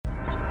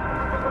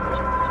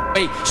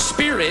A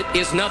spirit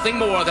is nothing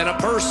more than a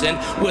person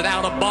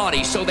without a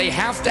body, so they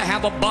have to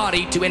have a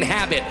body to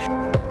inhabit.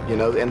 You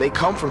know, and they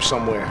come from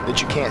somewhere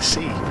that you can't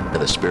see.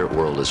 The spirit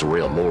world is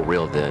real, more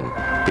real than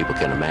people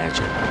can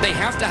imagine. They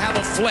have to have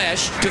a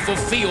flesh to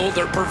fulfill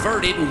their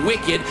perverted,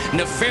 wicked,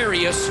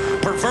 nefarious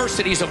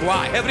perversities of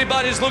life.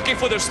 Everybody's looking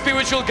for their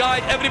spiritual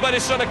guide.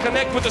 Everybody's trying to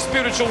connect with the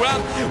spiritual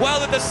realm, while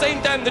at the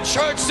same time the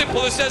church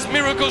simply says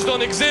miracles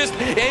don't exist,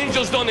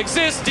 angels don't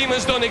exist,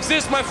 demons don't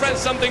exist. My friend,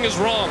 something is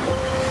wrong.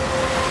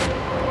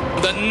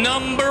 The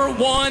number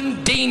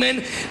one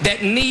demon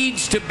that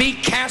needs to be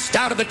cast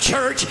out of the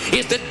church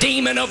is the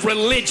demon of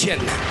religion.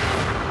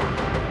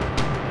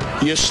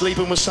 You're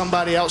sleeping with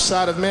somebody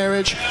outside of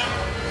marriage.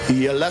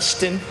 You're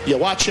lusting, you're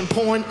watching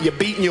porn, you're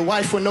beating your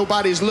wife when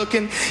nobody's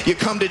looking. You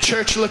come to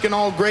church looking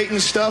all great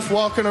and stuff,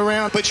 walking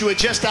around, but you were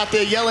just out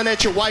there yelling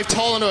at your wife,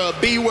 calling her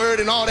a B word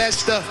and all that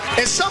stuff.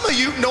 And some of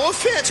you, no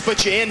offense,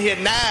 but you're in here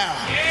now.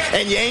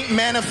 And you ain't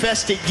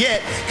manifested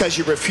yet because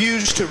you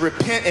refuse to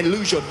repent and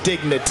lose your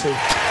dignity.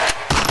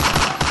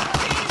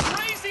 He's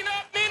raising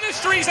up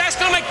ministries that's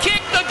going to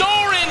kick the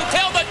door in and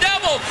tell the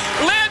devil,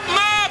 let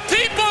my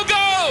people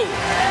go.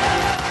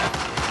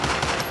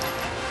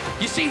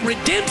 You see,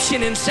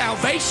 redemption and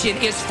salvation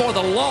is for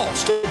the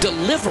lost.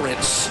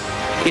 Deliverance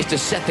is to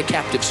set the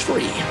captives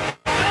free.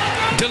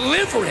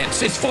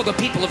 Deliverance is for the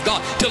people of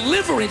God.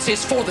 Deliverance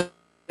is for the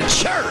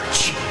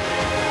church.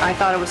 I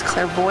thought it was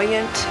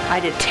clairvoyant. I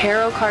did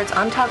tarot cards.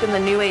 I'm talking the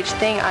new age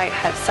thing. I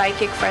had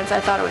psychic friends.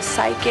 I thought it was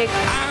psychic.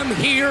 I'm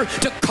here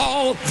to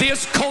call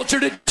this culture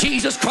to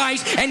Jesus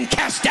Christ and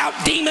cast out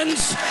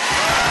demons.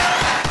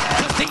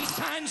 Because these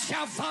signs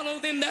shall follow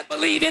them that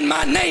believe in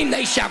my name.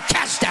 They shall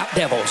cast out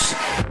devils.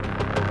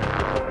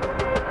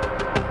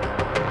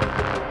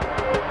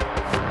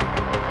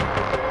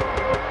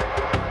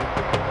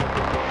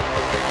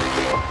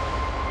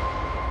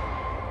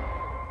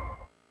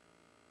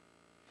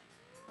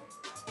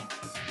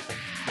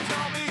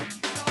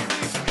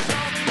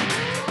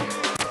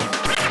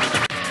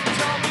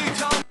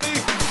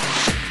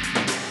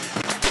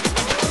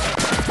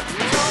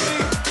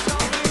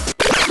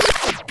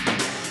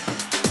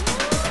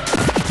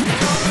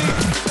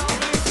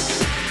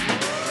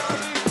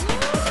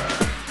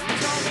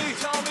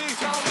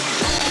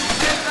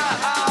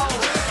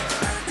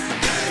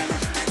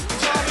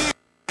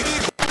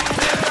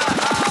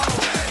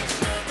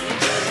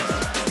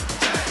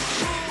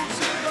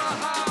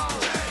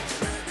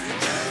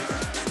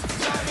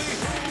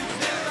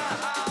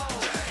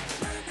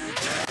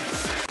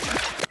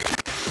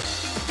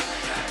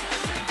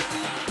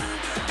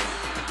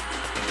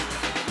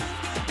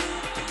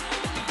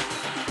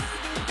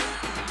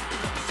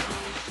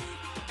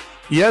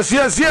 Yes,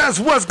 yes, yes.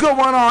 What's going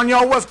on,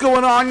 y'all? What's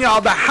going on, y'all?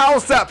 The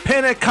house that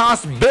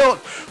Pentecost built.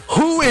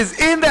 Who is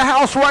in the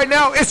house right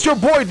now? It's your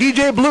boy,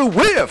 DJ Blue,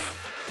 with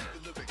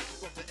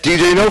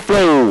DJ No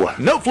Flow.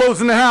 No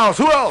Flow's in the house.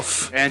 Who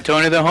else? And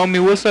Tony the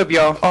homie. What's up,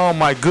 y'all? Oh,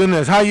 my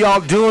goodness. How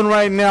y'all doing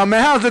right now,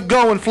 man? How's it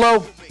going,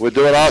 Flo? We're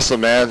doing awesome,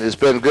 man. It's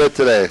been good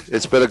today.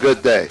 It's been a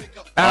good day.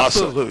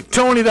 Absolutely. Awesome.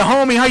 Tony the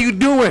homie, how you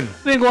doing?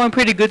 Been going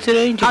pretty good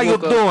today. How you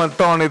doing,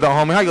 Tony the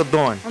homie? How you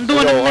doing? I'm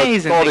doing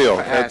amazing. Antonio.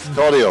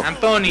 Antonio.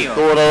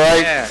 Doing all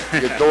right? Yeah.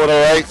 You're doing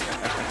all right?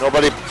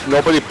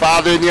 Nobody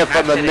bothering you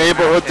from the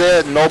neighborhood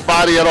there?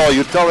 Nobody at all.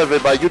 You tell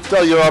everybody. You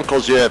tell your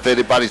uncles here if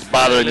anybody's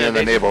bothering you in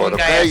the neighborhood,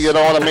 okay? You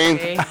know what I mean?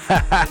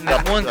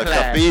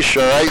 Capiche,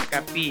 all right?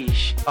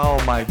 Capiche.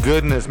 Oh, my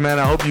goodness, man.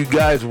 I hope you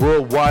guys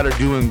worldwide are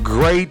doing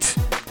great.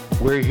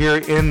 We're here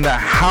in the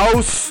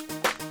house.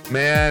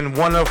 Man,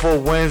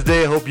 wonderful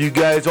Wednesday. Hope you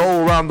guys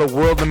all around the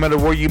world, no matter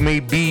where you may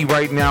be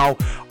right now,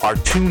 are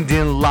tuned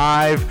in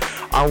live.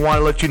 I want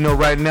to let you know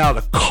right now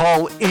to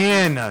call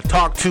in,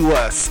 talk to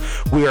us.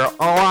 Our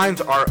lines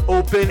are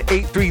open,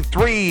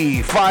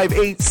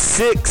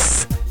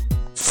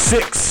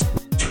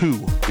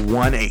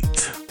 833-586-6218.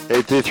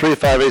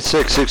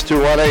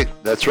 833-586-6218.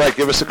 That's right.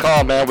 Give us a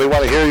call, man. We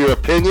want to hear your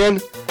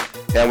opinion,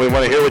 and we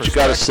want to hear what you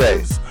got to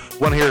say.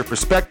 Want to hear your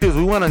perspectives.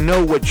 We want to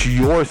know what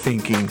you're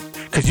thinking.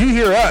 Because you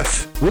hear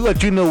us, we'll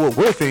let you know what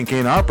we're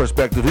thinking, our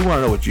perspective. We want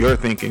to know what you're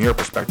thinking, your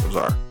perspectives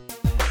are.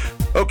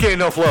 Okay,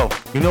 No Flow.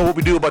 You know what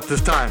we do about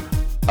this time.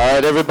 All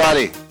right,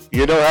 everybody.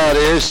 You know how it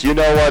is. You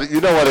know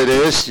what it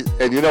is,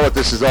 and you know what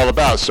this is all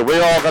about. So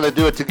we're all going to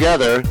do it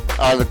together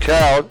on the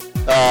count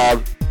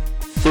of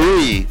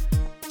 3,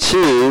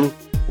 2,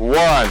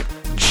 1.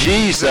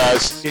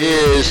 Jesus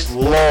is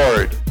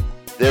Lord.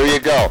 There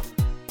you go.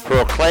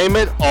 Proclaim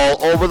it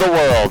all over the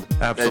world.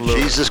 Absolutely.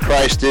 That Jesus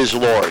Christ is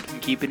Lord. And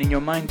keep it in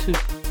your mind, too.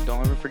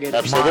 Don't ever forget it.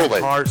 Absolutely.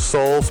 Mind, heart,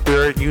 soul,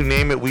 spirit, you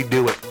name it, we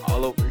do it.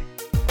 All over.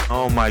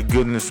 Oh, my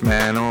goodness,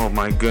 man. Oh,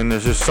 my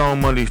goodness. There's so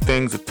many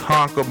things to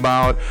talk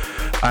about.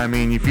 I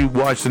mean, if you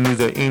watch the news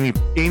at any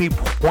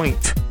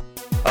point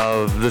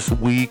of this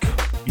week,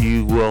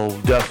 you will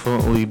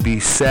definitely be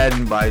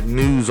saddened by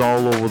news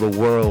all over the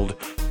world.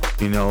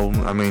 You know,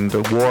 I mean,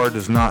 the war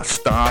does not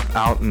stop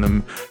out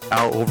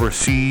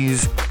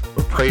overseas.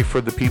 We pray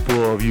for the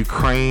people of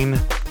Ukraine.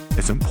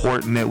 It's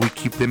important that we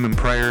keep them in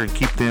prayer and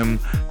keep them,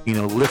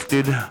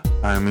 lifted.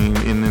 I mean,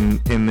 and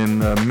then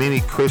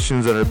many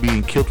Christians that are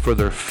being killed for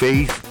their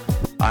faith.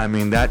 I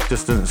mean, that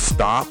just doesn't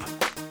stop.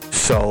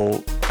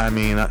 So, I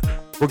mean,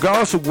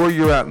 regardless of where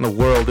you're at in the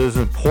world, it is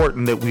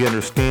important that we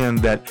understand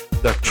that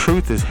the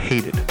truth is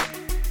hated.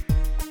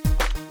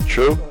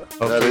 True.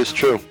 Okay. That is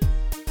true.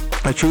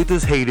 The truth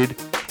is hated,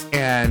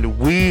 and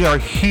we are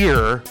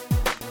here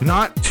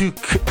not to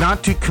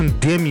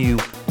condemn you,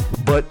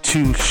 but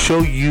to show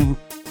you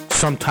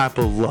some type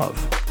of love,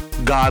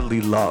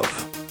 godly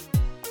love,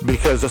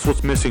 because that's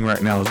what's missing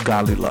right now is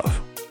godly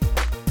love.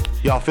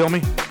 Y'all feel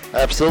me?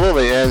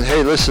 Absolutely. And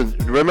hey, listen,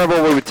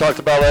 remember what we talked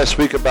about last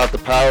week about the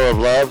power of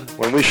love?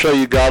 When we show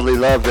you godly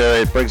love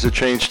there, it brings a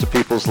change to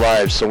people's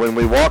lives. So when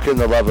we walk in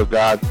the love of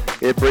God,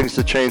 it brings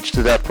the change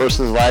to that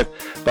person's life.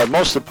 But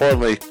most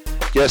importantly,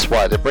 guess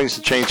what? It brings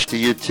the change to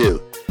you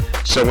too.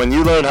 So when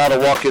you learn how to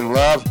walk in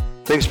love,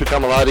 things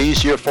become a lot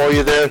easier for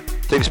you there.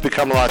 Things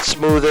become a lot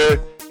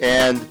smoother,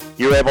 and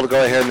you're able to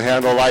go ahead and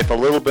handle life a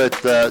little bit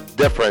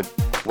different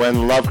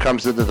when love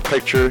comes into the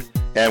picture.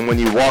 And when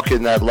you walk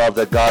in that love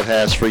that God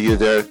has for you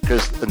there,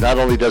 because not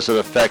only does it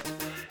affect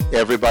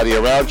everybody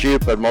around you,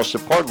 but most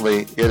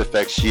importantly, it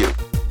affects you.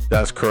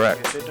 That's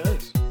correct. Yes, it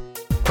does.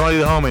 Tony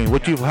the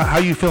homie, how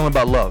you feeling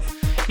about love?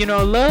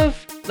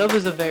 Love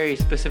is a very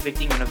specific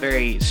thing and a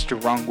very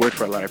strong word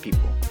for a lot of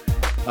people.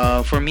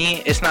 For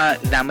me, it's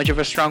not that much of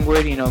a strong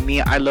word.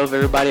 Me, I love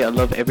everybody. I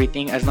love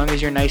everything. As long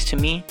as you're nice to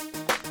me,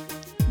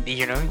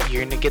 you're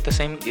gonna get the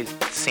same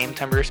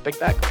type of respect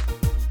back.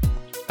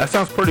 That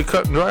sounds pretty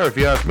cut and dry if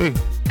you ask me.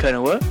 Cut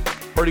and what?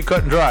 Pretty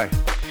cut and dry.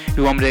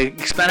 You want me to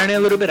expand on it a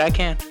little bit? I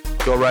can.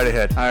 Go right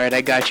ahead. All right,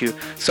 I got you.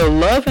 So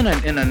love in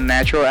a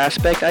natural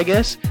aspect, I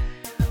guess,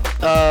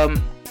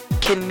 can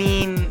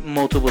mean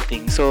multiple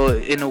things. So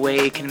in a way,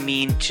 it can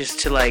mean just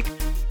to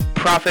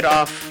profit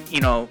off,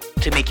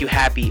 to make you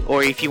happy.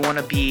 Or if you want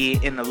to be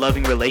in a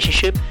loving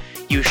relationship,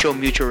 you show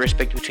mutual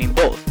respect between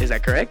both. Is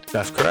that correct?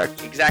 That's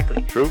correct.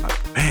 Exactly. True.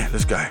 Man,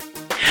 this guy.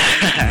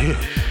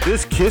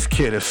 This Kiss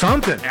kid is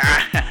something.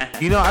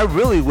 I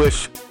really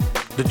wish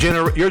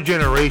your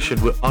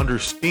generation would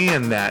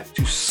understand that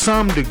to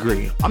some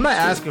degree. I'm not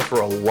asking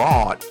for a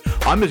lot.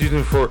 I'm just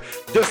using for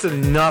just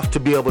enough to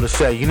be able to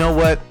say, you know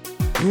what?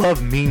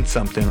 Love means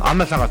something. I'm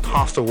not trying to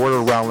toss the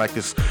word around like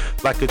it's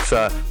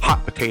a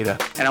hot potato.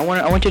 And I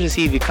want you to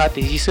see if you caught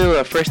this. You saw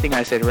the first thing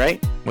I said,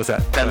 right? What's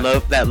that?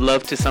 That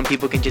love to some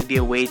people can just be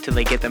a way to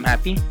get them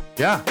happy.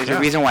 Yeah. There's a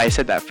reason why I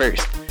said that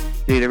first.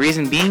 The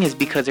reason being is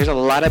because there's a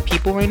lot of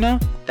people right now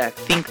that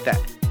think that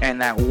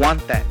and that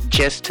want that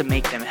just to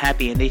make them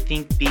happy, and they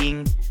think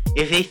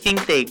if they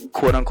think they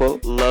quote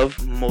unquote love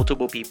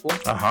multiple people,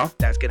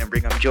 that's gonna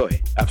bring them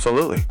joy.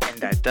 Absolutely. And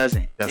that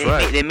doesn't. That's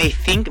right. They may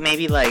think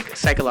maybe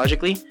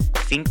psychologically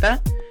think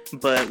that,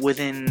 but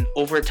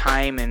over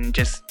time and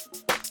just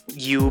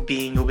you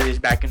being over this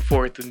back and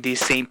forth with this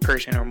same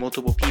person or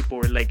multiple people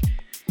or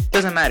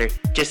doesn't matter.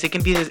 Just it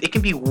can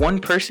be one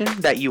person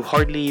that you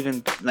hardly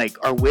even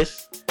are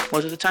with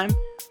most of the time,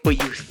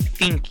 but you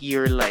think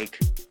you're in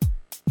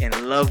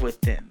love with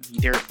them.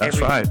 They're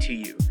everything to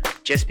you.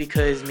 Just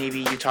because maybe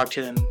you talk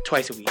to them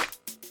twice a week,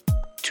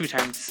 2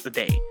 times a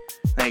day.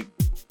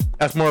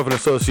 That's more of an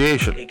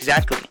association.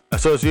 Exactly.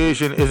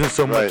 Association isn't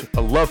so much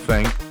a love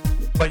thing,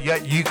 but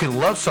yet you can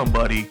love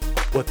somebody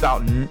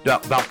without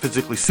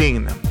physically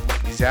seeing them.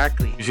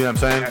 Exactly. You see what I'm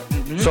saying?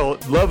 Mm-hmm. So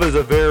love is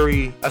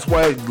that's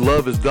why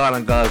love is God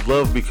and God's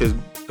love, because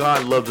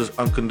God loves us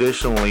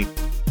unconditionally,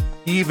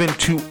 even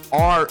to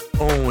our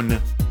own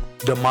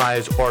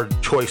demise or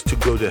choice to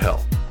go to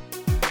hell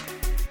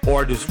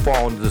or just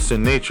fall into the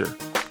sin nature.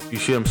 You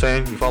see what I'm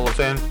saying? You follow what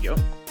I'm saying? Yep.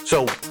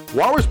 So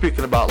while we're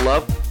speaking about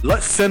love,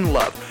 let's send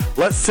love.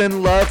 Let's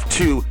send love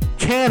to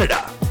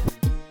Canada.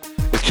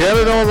 Is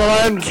Canada on the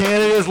line?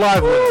 Canada's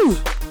live with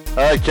us. All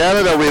right,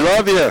 Canada, we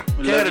love you.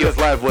 Canada's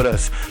live with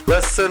us.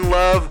 Let's send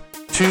love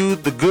to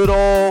the good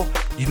old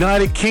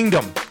United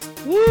Kingdom.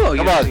 Woo,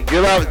 come on,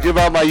 give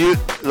out my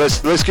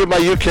let's give my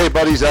UK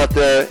buddies out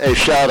there a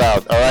shout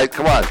out. All right,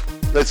 come on,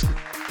 there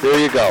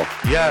you go.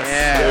 Yes,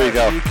 there you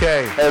go.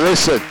 UK. Hey,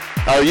 listen,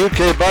 our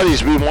UK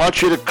buddies, we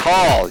want you to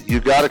call. You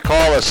got to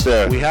call us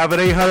there. We have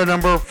an 800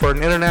 number for an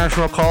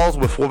international calls.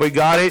 Before we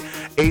got it,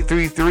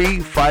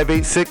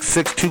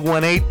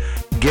 833-586-6218.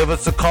 Give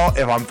us a call.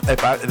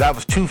 If that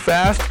was too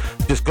fast,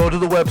 just go to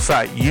the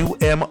website,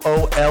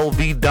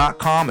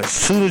 UMOLV.com. As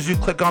soon as you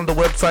click on the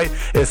website,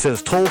 it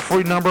says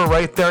toll-free number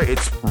right there.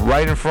 It's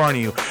right in front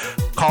of you.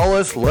 Call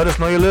us. Let us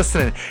know you're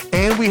listening.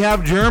 And we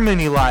have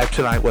Germany live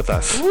tonight with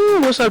us.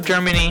 Woo, what's up,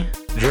 Germany?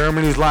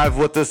 Germany's live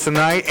with us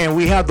tonight. And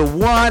we have the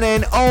one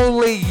and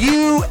only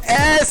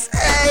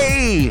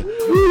USA.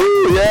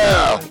 Woo,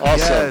 yeah, awesome.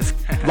 Yes.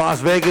 Las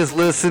Vegas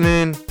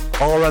listening.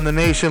 All around the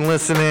nation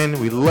listening.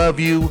 We love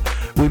you.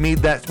 We mean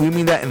that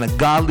in a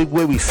godly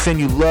way. We send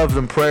you love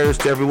and prayers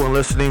to everyone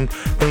listening.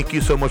 Thank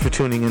you so much for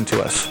tuning in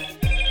to us.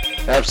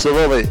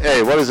 Absolutely.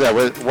 Hey, what is that?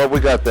 What we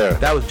got there?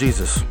 That was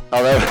Jesus.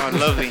 Oh,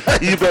 lovely.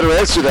 You better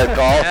answer that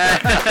call.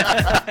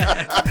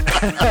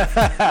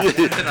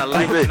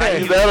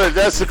 You better.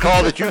 That's the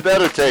call that you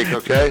better take.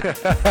 Okay.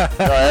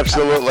 No,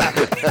 absolutely.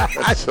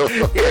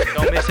 Absolutely.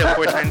 Don't miss it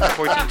 14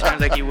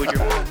 times like you would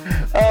your mom.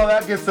 Oh,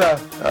 that gets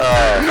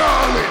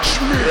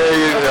acknowledge me. There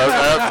you go.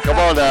 Come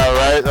on now,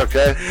 right?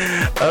 Okay.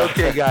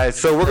 Okay, guys.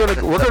 So we're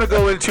gonna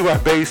go into our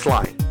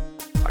baseline.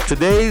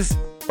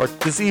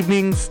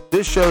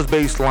 This show's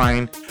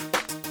baseline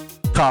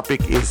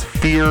topic is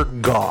fear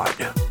God.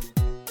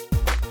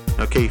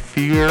 Okay,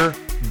 fear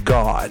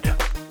God.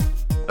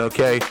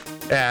 Okay,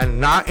 and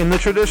not in the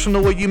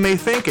traditional way you may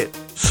think it.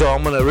 So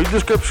I'm gonna read the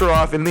scripture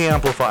off in the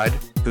Amplified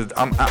because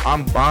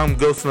I'm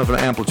ghosting of an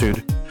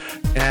amplitude,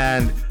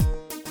 and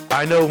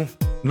I know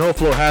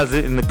NoFlow has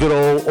it in the good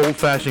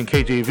old-fashioned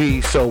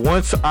KJV. So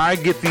once I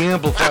get the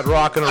Amplified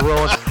rocking and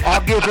rolling, I'll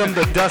give them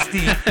the dusty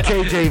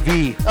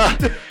KJV.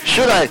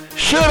 Should I?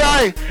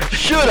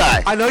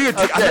 I know you're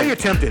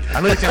tempted.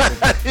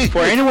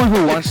 For anyone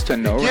who wants to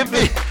know, give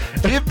me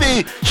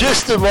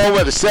just a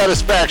moment of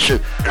satisfaction.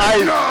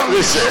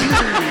 Listen.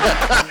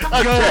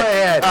 Okay. Go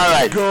ahead. All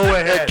right. Go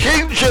ahead. The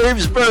King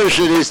James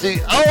Version is the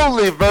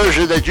only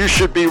version that you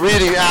should be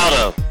reading out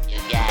of. You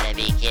gotta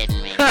be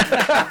kidding me.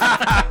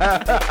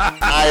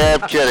 I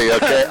am kidding,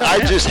 okay? I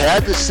just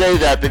had to say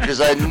that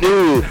because I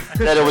knew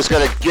that it was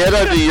going to get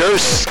under your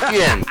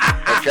skin,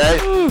 okay?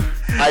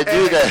 I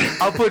do that.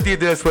 I'll put you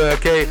this way,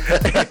 okay?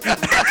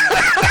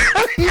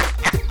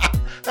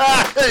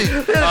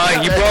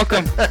 You broke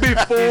him.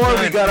 Before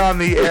we got on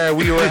the air,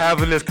 we were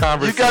having this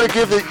conversation.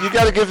 You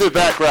gotta give the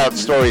background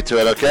story to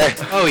it, okay?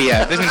 Oh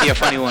yeah, this is gonna be a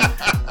funny one.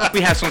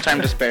 We have some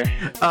time to spare.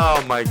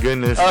 Oh my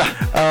goodness.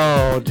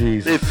 Oh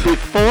Jesus.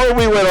 Before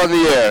we went on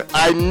the air,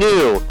 I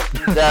knew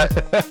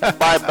that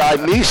by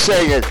me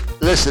saying it,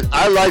 listen,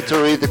 I like to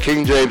read the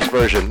King James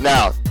Version.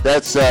 Now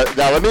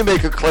let me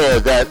make it clear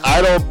that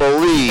I don't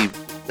believe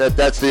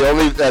that's the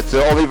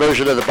only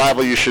version of the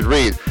Bible you should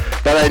read.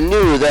 But I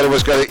knew that it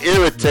was going to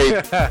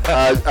irritate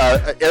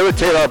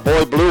our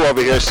boy Blue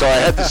over here, so I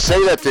had to say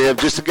that to him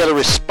just to get a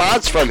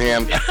response from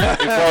him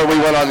before we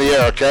went on the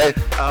air, okay?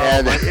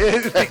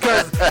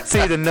 Because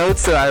see, the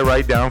notes that I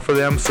write down for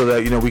them so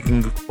that we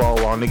can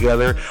follow along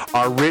together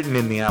are written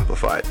in the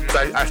Amplified.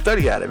 I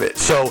study out of it.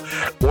 So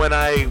when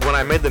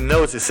I made the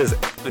notes, it says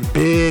in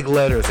big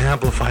letters,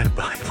 Amplified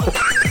Bible.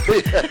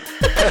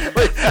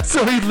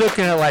 So he's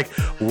looking at like,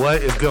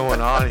 what is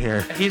going on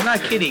here? He's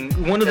not kidding.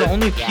 One of the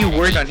only few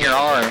words on here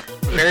are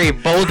very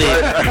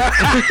bolded.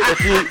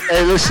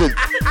 Hey, listen.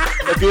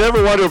 If you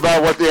ever wonder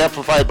about what the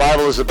Amplified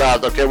Bible is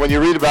about, okay, when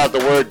you read about the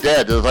word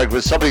dead, it's like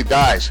when somebody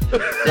dies.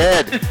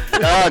 Dead,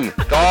 done,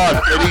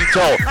 gone,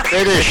 finito,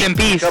 finished, in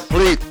peace,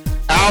 complete,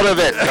 out of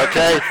it,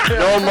 okay?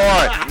 No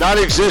more,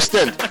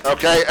 non-existent,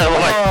 okay? And we're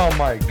like, oh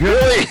my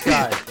really?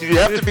 goodness. Do you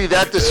have to be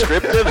that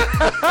descriptive?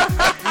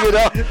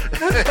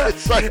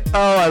 It's like,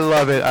 oh, I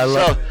love it. I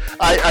love it.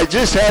 I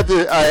just had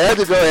to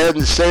go ahead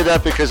and say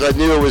that because I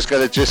knew it was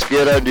going to just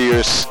get under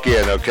your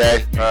skin,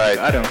 okay? All right.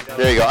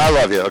 There you go. I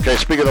love you, okay?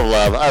 Speaking of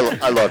love,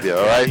 I love you,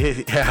 all right?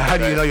 Yeah, how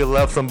do you know you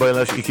love somebody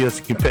unless you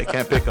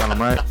can't pick on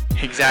them, right?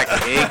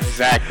 Exactly.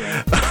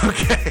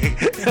 Okay.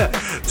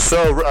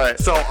 So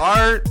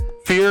our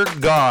fear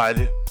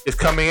God is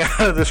coming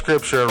out of the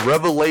scripture,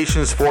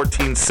 Revelations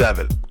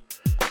 14:7.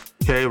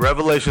 Okay,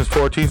 Revelations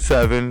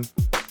 14:7.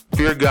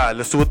 Fear God.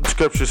 Let's see what the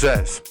scripture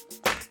says.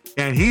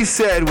 And he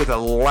said with a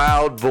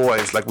loud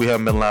voice, like we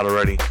haven't been loud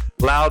already,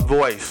 loud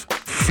voice,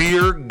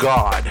 fear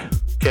God,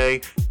 okay,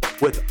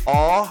 with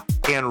awe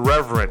and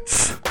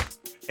reverence,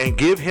 and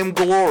give him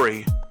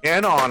glory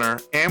and honor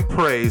and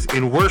praise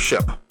in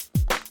worship,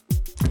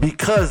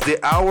 because the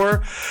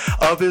hour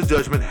of his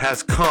judgment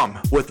has come,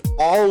 with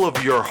all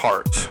of your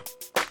heart.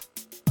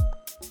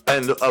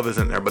 And of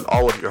isn't there, but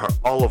all of your heart,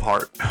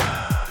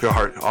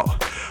 all.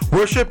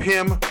 Worship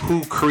him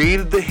who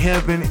created the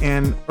heaven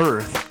and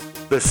earth,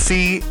 the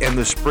sea and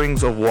the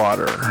springs of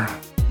water.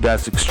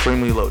 That's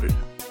extremely loaded.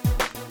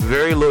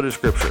 Very loaded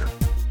scripture.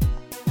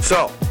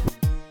 So,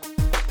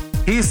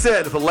 he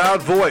said with a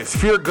loud voice,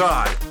 fear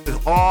God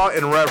with awe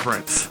and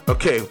reverence.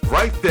 Okay,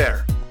 right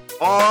there.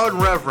 Awe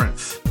and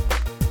reverence.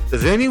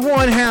 Does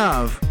anyone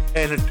have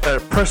a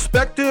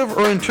perspective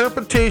or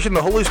interpretation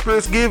the Holy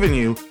Spirit's given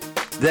you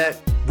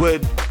that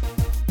would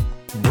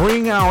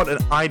bring out an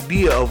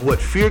idea of what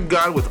fear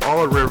God with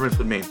all reverence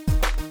would mean?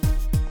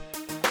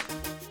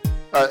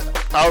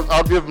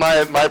 I'll give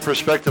my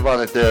perspective on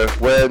it there.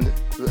 When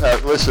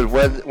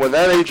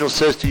that angel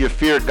says to you,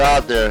 fear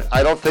God there,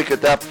 I don't think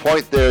at that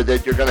point there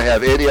that you're going to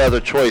have any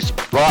other choice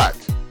but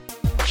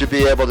to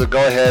be able to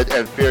go ahead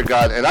and fear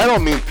God. And I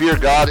don't mean fear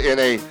God in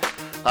a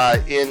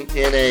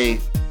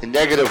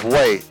negative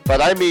way,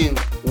 but I mean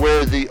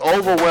where the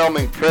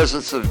overwhelming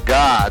presence of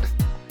God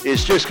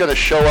is just going to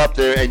show up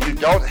there and you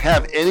don't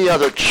have any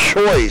other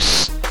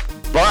choice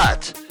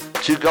but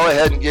to go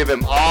ahead and give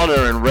him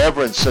honor and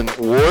reverence and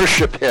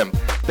worship him,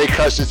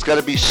 because it's going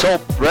to be so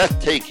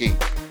breathtaking,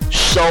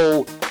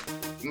 so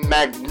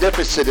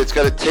magnificent. It's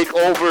going to take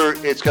over.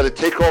 It's going to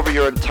take over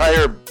your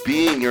entire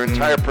being, your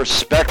entire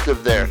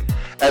perspective there.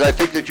 And I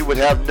think that you would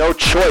have no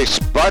choice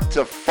but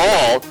to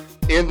fall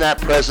in that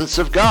presence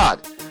of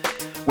God.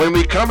 When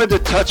we come into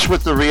touch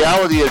with the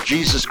reality of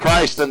Jesus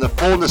Christ and the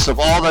fullness of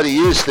all that he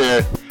is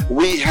there,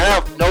 we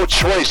have no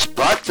choice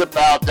but to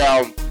bow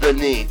down the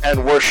knee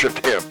and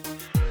worship him.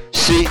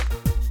 See,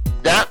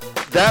 that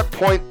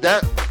point,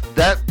 that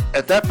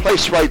at that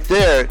place right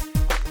there,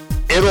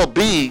 it'll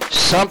be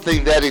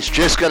something that is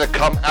just going to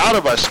come out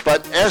of us.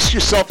 But ask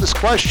yourself this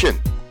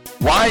question: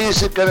 why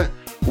is it going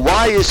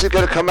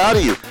to come out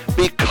of you?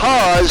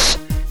 Because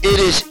it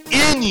is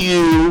in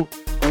you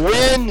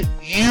when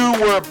you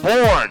were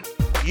born.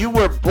 You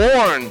were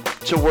born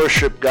to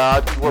worship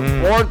God. You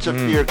were born to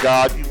fear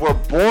God. You were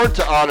born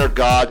to honor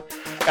God.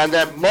 And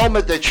that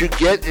moment that you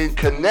get in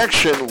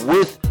connection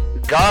with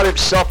God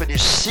himself and you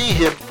see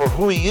him for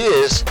who he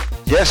is,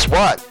 guess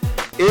what?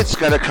 It's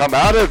going to come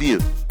out of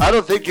you. I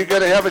don't think you're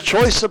going to have a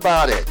choice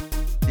about it.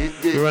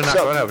 You're not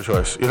going to have a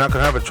choice. You're not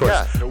going to have a choice.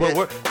 Yeah,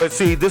 well, but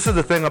see, this is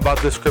the thing about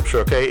this scripture,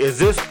 okay? Is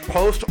this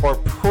post or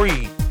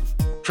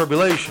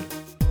pre-tribulation?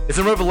 It's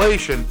in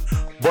Revelation,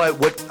 but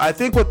what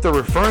they're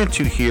referring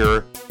to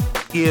here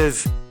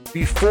is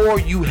before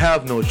you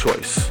have no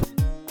choice.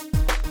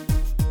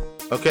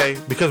 Okay?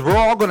 Because we're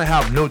all going to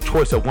have no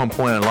choice at one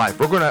point in life.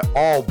 We're going to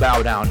all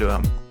bow down to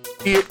him.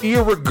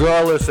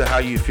 Irregardless of how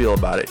you feel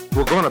about it,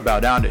 we're going to bow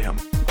down to him.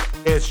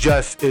 It's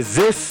just, is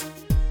this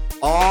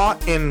awe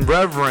and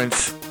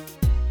reverence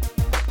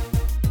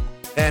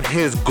and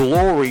his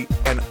glory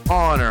and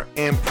honor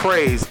and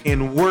praise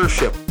in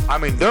worship? I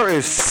mean, there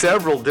is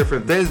several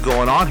different things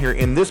going on here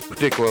in this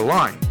particular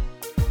line.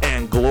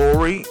 And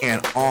glory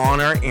and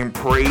honor and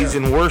praise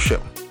and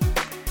worship.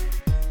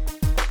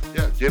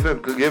 Yeah, give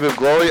him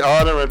glory,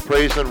 honor, and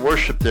praise and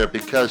worship there,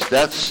 because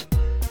that's,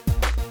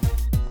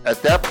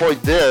 at that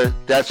point there,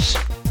 that's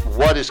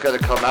what is going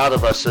to come out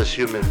of us as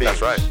human beings.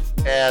 That's right.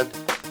 And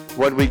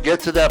when we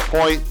get to that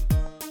point,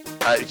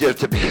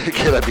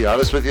 can I be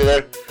honest with you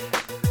there?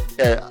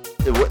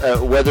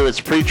 Whether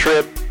it's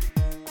pre-trib,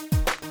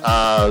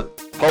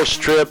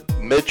 post-trib,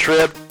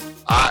 mid-trib,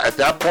 at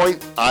that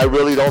point, I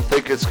really don't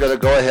think it's going to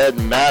go ahead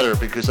and matter,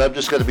 because I'm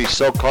just going to be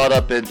so caught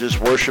up in just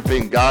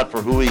worshiping God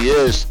for who he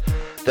is,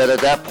 that at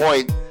that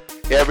point,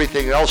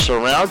 everything else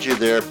around you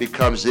there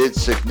becomes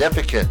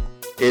insignificant.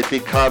 It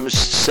becomes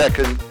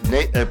something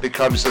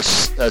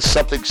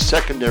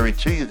secondary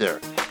to you there.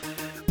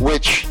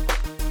 Which,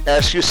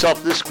 ask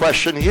yourself this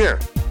question here.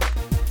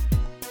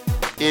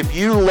 If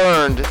you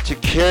learned to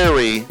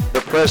carry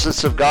the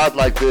presence of God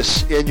like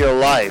this in your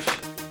life,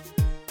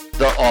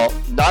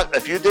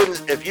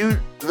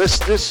 let's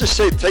just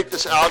say, take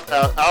this out,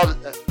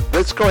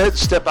 let's go ahead and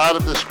step out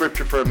of the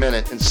scripture for a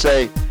minute and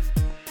say,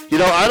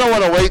 I don't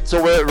want to wait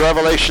till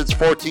Revelations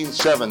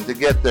 14:7 to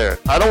get there.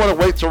 I don't want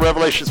to wait till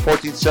Revelations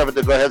 14:7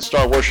 to go ahead and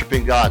start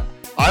worshiping God.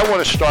 I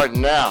want to start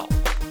now.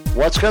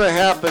 What's going to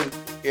happen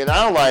in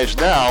our lives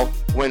now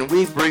when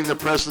we bring the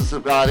presence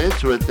of God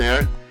into it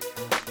there?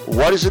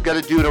 What is it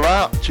going to do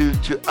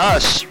to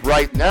us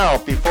right now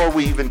before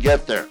we even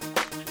get there?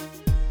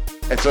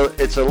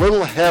 It's a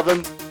little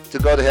heaven to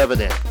go to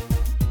heaven in.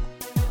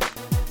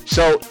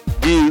 So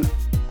do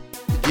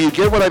you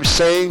get what I'm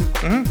saying?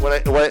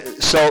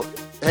 So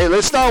hey,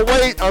 let's not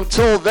wait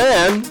until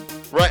then,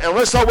 right? And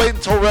let's not wait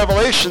until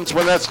Revelations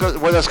when that's going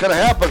to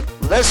happen.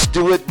 Let's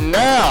do it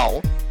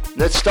now.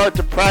 Let's start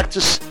to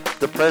practice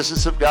the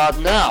presence of God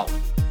now,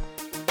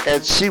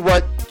 and see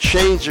what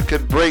change it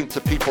can bring to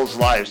people's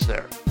lives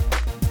there.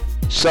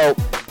 So,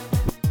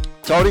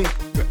 Tony,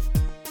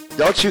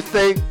 don't you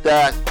think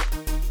that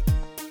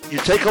you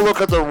take a look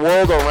at the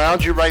world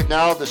around you right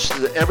now,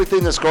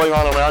 everything that's going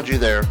on around you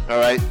there, all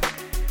right?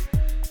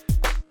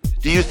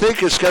 Do you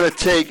think it's going to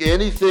take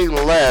anything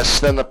less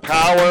than the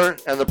power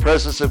and the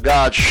presence of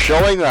God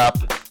showing up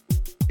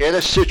in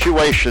a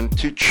situation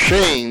to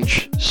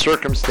change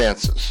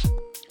circumstances?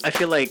 I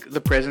feel like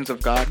the presence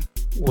of God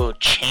will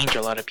change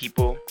a lot of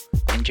people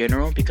in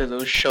general, because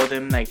it'll show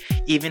them, like,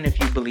 even if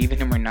you believe in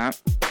him or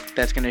not,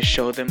 that's going to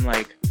show them,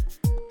 like,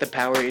 the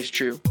power is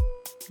true,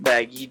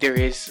 that there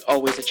is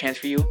always a chance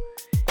for you.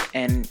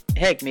 And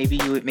heck, maybe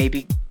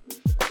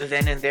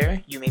then and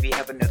there, you maybe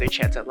have another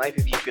chance at life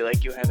if you feel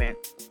like you haven't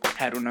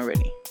had one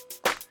already.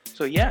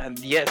 So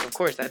yes, of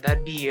course,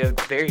 that'd be a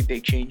very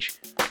big change.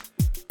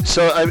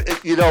 So,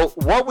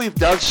 what we've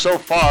done so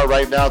far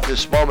right now at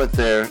this moment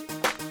there,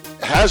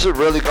 hasn't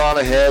really gone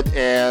ahead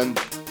and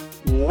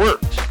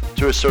worked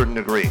to a certain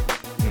degree.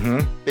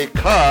 Mm-hmm.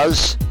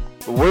 Because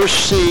we're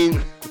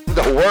seeing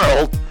the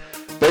world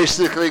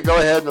basically go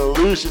ahead and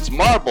lose its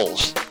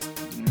marbles.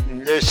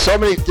 Mm-hmm. There's so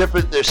many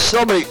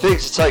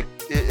things.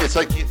 It's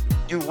like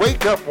you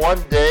wake up one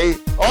day,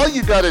 all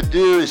you got to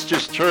do is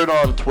just turn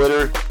on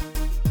Twitter.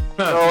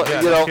 No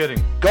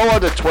kidding. Go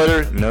onto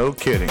Twitter. No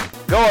kidding.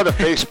 Go onto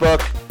Facebook.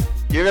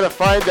 You're going to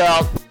find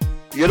out,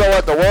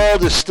 the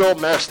world is still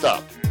messed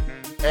up.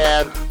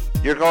 And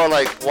you're going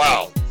like,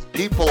 wow,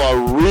 people are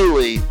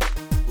really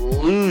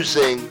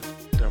losing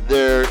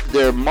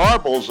their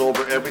marbles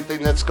over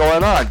everything that's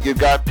going on. You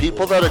got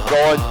people that are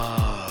going,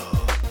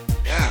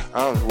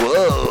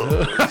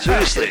 whoa,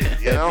 seriously,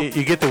 you know.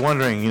 You get to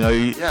wondering, you know.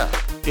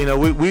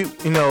 We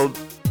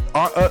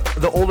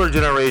the older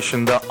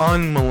generation, the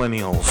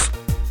un-millennials,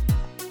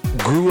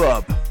 grew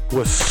up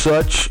with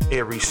such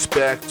a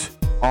respect,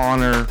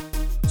 honor,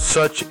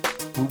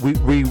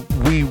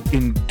 we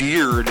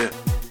endeared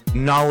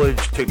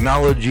knowledge,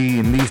 technology,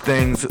 and these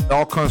things. It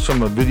all comes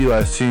from a video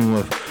I've seen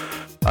with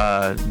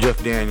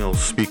Jeff Daniels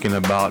speaking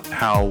about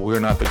how we're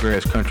not the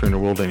greatest country in the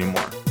world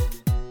anymore.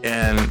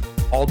 And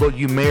although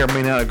you may or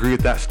may not agree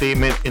with that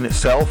statement in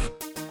itself,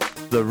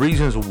 the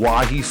reasons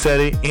why he said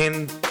it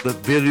in the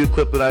video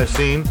clip that I've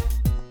seen,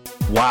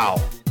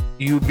 wow,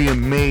 you'd be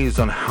amazed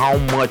on how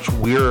much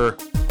we're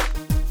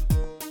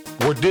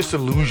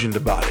disillusioned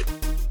about it.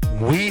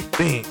 We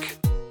think,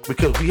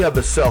 because we have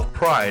a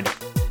self-pride,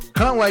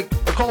 kind of like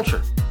the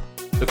culture,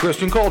 the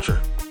Christian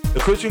culture. The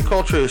Christian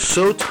culture is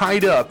so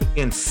tied up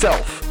in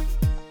self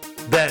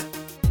that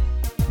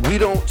we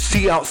don't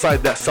see outside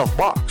that self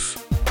box.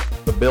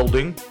 The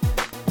building,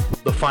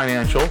 the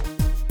financial.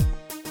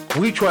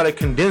 We try to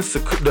condense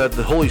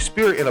the Holy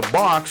Spirit in a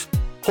box.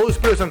 Holy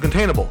Spirit's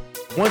uncontainable.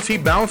 Once he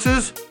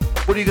bounces,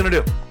 what are you gonna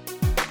do?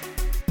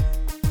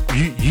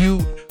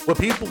 What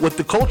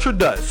the culture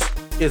does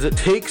is it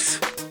takes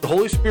the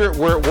Holy Spirit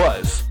where it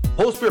was.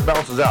 Holy Spirit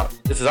bounces out.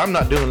 It says, I'm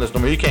not doing this no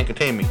more. You can't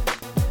contain me.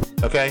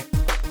 Okay?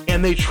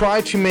 And they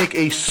try to make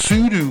a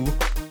pseudo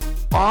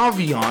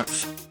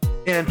ambiance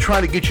and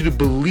try to get you to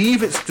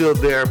believe it's still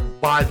there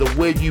by the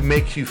way you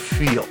make you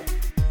feel.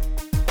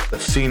 The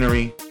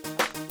scenery,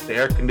 the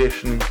air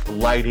conditioning, the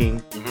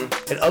lighting,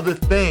 and other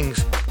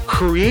things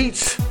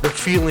creates the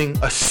feeling,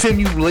 a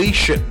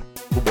simulation.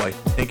 Oh boy,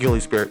 thank you,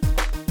 Holy Spirit.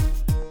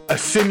 A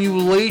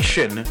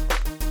simulation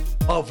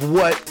of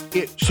what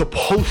it's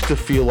supposed to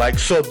feel like.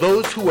 So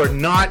those who are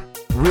not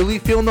really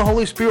feeling the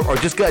Holy Spirit or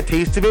just got a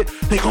taste of it,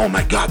 think, oh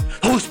my God,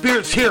 Holy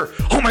Spirit's here.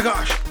 Oh my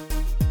gosh.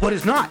 But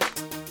it's not.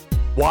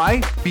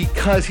 Why?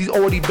 Because he's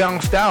already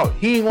bounced out.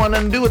 He ain't want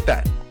nothing to do with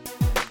that.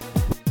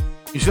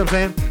 You see what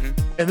I'm saying?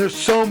 And there's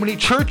so many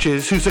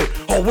churches who say,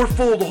 oh, we're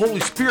full of the Holy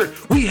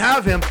Spirit. We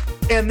have him.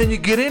 And then you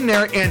get in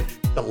there and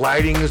the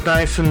lighting is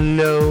nice and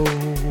low.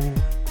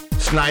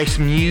 It's nice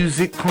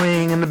music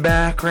playing in the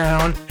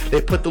background.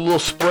 They put the little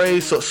spray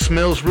so it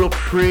smells real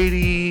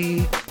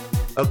pretty.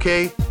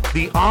 Okay?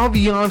 The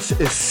ambiance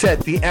is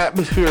set. The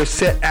atmosphere is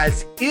set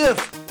as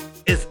if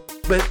it's,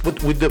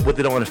 but what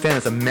they don't understand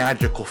is a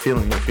magical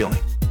feeling you're feeling.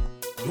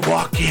 You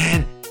walk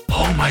in,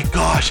 oh my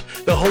gosh,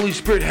 the Holy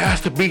Spirit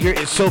has to be here.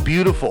 It's so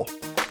beautiful.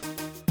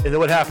 And then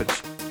what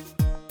happens?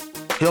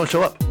 He don't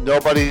show up.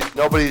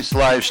 Nobody's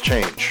lives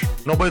change.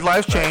 Nobody's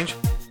lives change.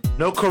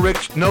 No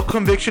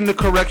conviction to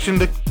correction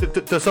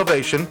to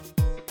salvation.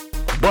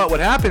 But what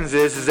happens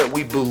is that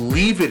we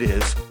believe it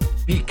is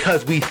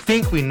because we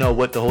think we know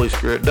what the Holy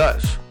Spirit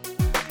does.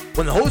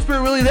 When the Holy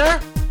Spirit really there,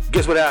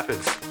 guess what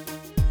happens?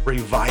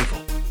 Revival.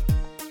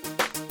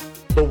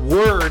 The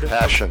word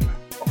passion.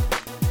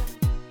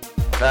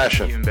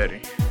 Even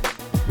better.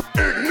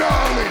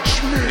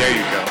 Acknowledge me. There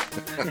you go.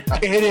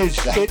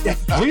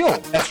 It's real.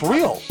 That's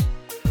real.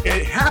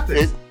 It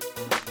happens.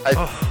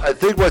 I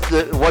think what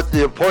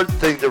the important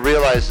thing to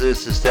realize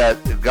is that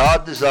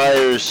God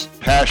desires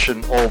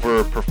passion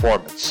over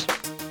performance.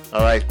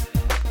 All right.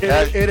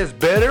 It is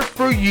better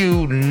for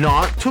you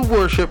not to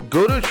worship,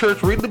 go to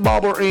church, read the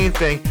Bible or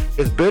anything.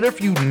 It's better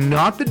for you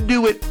not to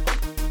do it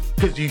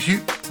because you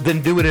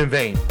than do it in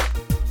vain.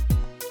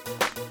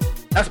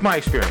 That's my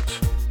experience.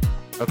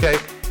 Okay?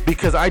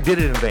 Because I did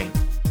it in vain.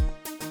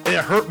 And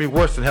it hurt me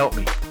worse than helped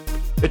me.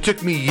 It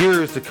took me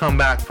years to come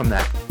back from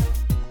that.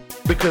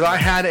 Because I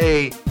had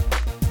a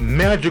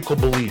magical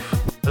belief,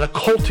 an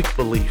occultic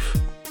belief.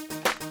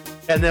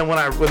 And then when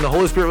the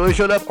Holy Spirit really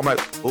showed up, I'm like,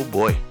 oh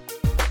boy.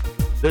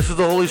 This is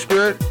the Holy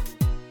Spirit?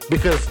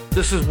 Because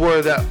this is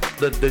where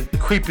the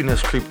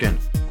creepiness creeped in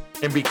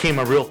and became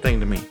a real thing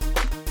to me.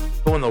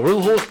 But when the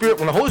Holy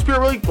Spirit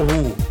really,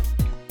 ooh.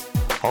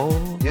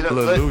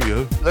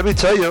 Hallelujah. Let me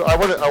tell you,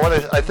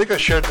 I think I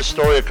shared this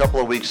story a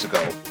couple of weeks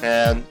ago,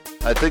 and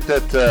I think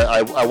that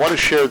I want to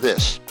share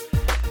this.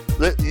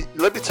 Let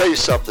me tell you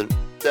something,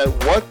 that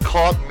what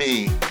caught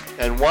me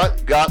and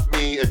what got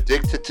me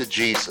addicted to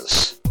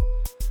Jesus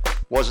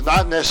was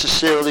not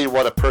necessarily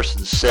what a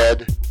person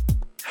said,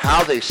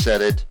 how they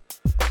said it,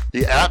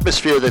 the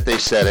atmosphere that they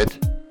said it,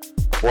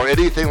 or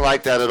anything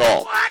like that at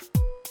all.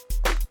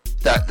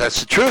 That's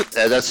the truth.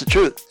 That's the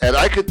truth. And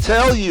I could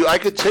tell you, I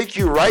could take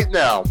you right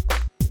now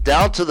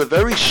down to the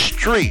very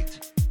street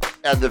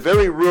and the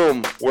very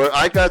room where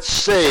I got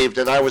saved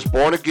and I was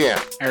born again.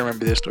 I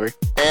remember this story.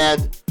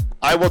 And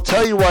I will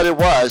tell you what it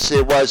was.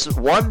 It was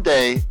one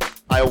day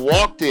I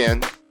walked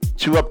in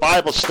to a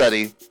Bible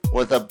study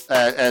with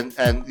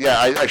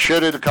I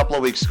shared it a couple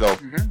of weeks ago.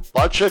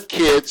 Bunch of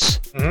kids.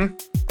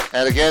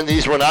 And again,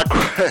 these were not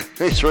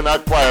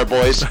choir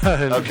boys,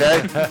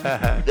 okay?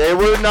 They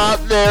were not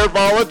there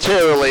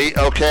voluntarily,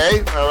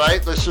 okay? All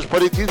right, let's just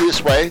put it to you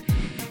this way.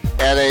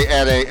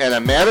 And a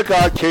man of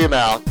God came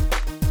out,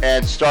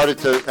 and started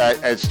to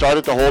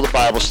hold a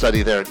Bible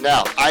study there.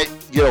 Now,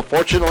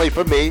 fortunately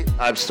for me,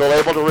 I'm still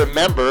able to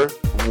remember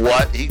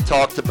what he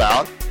talked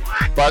about,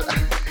 but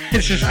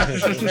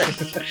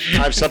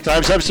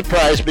sometimes I'm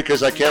surprised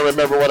because I can't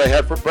remember what I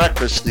had for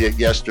breakfast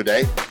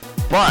yesterday.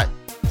 But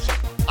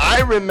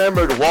I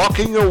remembered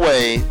walking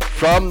away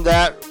from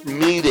that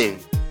meeting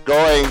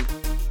going,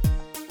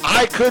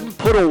 I couldn't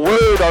put a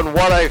word on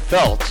what I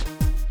felt,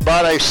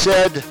 but I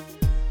said,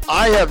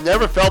 I have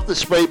never felt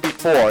this way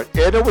before,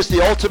 and it was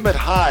the ultimate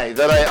high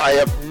that I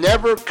have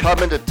never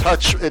come into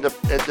touch in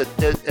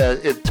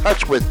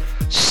touch with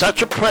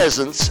such a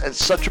presence and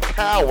such a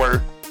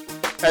power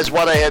as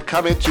what I had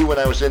come into when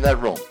I was in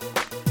that room,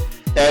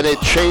 and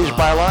it changed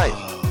my life.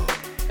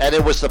 And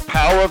it was the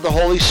power of the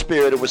Holy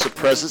Spirit. It was the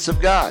presence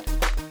of God.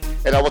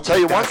 And I will tell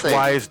you one thing. That's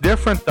why it's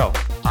different, though.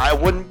 I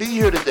wouldn't be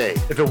here today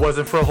if it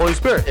wasn't for the Holy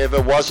Spirit. If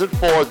it wasn't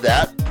for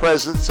that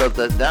presence of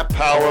that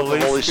power of the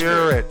Holy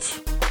Spirit.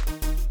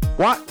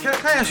 What? Can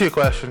I ask you a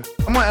question?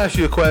 I'm going to ask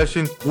you a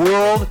question.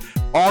 World,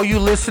 all you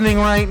listening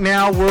right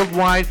now,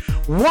 worldwide,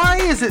 why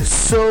is it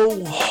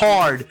so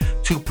hard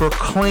to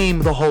proclaim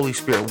the Holy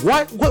Spirit?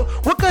 What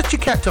got you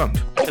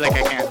cat-tongued? I feel like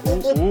I can't.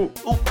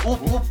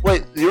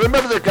 Wait, you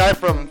remember the guy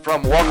from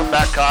Welcome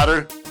Back,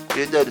 Kotter?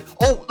 He did.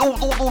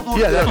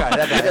 Yeah,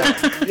 that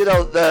guy. You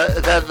know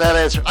that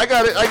answer. I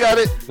got it.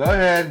 Go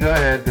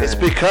ahead. It's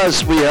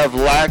because we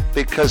lack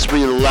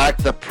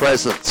the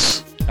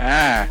presence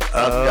of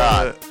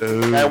God,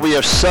 and we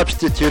have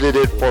substituted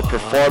it for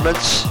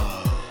performance.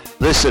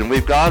 Listen,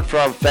 we've gone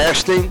from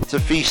fasting to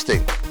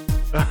feasting.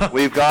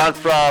 We've gone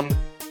from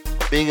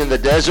being in the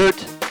desert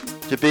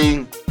to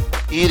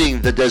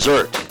eating the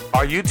dessert.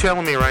 Are you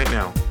telling me right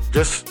now?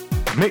 Just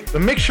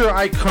make sure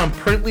I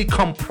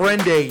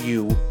comprende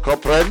you.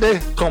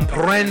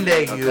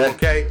 Comprende you,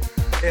 okay?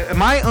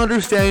 Am I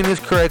understanding this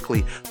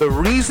correctly? The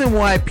reason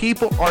why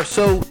people are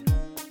so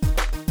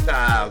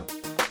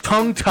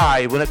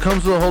tongue-tied when it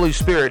comes to the Holy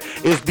Spirit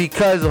is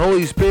because the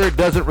Holy Spirit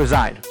doesn't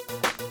reside.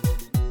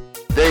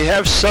 They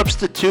have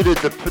substituted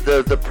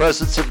the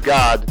presence of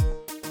God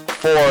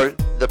for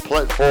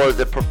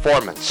the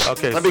performance.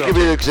 Okay, let me give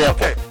you an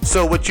example. Okay,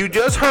 so what you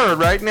just heard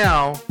right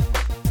now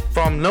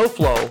from No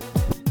Flow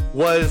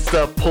was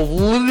the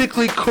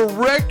politically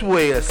correct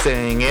way of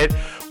saying it.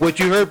 What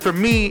you heard from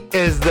me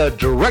is the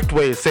direct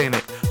way of saying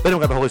it. They don't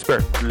got the Holy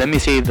Spirit. Let me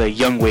say the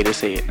young way to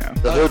say it now.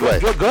 The hood way.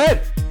 Go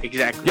ahead.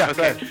 Exactly. Yeah,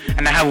 okay.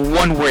 And I have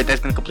one word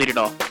that's going to complete it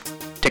all.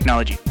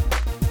 Technology.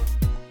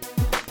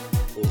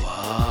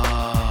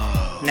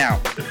 Wow. Now,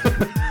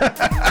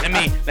 let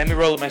me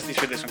roll up my sleeves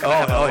for this one.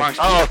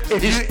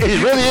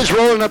 He really is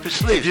rolling up his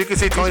sleeves. You can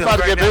see Tony's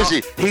about to get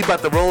busy. He's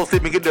about to roll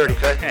sleep and get dirty.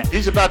 Okay.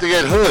 He's about to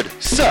get hood.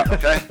 So,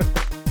 okay.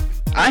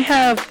 I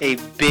have a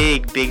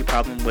big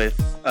problem with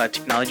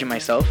technology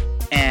myself,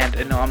 and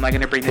no, I'm not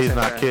gonna bring this. He's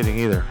not kidding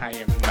either. I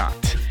am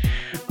not.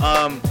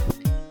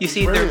 You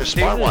see, there's a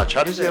smartwatch.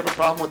 How does he have a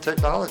problem with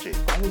technology?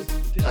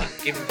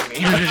 Given to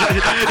me.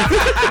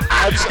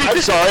 I'm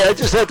sorry. I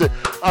just had to.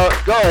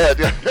 Go ahead.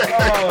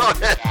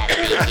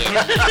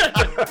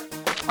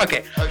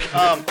 Okay.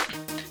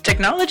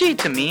 Technology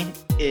to me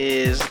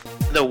is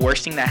the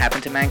worst thing that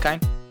happened to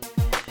mankind.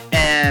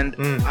 And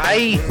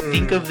I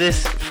think of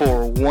this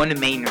for one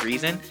main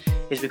reason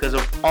is because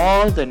of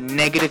all the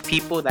negative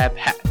people that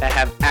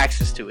have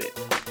access to it.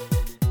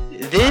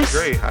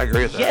 I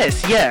agree with that.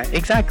 Yes, yeah,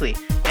 exactly.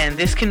 And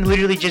this can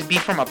literally just be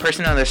from a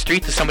person on the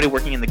street to somebody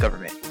working in the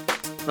government.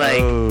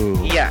 Like,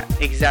 yeah,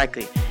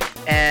 exactly.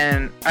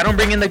 And I don't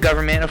bring in the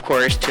government, of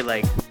course, to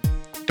like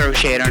throw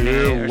shade on it.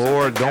 Dear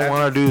Lord, don't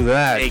want to do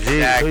that.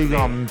 Exactly. Who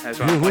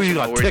are you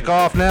gonna tick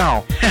off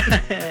now?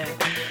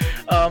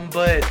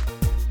 But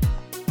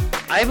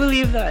I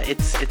believe that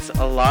it's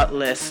a lot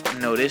less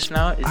noticed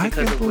now. I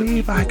can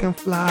believe I can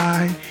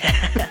fly.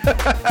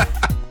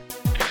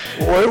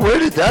 Where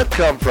did that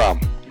come from?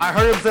 I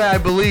heard him say, "I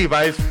believe."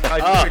 Yes,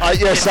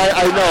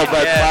 I know,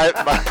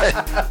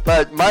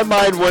 but my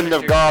mind wouldn't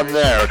have gone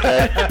there.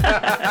 Okay.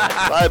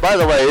 By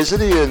the way,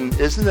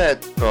 isn't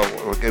that?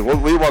 Oh, okay.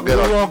 We won't get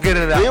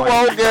into that. We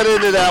won't get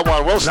into that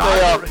one. We'll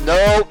stay up.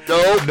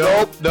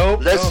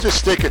 Nope. Let's just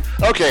stick it.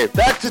 Okay,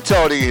 back to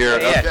Tony here.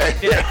 Okay.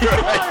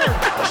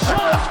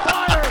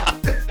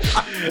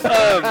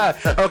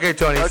 Okay,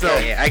 Tony.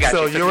 Okay, I got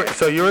you.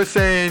 So you're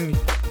saying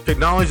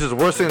technology is the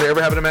worst thing that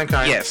ever happened to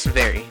mankind? Yes,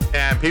 very.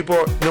 And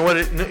people, you know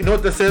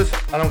what this is?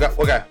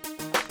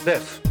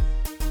 This.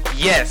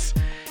 Yes.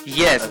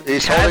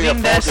 He's holding a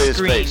phone to his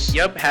face.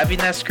 Yep, having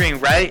that screen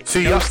right.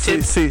 See, y'all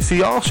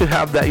should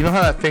have that. You know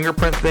how that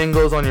fingerprint thing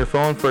goes on your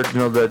phone for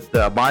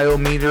the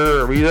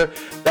biometer or reader?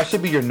 That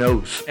should be your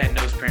nose. Yeah,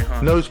 nose print,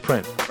 huh? Nose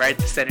print. Right at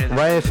the center of the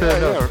Right at the center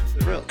of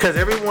the nose. Because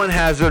everyone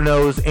has their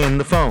nose in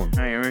the phone.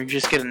 All right, we're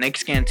just get a neck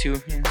scan too.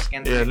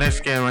 Neck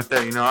scan right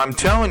there. I'm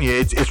telling you,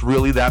 it's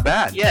really that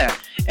bad. Yeah,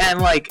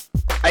 and like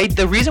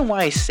the reason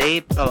why I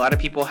say a lot of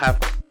people have,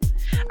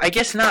 I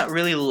guess, not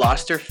really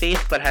lost their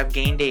faith, but have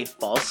gained a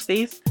false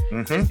faith,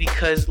 is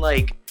because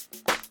like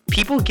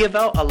people give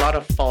out a lot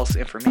of false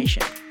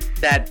information.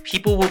 that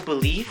people will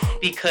believe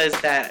because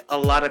that a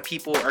lot of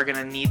people are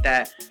gonna need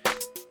that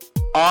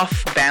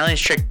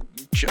off-balance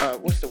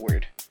what's the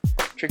word?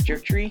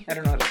 Trajectory? I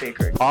don't know how to say it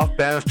correctly.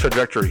 Off-balance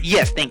trajectory.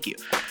 Yes, thank you.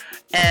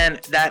 And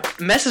that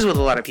messes with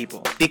a lot of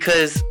people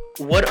because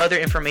what other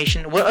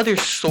information, what other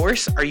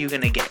source are you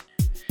gonna get?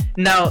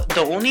 Now,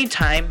 the only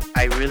time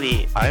I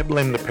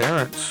blame the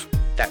parents.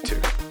 That too.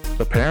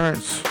 The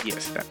parents.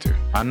 Yes, that too.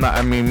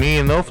 Me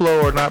and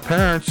NoFlow are not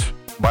parents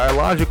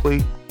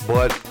biologically,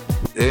 but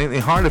it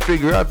ain't hard to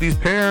figure out these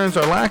parents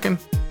are lacking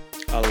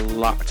a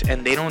lot,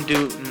 and they don't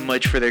do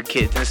much for their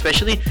kids. And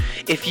especially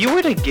if you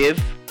were to give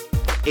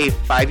a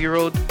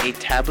 5-year-old a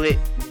tablet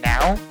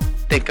now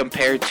than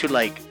compared to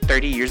like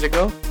 30 years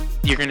ago,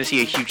 you're gonna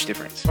see a huge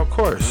difference. Of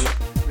course.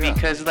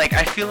 Because like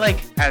I feel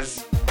like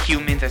as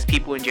humans, as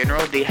people in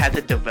general, they had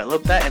to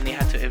develop that and they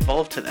had to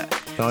evolve to that.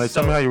 No,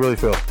 tell me how you really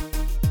feel.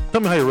 Tell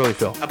me how you really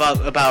feel.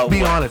 About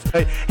Be what? honest.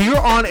 Hey, you're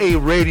on a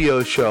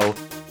radio show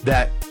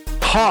that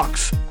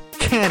talks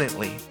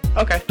candidly.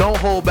 Okay. Don't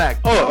hold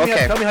back. Tell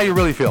me how you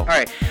really feel. All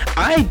right.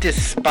 I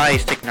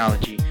despise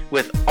technology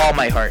with all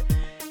my heart.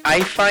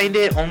 I find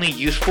it only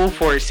useful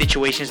for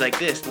situations like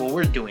this, what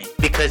we're doing,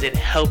 because it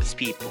helps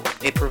people.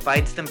 It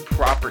provides them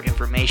proper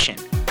information.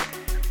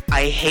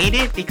 I hate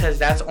it because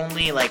that's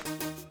only like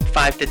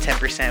 5 to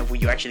 10% of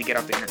what you actually get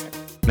off the internet.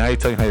 Now you're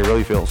telling me how you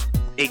really feels.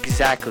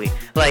 Exactly.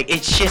 Like,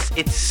 it's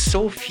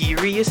so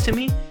furious to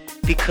me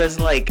because,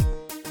 like,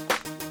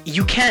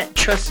 you can't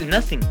trust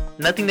nothing.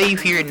 Nothing that you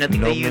hear,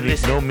 nothing that you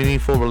listen. No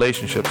meaningful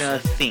relationships.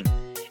 Nothing.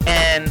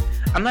 And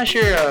I'm not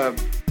sure,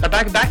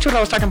 back to what I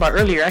was talking about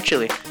earlier,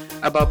 actually,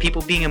 about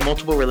people being in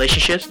multiple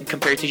relationships and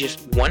compared to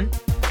just one.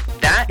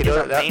 That is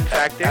a main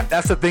factor.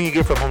 That's the thing you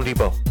get from Home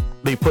Depot.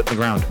 That you put in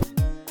the ground.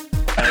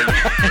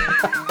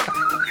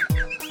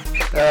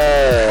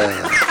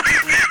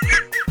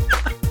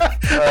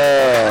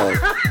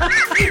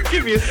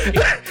 Give me a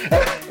second.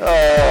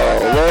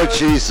 Oh, Lord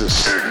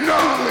Jesus.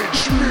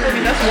 Acknowledge me. I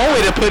mean, that's one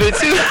way to put it,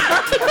 too.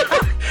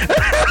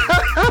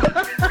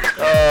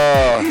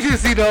 You should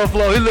see the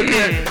flow.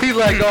 He's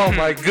like, oh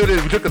my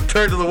goodness, we took a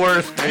turn to the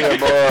worst.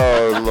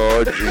 Oh,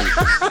 Lord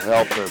Jesus.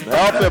 Help him.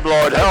 Help him,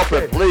 Lord. Help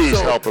him. Please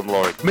help him,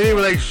 Lord. Many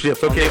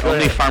relationships. Okay.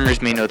 Only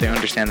farmers may know. They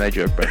understand that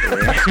joke, by the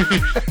way.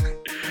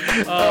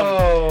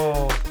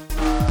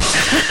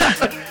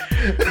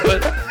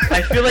 But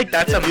I feel like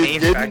that's a main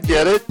factor. If you didn't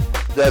get it,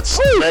 that's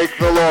thank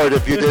the Lord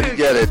if you didn't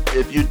get it.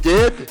 If you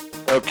did,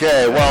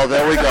 okay, well,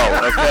 there we go.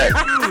 Okay.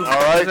 All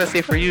right. What did I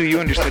say for you? You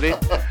understood it.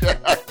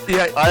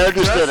 Yeah, I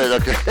understood it.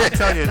 Okay. I'm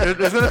telling you,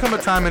 there's going to come a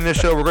time in this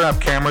show we're going to have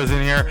cameras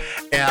in here,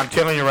 and I'm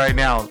telling you right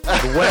now,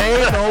 the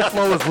way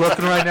NoFlow is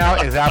looking right now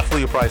is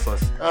absolutely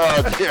priceless.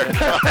 Oh, dear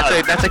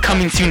God. That's a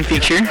coming soon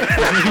feature.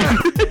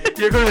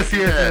 You're going to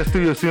see us in the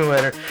studio sooner or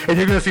later, and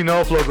you're going to see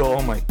NoFlow go,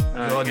 oh my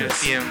You're going to goodness.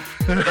 see him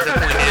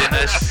disappointed in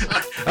us.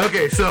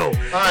 Okay, so. All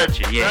right, back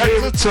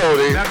to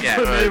Tony.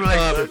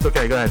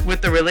 Okay, go ahead.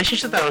 With the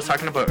relationship that I was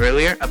talking about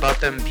earlier, about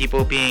them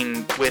people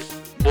being with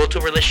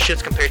multiple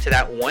relationships compared to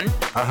that one,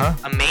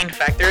 a main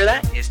factor of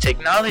that is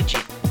technology.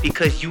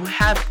 Because you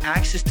have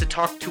access to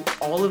talk to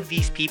all of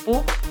these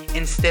people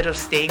instead of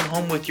staying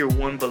home with your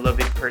one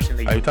beloved person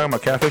that Are you talking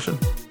about catfishing?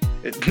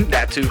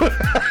 That too.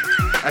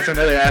 That's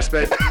another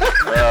aspect.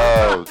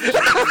 Oh.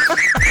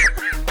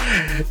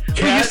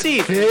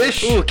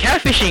 Catfish? Ooh,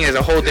 catfishing is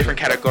a whole different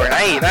category.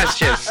 That's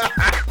just...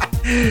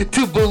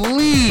 To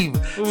believe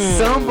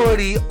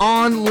somebody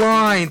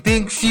online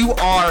thinks you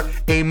are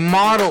a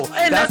model.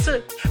 And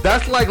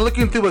that's like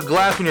looking through a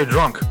glass when you're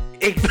drunk.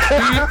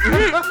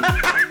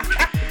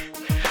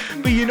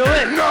 But you know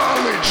what?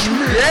 Acknowledge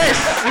me. Yes.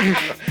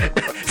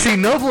 See,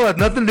 NoFlow has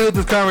nothing to do with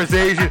this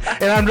conversation,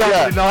 and I'm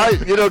dropping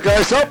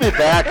guys, I'll be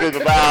back in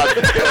about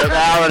an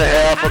hour and a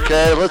half.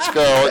 Okay, let's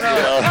go.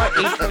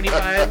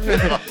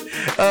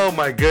 8:25. Oh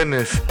my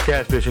goodness,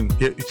 catfishing.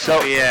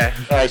 So yeah.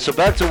 All right. So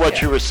back to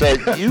what you were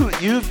saying.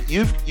 You've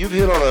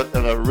hit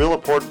on a real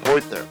important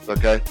point there.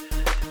 Okay.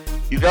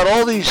 You've got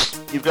all these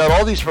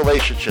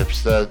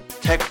relationships.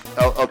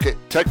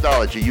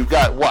 Technology. You've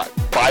got what?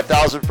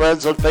 5,000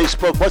 friends on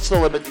Facebook. What's the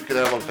limit you can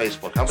have on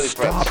Facebook? How many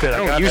friends? Stop it! I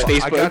don't use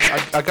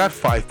Facebook. I got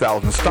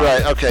 5,000. Stop.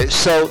 Right. Okay.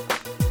 So,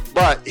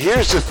 but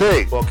here's the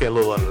thing. Okay, a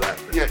little under that.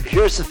 Yeah.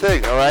 Here's the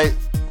thing. All right.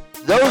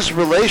 Those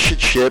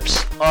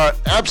relationships are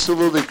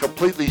absolutely,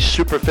 completely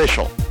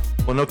superficial.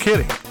 Well, no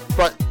kidding.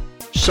 But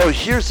so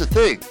here's the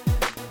thing.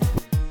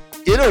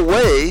 In a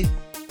way,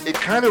 it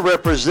kind of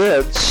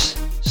represents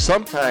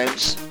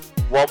sometimes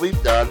what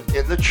we've done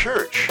in the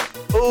church.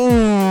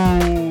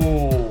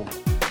 Ooh.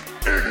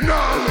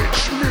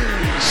 Acknowledge me.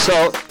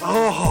 So,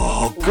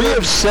 we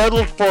have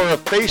settled for a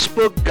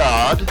Facebook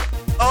God.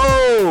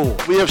 Oh.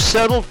 We have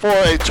settled for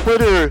a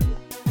Twitter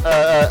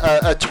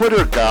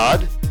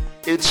God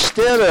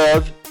instead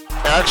of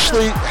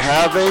actually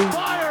having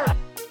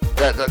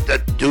that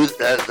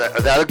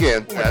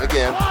again.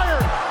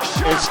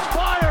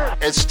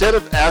 Instead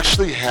of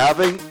actually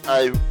having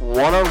a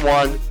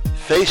one-on-one,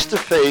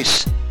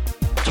 face-to-face,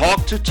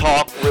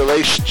 talk-to-talk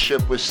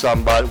relationship with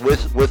somebody,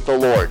 with the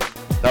Lord.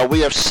 Now,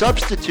 we have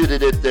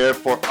substituted it there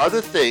for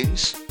other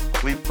things,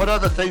 We've put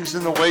other things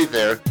in the way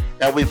there,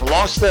 and we've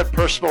lost that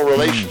personal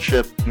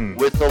relationship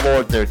with the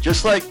Lord there.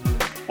 Just like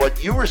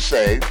what you were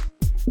saying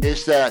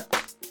is that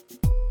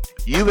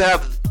you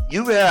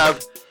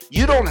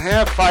don't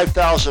have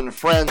 5,000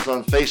 friends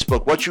on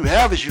Facebook. What you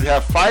have is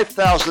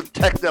 5,000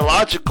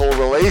 technological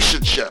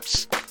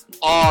relationships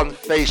on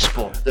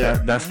Facebook. There.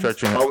 That's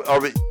stretching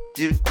it.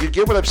 Do you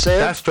get what I'm saying?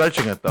 That's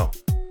stretching it, though.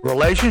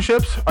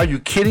 Relationships? Are you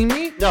kidding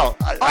me? No.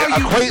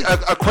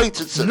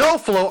 Acquaintances. No,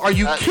 Flo. Are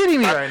you kidding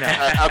me right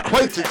now?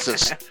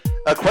 Acquaintances.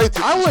 I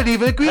wouldn't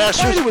even agree with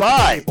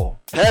people.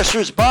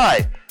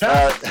 Passers-by.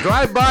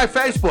 Drive by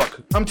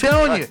Facebook. I'm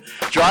telling you.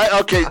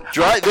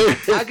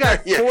 I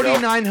got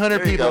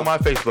 4,900 people on my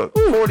Facebook.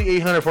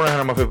 4,800, 4,900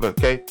 on my Facebook,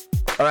 okay?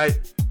 All right?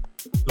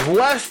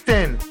 Less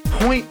than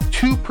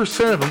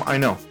 0.2% of them I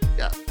know.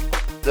 Yeah.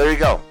 There you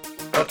go.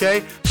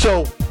 Okay?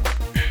 So,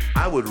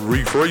 I would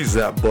rephrase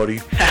that,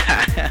 buddy.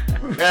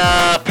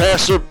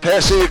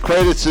 Passing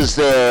acquaintances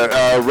there,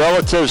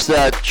 relatives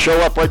that show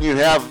up when you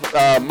have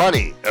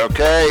money.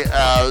 Okay,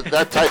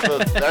 that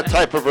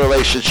type of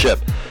relationship.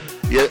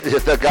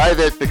 The guy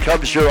that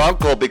becomes your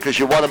uncle because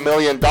you won $1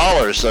 million.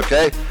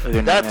 Okay,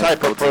 that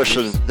type of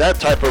person, that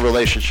type of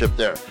relationship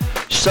there.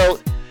 So,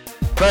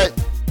 but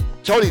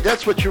Tony,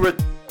 that's what you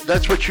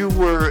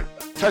were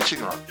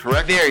touching on,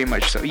 correct? Very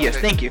much so. Yes,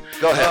 thank you.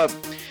 Go ahead.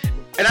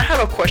 And I have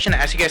a question to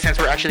ask you guys since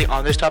we're actually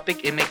on this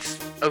topic. It makes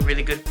a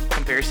really good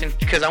comparison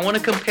because I want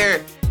to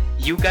compare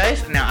you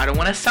guys. Now, I don't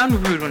want to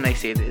sound rude when I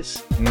say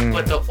this,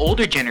 but the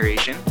older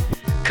generation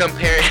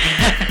compare.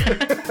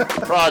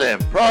 Prod him.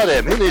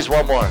 He needs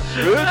one more.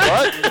 Rude?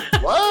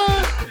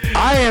 What?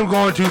 I am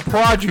going to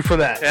prod you for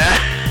that.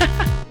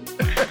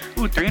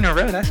 Ooh, 3 in a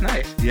row. That's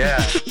nice. Yeah.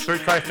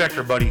 Third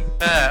trifecta, buddy.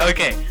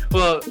 Okay.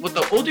 Well, with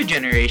the older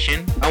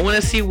generation, I want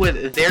to see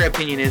what their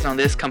opinion is on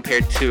this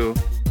compared to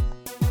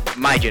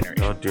my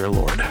generation. Oh, dear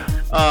Lord.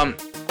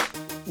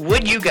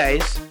 Would you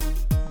guys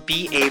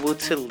be able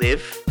to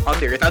live on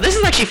the earth? Now, this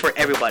is actually for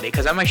everybody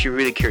because I'm actually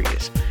really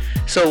curious.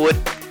 So, would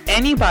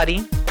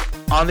anybody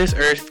on this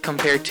earth,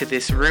 compared to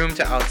this room,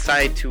 to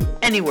outside, to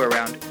anywhere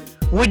around,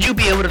 would you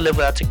be able to live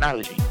without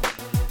technology?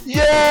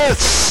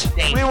 Yes!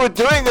 We were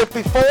doing it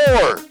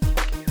before.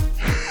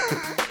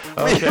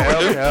 Okay.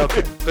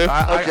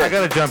 I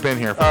got to jump in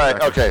here for All a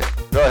right, second. okay.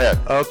 Go ahead.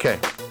 Okay.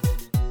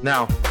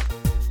 Now,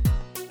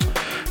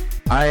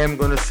 I am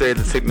going to say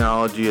that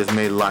technology has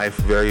made life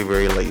very,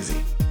 very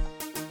lazy.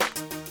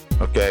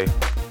 Okay?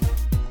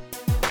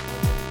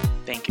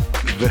 Thank you.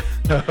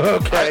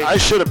 Okay. I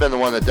should have been the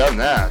one that done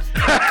that.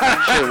 Should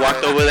have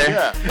walked over there.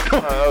 Yeah.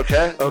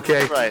 Okay.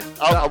 Okay. Right.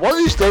 One of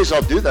these days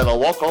I'll do that. I'll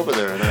walk over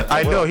there. And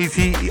I know. I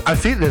see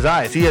it in his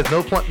eyes. He has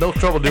no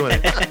trouble doing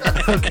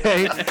it.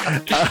 Okay.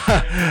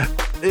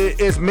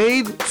 It's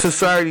made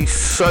society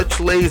such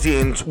lazy,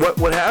 and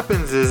what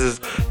happens is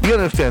you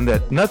gotta understand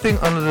that nothing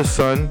under the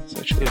sun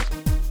is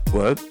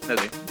what?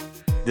 Nothing.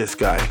 This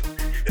guy.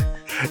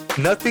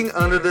 Nothing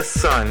under the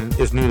sun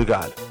is new to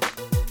God.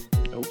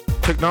 Nope.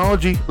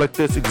 Technology like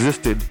this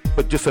existed,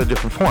 but just in a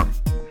different form.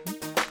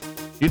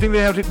 You think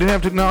they didn't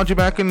have technology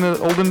back in the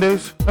olden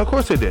days? Of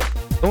course they did.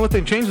 The only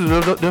thing changed is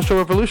the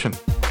Industrial Revolution.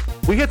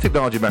 We had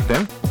technology back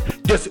then.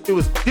 Just it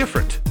was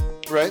different.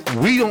 Right.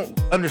 We don't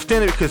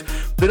understand it because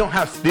we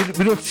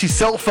don't see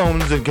cell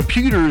phones and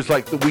computers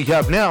like that we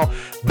have now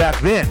back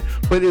then.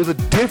 But it was a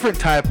different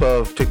type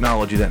of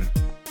technology then.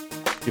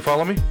 You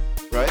follow me?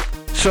 Right.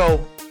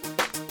 So,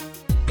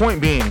 point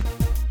being,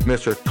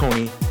 Mr.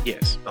 Tony,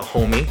 yes, a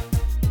homie,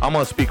 I'm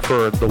gonna speak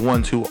for the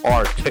ones who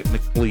are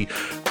technically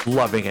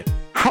loving it.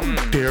 How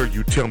dare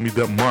you tell me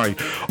that my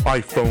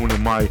iPhone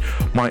and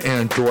my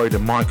Android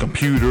and my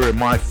computer and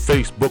my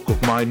Facebook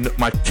with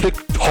my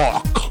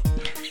TikTok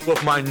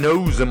with my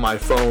nose in my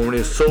phone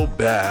is so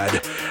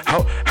bad?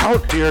 How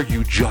dare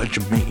you judge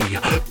me?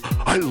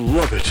 I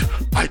love it.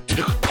 I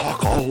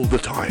TikTok all the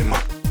time.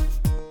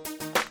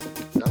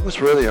 That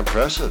was really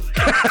impressive.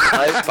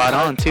 Spot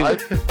on too.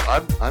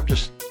 I'm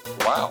just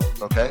wow.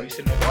 Okay.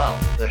 Wow.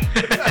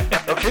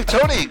 Okay,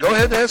 Tony, go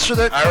ahead and answer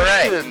that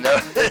question.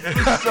 Right.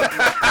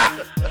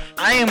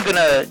 I am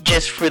gonna,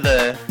 just for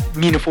the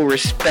beautiful,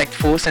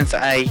 respectful, since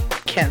I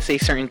can't say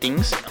certain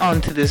things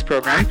onto this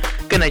program,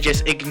 gonna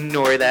just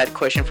ignore that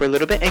question for a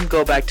little bit and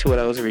go back to what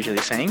I was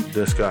originally saying.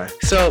 This guy.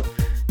 So,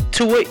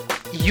 to what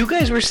you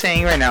guys were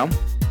saying right now,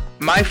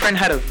 my friend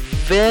had a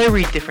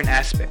very different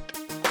aspect.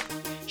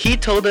 He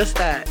told us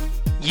that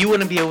you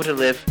wouldn't be able to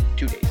live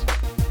 2 days.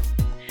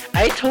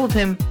 I told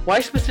him,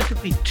 why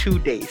specifically 2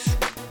 days?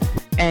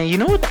 And you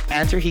know what the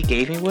answer he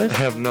gave me was? I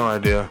have no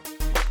idea.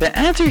 The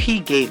answer he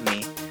gave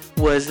me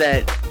was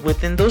that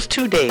within those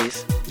 2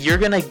 days, you're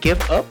going to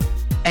give up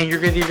and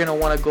you're either going to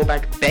want to go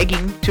back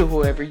begging to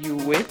whoever you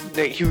were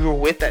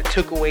with that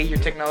took away your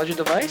technology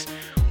device,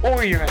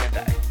 or you're going to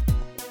die.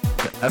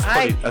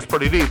 That's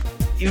pretty deep.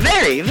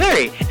 Very,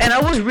 very. And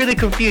I was really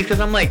confused because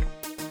I'm like,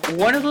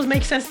 one of those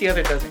makes sense, the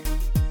other doesn't.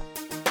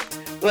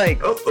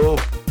 Like,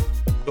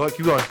 Go ahead,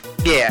 keep going.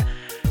 Yeah.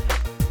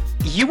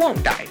 You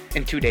won't die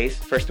in 2 days,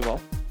 first of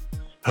all.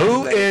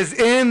 Who is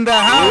in the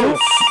house?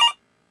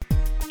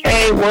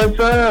 Hey, what's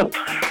up?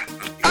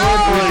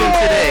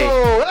 today?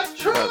 Oh, that's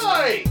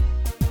Troy.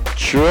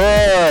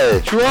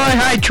 Troy,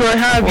 hi Troy,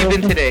 how have you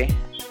been today?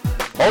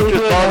 hold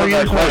your thought on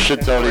that question,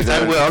 Tony. I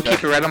there. will, I'll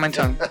keep it right on my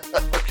tongue.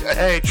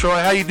 Hey, Troy,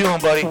 how you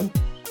doing, buddy?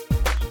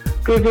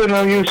 Good,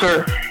 how are you,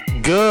 sir?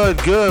 Good.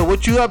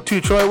 What you up to,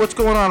 Troy? What's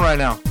going on right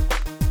now?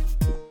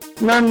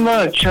 Not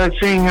much. I'm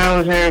seeing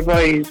how's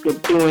everybody's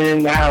doing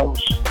in the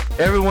house.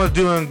 Everyone's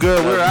doing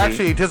good. We're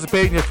actually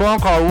anticipating your phone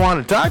call. We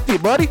want to talk to you,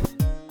 buddy.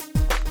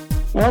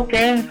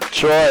 Okay.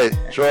 Troy,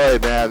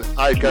 man,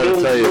 I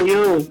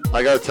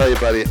gotta tell you,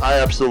 buddy, I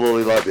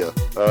absolutely love you.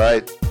 All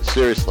right,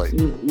 seriously.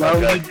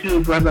 Love you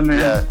too, brother, man.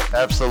 Yeah,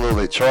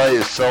 absolutely. Troy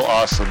is so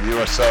awesome.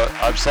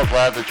 I'm so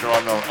glad that you're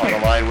on the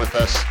line with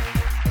us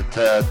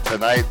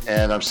tonight,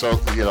 and I'm so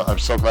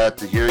glad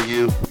to hear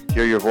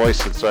your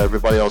voice, and so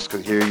everybody else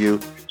can hear you.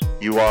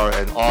 You are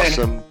an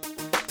awesome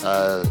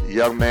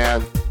young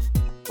man,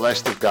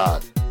 blessed of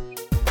God.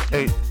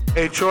 Hey,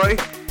 Troy.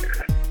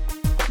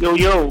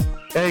 Yo.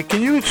 Hey,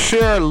 can you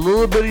share a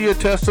little bit of your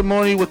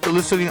testimony with the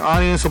listening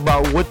audience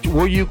about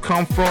where you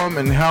come from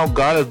and how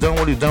God has done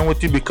what He's done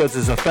with you? Because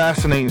it's a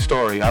fascinating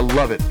story. I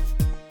love it.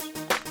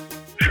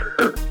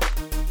 Sure.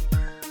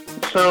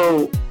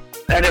 So,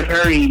 at a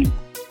very,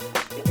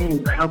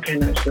 how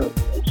can I say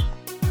this?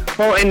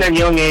 Well, in that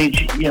young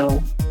age,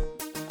 no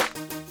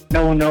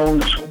one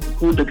knows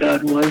who the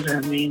God was. I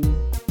mean,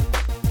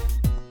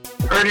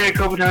 heard it a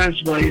couple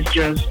times, but it's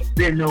just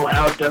didn't know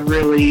how to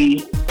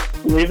really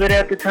live it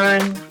at the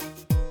time.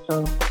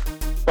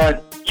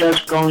 But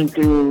just going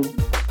through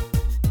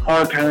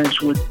hard times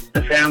with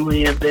the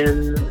family have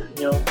been,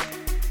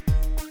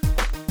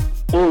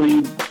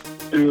 bullied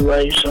through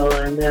life,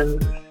 and then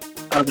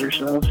other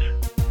stuff.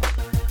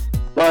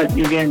 But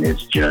again,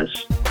 it's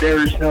just,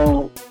 there's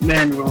no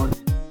manual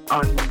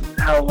on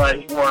how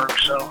life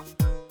works,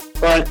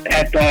 But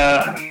at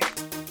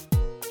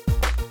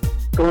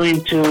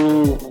going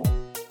to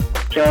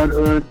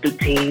childhood, the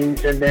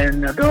teens, and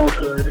then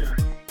adulthood,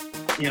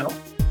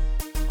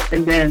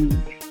 and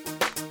then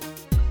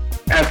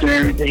after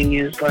everything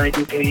is like,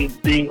 okay,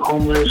 being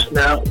homeless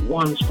not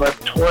once but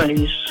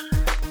twice,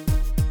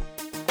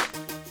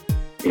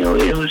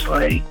 it was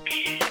like,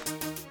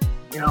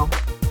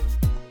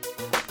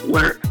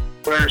 where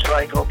it's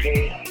like,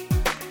 okay,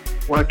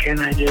 what can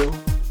I do?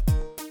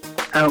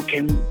 How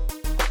can,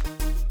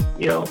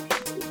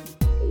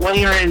 when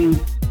you're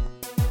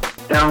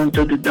down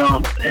to the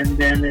dump, and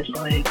then it's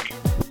like,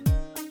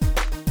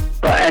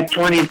 but at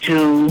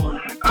 22,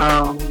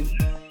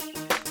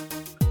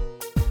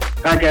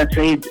 I got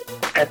saved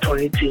at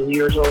 22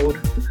 years old.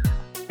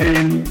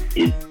 And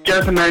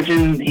just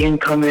imagine him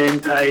coming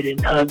inside and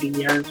hugging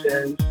you and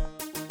says,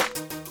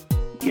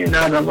 you're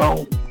not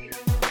alone.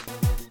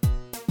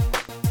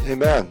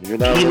 Amen. You're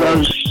not alone. He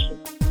loves,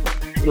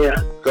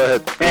 yeah. Go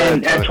ahead.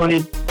 And at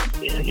 22,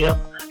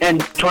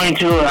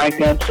 I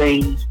got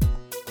saved.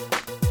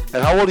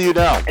 And how old are you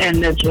now?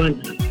 And that's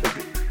when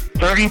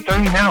 30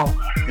 now.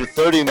 You're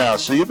 30 now,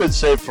 so you've been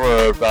saved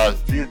for about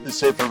 8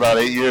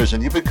 years,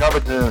 and you've been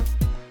coming to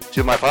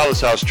my father's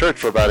house church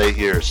for about 8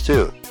 years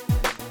too.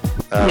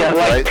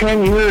 Like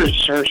 10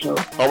 years or so.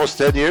 Almost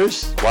 10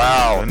 years?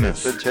 Wow.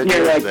 It's been 10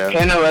 years, like man.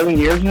 10, 11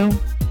 years now.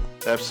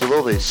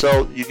 Absolutely.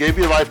 So you gave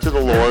your life to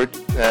the Lord,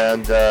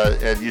 and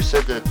you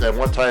said that at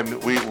one time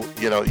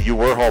you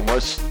were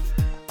homeless.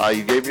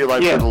 You gave your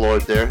life to the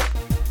Lord there,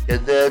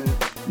 and then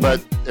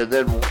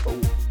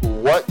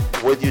what?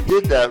 When you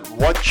did that,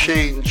 what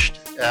changed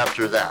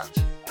after that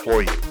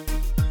for you?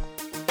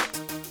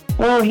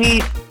 Well,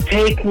 he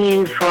take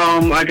me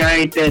from a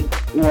guy that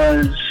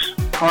was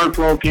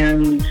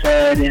heartbroken,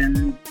 sad,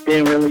 and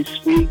didn't really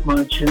speak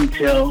much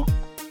until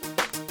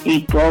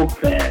he broke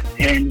that,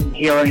 and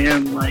here I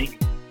am, like,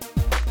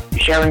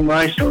 sharing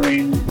my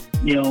story and,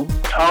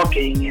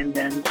 talking, and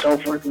then so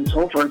forth, and,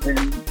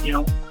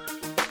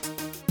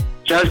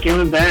 just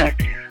giving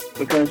back,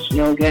 because,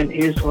 again,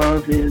 his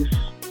love is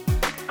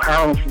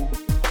powerful.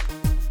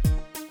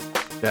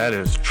 That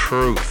is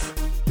truth.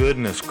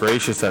 Goodness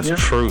gracious, that's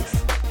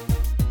truth.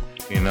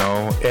 And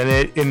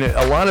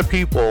a lot of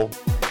people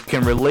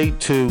can relate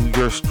to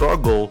your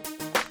struggle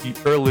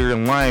earlier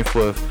in life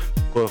with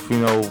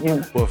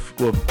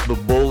the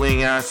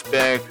bullying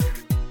aspect,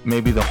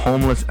 maybe the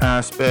homeless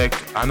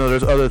aspect. I know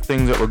there's other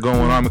things that were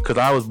going on because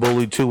I was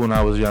bullied too when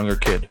I was a younger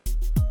kid.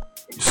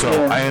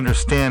 So I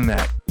understand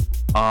that.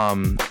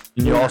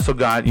 You also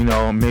got,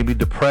 maybe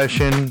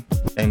depression,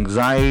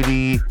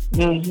 anxiety,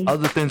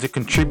 other things that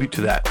contribute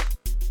to that.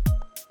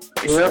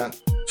 Yep.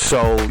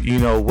 So,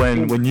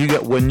 when you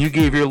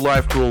gave your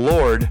life to the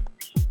Lord,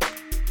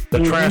 the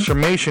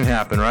transformation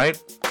happened, right?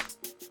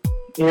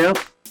 Yep.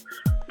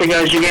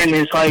 Because again,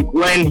 it's like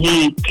when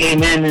he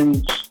came in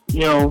and,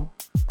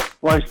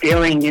 was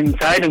feeling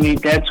inside of me,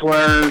 that's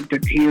where the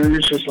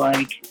tears was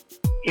like,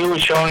 he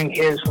was showing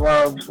his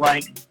love,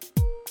 like,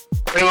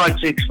 pretty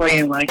much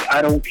explaining, like,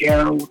 I don't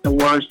care the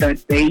words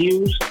that they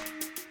use.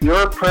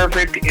 You're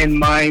perfect in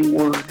my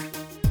word.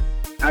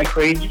 I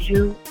created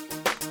you.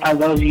 I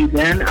love you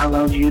then. I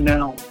love you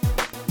now.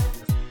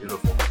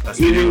 That's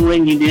beautiful. Even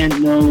when you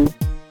didn't know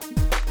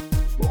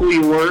who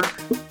you were,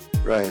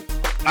 Right.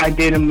 I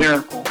did a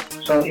miracle.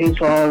 So his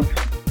love,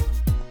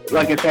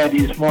 like I said,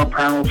 is more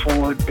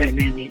powerful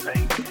than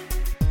anything.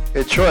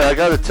 Hey, Troy, I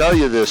got to tell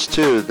you this,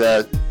 too,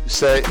 that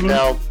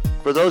now,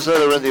 for those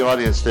that are in the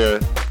audience there,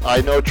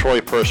 I know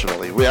Troy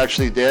personally.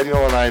 Daniel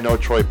and I know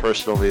Troy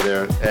personally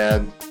there,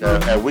 and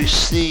we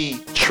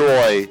see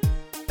Troy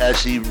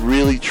as he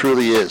really,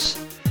 truly is.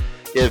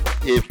 If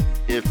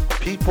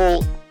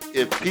people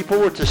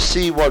were to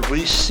see what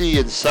we see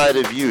inside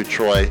of you,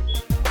 Troy,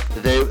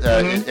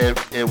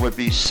 it would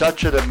be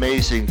such an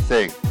amazing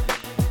thing.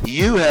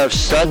 You have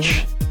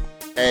such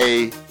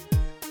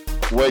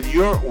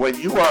when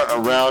you are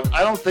around,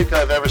 I don't think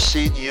I've ever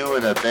seen you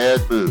in a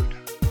bad mood.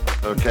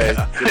 Okay,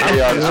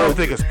 I don't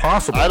think it's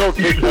possible. I don't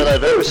think that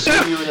I've ever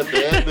seen you in a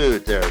bad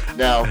mood there.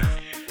 Now,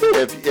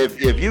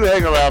 if you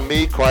hang around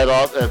me quite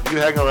often, if you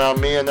hang around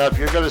me enough,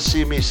 you're going to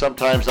see me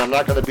sometimes. I'm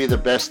not going to be the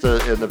best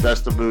in the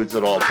best of moods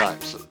at all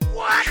times.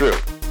 True.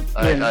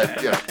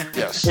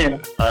 Yes. Yeah.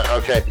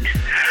 Okay.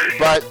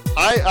 But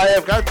I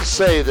have got to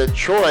say that,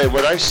 Troy,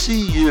 when I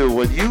see you,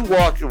 when you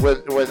walk,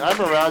 when I'm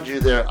around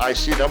you there, I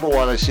see, number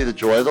one, I see the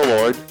joy of the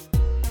Lord,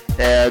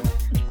 and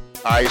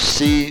I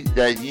see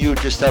that you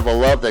just have a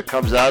love that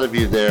comes out of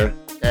you there,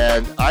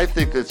 and I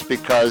think it's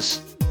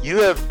because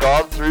you have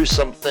gone through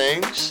some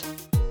things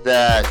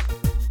that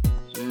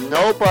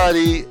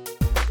nobody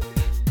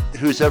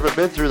who's ever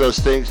been through those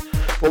things.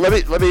 Well, let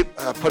me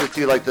put it to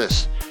you like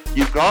this: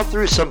 you've gone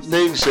through some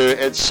things there,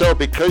 and so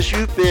because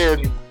you've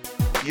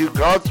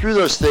gone through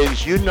those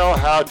things, you know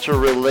how to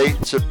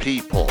relate to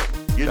people.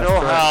 You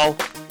know how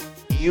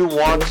you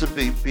want to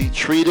be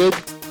treated.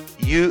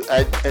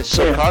 And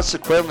so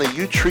consequently,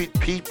 you treat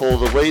people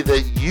the way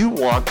that you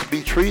want to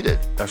be treated.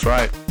 That's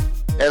right.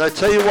 And I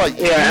tell you what.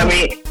 Yeah,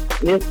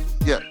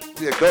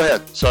 Go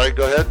ahead. Sorry,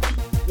 go ahead.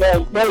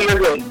 No, you're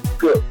good.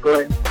 Good, go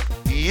ahead.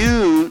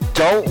 You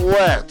don't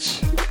let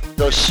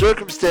those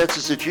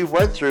circumstances that you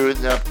went through,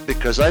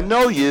 because I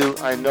know you,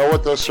 I know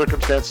what those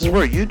circumstances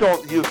were. You've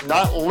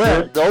not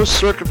let those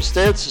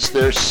circumstances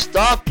there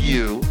stop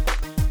you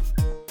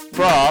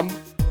from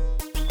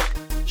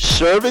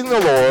serving the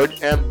Lord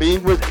and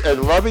being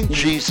and loving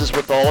Jesus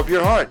with all of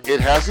your heart. It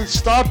hasn't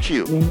stopped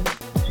you.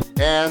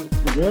 And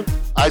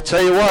I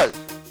tell you what,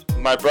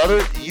 my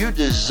brother, you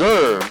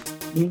deserve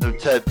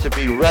to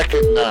be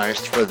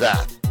recognized for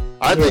that.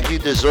 I think he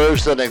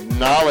deserves an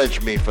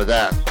acknowledgement for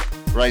that,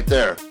 right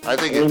there. I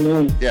think,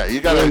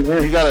 you gotta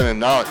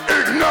acknowledge.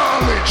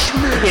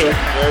 Acknowledgement.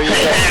 There you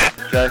go.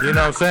 Okay. You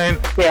know what I'm saying?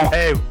 Yeah.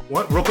 Hey,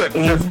 real quick,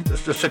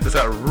 let's just check this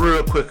out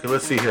real quick.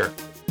 Let's see here.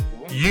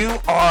 You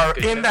are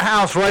in the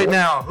house right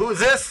now. Who is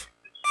this?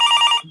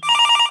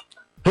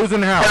 Who's in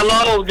the house?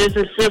 Hello, this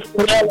is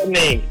Sister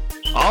Melanie.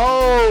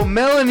 Oh,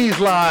 Melanie's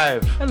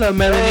live. Hello,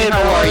 Melanie. Hey,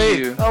 How are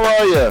you? How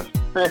are you?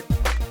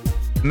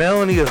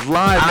 Melanie is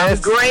live. I'm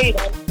great.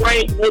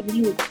 Let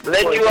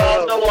you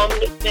all know I'm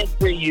listening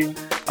for you.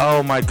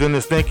 Oh my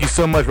goodness, thank you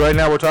so much. Right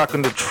now we're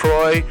talking to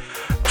Troy.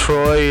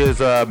 Troy is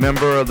a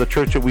member of the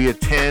church that we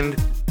attend.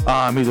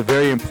 He's a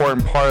very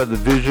important part of the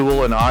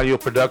visual and audio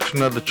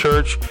production of the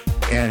church,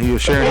 and he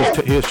was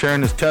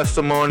sharing his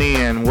testimony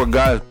and where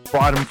God has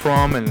brought him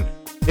from, and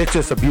it's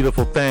just a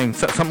beautiful thing.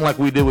 Something like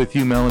we did with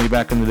you, Melanie,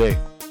 back in the day.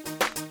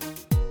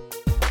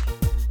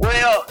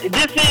 Well,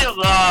 this is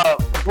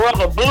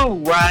Brother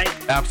Blue, right?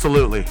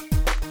 Absolutely.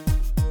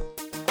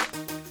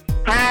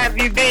 How have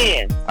you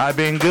been? I've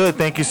been good.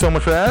 Thank you so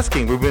much for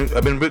asking.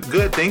 I've been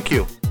good. Thank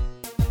you.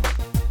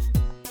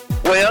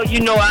 Well,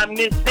 I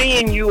miss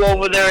seeing you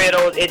over there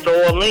at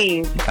the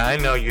Orleans. I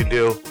know you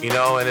do.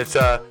 And it's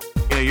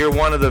you're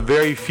one of the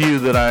very few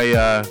that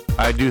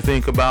I do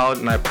think about,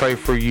 and I pray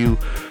for you,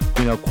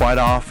 quite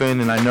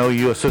often. And I know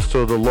you're a sister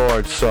of the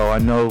Lord, so I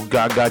know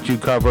God got you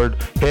covered,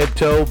 head,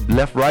 toe,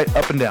 left, right,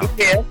 up, and down.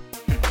 Yeah.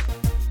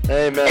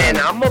 Amen. And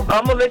I'm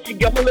gonna let you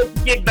get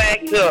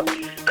back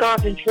to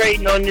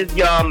concentrating on this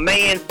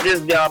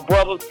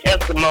brother's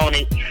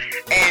testimony.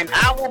 And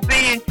I will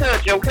be in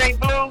touch, okay,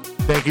 Blue?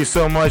 Thank you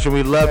so much, and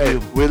we love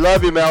you. We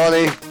love you,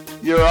 Melanie.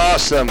 You're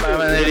awesome.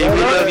 Melanie,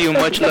 we love you.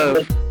 Much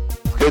love.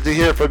 Good to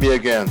hear from you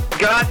again.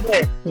 God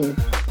bless.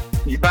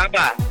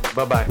 Bye-bye.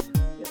 Bye-bye.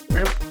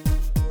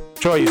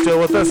 Troy, you still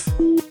with us?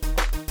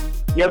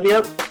 Yep.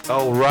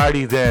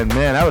 Alrighty then.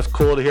 Man, that was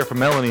cool to hear from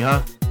Melanie,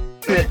 huh?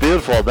 It's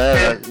beautiful,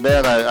 man.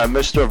 I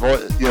missed her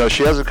voice.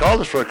 She hasn't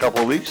called us for a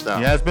couple of weeks now.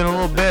 Yeah, it's been a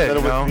little bit.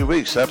 It's been a few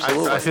weeks,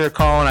 absolutely. I see her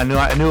calling.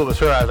 I knew it was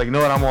her. I was like, you know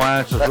what? I'm gonna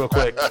answer this real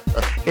quick.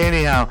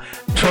 Anyhow,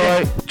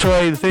 Troy.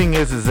 The thing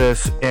is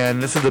this,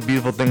 and this is the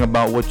beautiful thing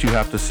about what you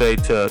have to say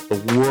to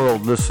the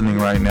world listening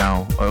right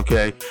now.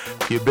 Okay,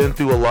 you've been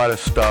through a lot of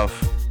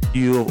stuff.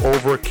 You have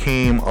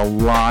overcame a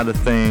lot of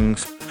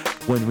things.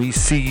 When we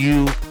see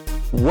you,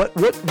 what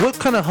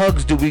kind of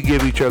hugs do we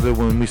give each other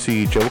when we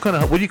see each other?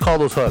 What do you call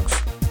those hugs?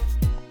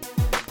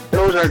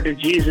 Those are the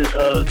Jesus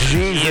hugs.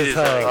 Jesus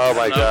hugs. Oh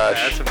my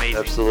gosh. That's amazing.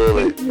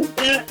 Absolutely.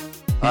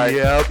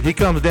 Yep. He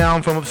comes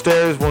down from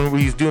upstairs when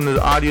he's doing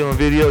the audio and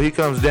video. He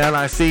comes down.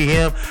 I see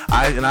him.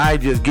 I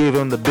just gave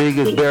him the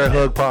biggest bear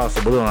hug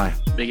possible, don't I?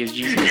 Biggest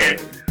Jesus hug.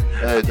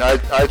 And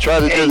I try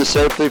to do the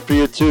same thing for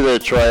you too there,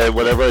 Troy.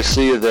 Whenever I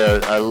see you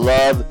there, I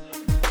love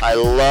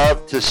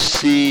to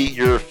see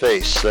your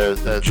face.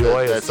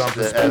 Joy is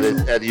something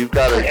special. And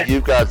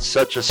you've got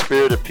such a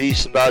spirit of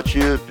peace about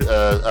you,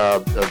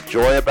 of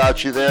joy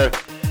about you there.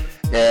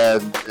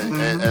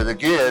 And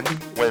again,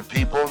 when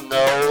people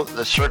know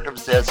the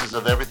circumstances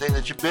of everything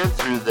that you've been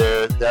through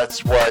there,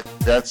 that's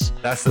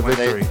the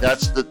victory.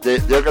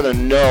 They're going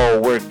to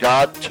know where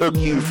God took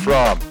you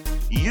from.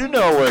 You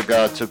know where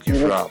God took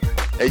you from,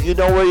 and you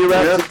know where you're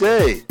at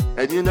today,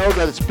 and you know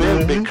that it's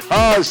been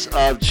because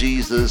of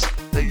Jesus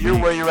that you're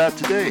where you're at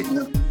today.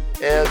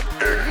 And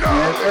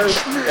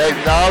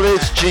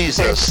acknowledge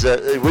Jesus.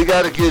 We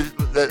got to give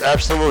that,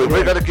 absolutely.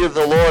 We got to give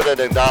the Lord an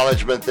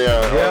acknowledgement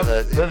there.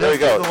 There you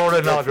go. The Lord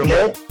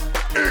acknowledgement.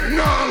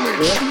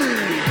 Acknowledge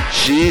me.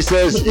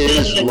 Jesus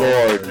is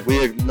Lord.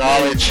 We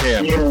acknowledge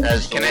Him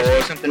as the Can Lord. I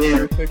say something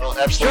real quick? Oh,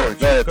 absolutely.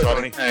 Go ahead,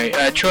 Tony. All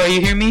right, Troy,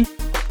 you hear me?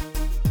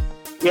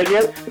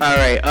 Yep. All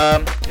right.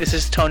 This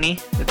is Tony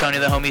the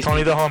homie.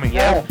 Tony the homie.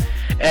 Yeah.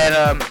 And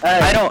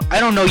I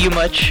don't know you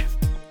much,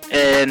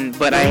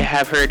 but I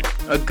have heard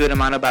a good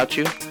amount about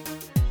you.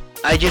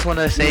 I just want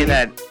to say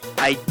that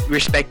I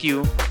respect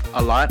you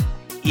a lot,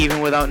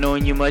 even without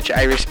knowing you much.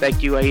 I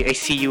respect you. I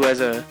see you as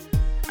a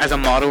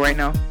model right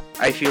now.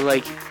 I feel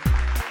like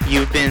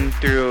you've been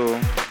through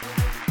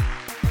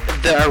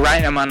the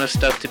right amount of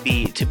stuff to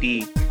be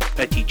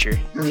a teacher.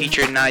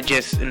 Teacher, not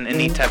just in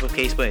any type of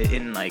case, but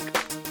in like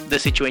the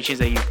situations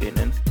that you've been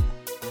in.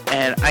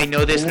 And I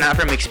know this not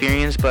from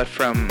experience, but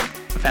from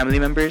family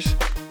members.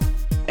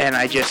 And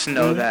I just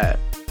know that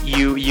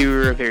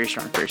you're a very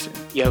strong person.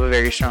 You have a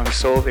very strong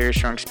soul, very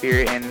strong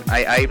spirit, and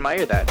I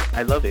admire that.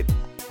 I love it.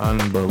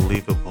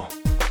 Unbelievable.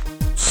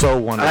 So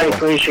wonderful. I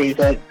appreciate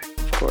that.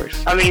 Of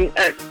course. I mean,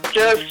 I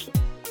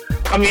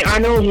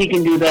know he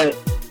can do that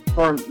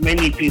for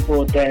many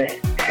people that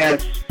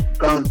has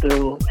gone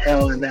through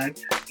hell and that.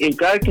 If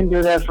God can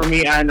do that for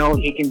me, I know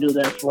He can do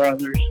that for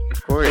others.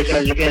 Of course.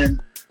 Because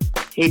again,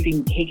 He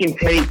can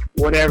take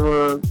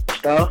whatever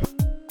stuff,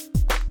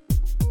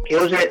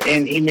 kills it,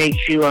 and He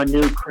makes you a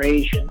new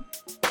creation.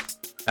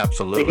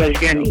 Absolutely. Because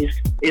again,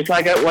 it's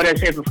like what I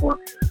said before.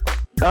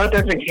 God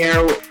doesn't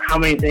care how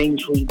many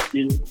things we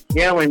do.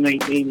 Yeah, we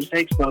make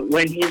mistakes, but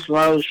when His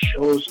love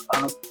shows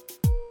up,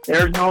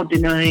 there's no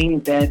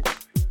denying that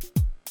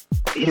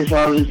His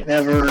love is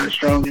never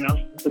strong enough,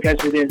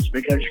 because it is.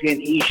 Because again,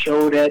 He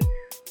showed it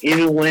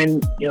even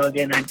when,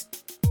 again, I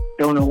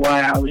don't know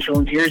why I was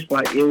showing tears,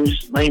 but it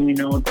was letting me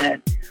know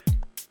that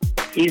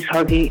He's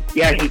hugging.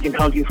 Yeah, He can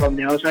hug you from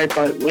the outside,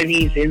 but when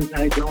He's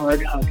inside your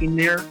heart,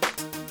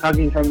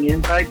 hugging from the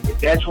inside,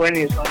 that's when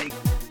it's like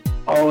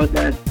all of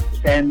that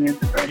sadness,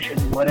 depression,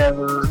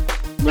 whatever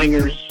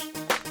lingers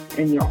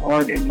in your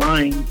heart and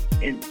mind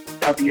and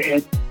top of your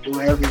head to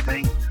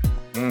everything.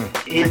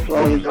 His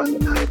love is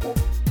undeniable.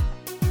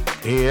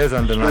 He is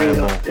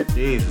undeniable.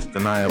 Jesus,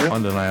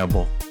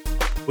 undeniable.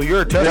 Well,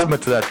 you're a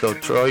testament to that, though,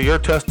 Troy. You're a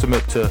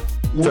testament to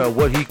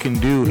what He can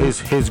do.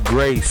 His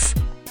grace,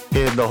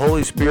 and the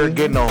Holy Spirit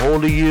getting a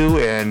hold of you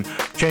and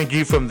change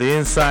you from the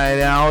inside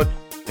out.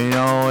 And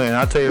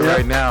I'll tell you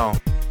right now,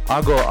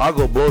 I'll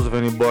go blows with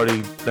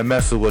anybody that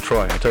messes with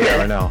Troy. I'll tell you that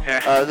right now.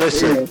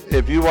 Listen,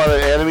 if you want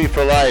an enemy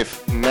for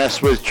life, mess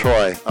with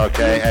Troy,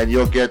 okay? And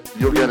you'll get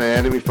an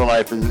enemy for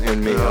life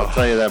in me. I'll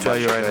tell you that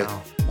much. Right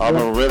now. I'm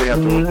gonna really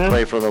have to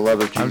pray for the love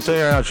of Jesus. I'm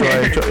telling you right now,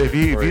 Troy.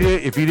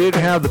 If you didn't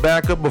have the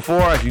backup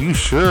before, you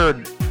sure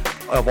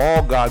of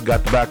all God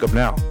got the backup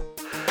now.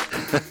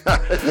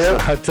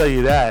 I'll tell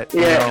you that.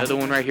 Yeah, another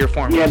one right here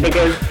for me. Yeah,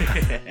 because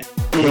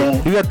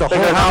you got the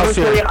whole house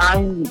here.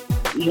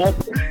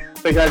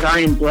 Because I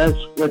am blessed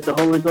with the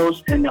Holy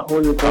Ghost and the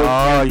Holy Ghost.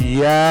 Oh,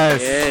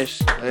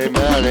 yes.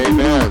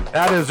 Amen.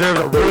 That deserves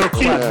a real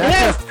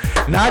clap.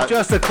 Not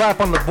just a clap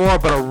on the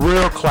board, but a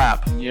real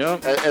clap.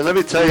 Yep. And let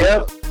me tell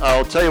you,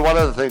 I'll tell you one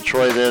other thing,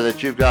 Troy, there,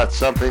 that you've got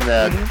something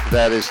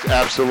that is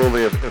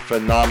absolutely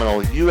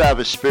phenomenal. You have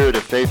a spirit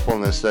of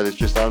faithfulness that is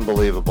just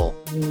unbelievable.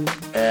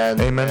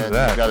 And, Amen to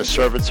that. You've got a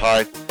servant's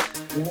heart,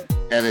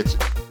 and it's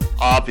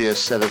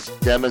obvious that it's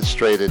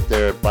demonstrated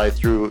there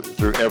through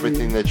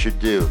everything that you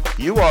do.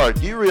 Do you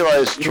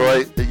realize,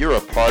 Troy, that you're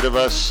a part of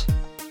us?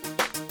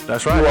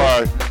 That's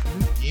right.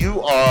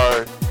 You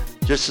are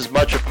just as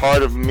much a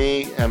part of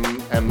me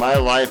and my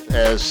life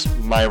as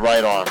my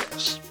right arm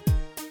is.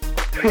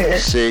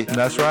 See?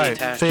 That's right.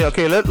 See,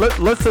 okay,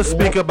 let's just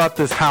speak about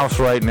this house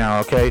right now,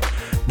 okay?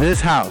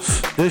 This house,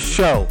 this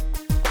show.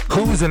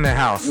 Who's in the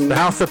house? The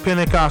house that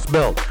Pentecost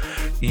built.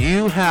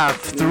 You have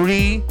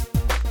 3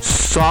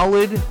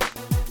 solid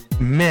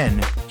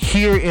men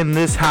here in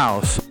this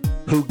house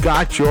who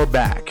got your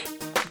back.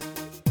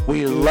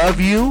 We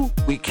love you,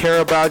 we care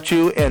about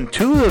you, and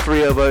 2 of the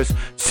 3 of us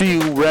see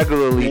you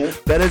regularly.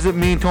 That doesn't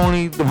mean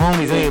Tony the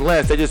homies any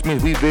less. That just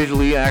means we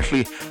visually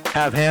actually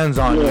have hands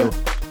on you,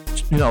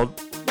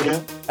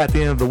 at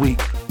the end of the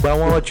week. But I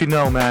want to let you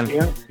know, man,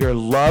 you're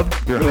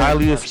loved, you're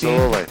highly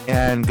esteemed,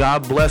 and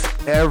God bless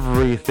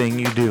everything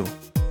you do.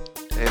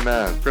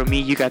 Amen. From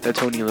me, you got the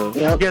Tony love.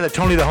 Yeah, the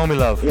Tony the homie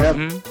love.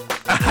 Yep.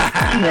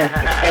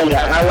 Hey,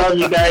 I love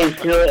you guys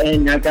too,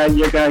 and I got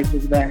your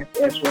guys' back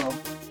as well.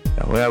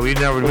 Well, we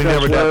never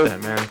got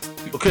that, man.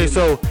 Okay,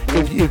 so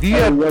if you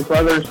had your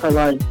brothers for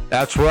life.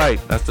 That's right.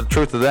 That's the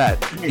truth of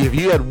that. If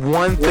you had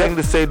one thing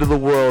to say to the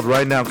world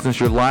right now, since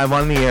you're live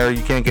on the air,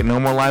 you can't get no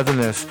more live than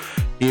this.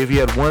 If you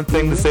had one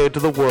thing to say to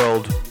the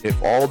world,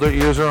 if all their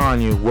ears are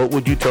on you, what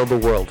would you tell the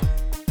world?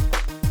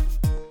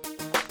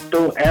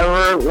 Don't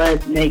ever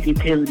let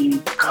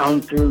negativity come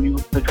through you,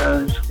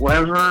 because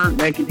whenever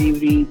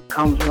negativity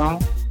comes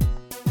along,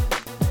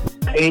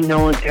 pay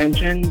no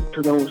attention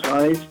to those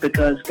lies,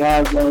 because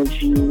God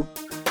loves you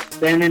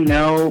then and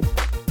now,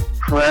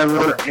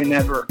 forever and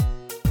ever.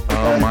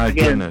 Oh my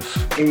goodness.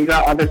 And you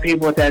got other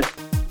people that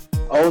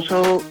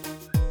also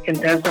can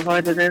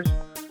testify to this.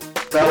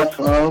 God's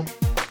love.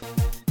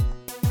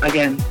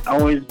 Again, I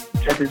always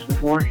said this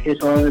before,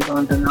 His love is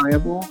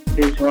undeniable.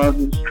 His love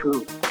is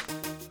true.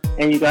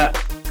 And you got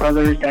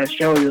brothers that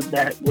show you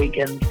that we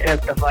can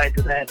testify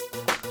to that.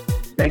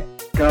 That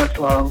God's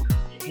love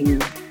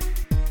is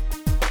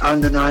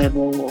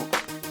undeniable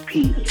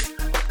peace.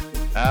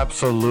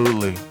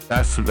 Absolutely.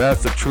 That's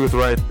the truth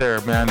right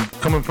there, man.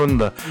 Coming from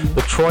the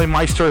Troy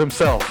Meister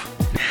himself.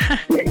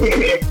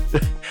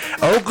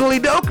 Oakley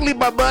dokley,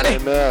 my buddy.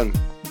 Amen.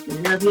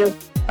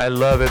 I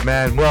love it,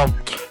 man. Well,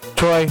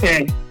 Troy,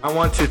 I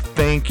want to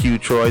thank you,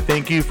 Troy.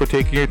 Thank you for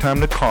taking your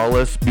time to call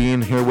us,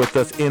 being here with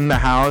us in the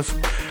house.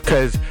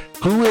 Because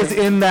who is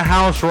in the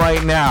house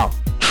right now?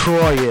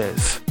 Troy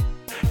is.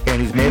 And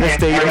he's made a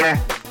statement.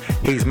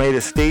 He's made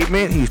a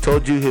statement. He's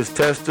told you his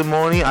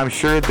testimony. I'm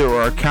sure there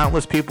are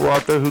countless people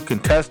out there who can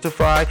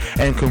testify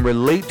and can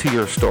relate to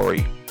your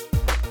story.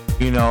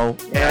 You know,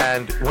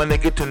 and when they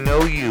get to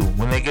know you,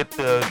 when they get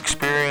to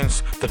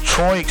experience the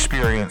Troy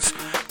experience,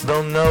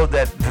 they'll know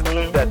that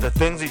the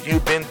things that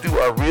you've been through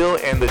are real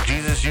and the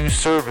Jesus you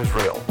serve is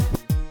real.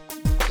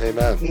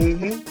 Amen.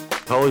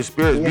 The Holy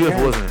Spirit is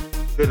beautiful, isn't it?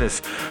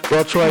 Goodness.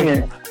 Well,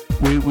 Troy,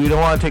 we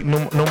don't want to take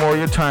no more of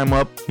your time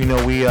up. You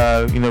know, we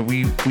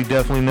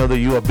definitely know that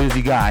you're a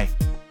busy guy.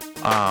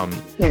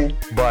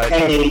 But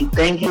hey,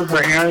 thank you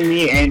for having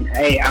me, and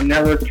hey, I'm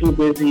never too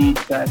busy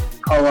to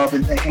call up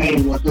and say,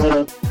 hey, what's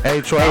up?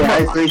 Hey, Troy, I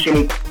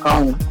appreciate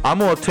calling. I'm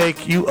gonna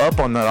take you up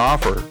on that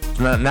offer.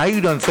 Now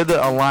you done said that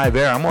on live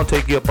air. I'm gonna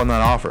take you up on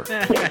that offer.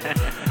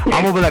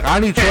 I'm gonna be like, I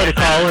need Troy to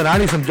call in. I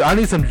need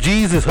some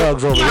Jesus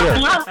hugs over here.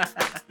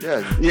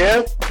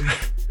 Yeah.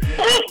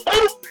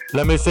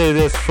 Let me say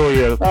this for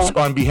you.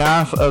 On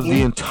behalf of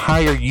the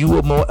entire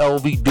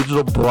UMO-LV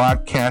digital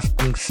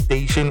broadcasting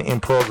station and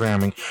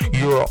programming,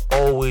 you are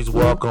always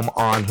welcome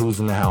on Who's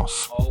in the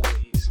House.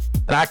 Always.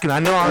 And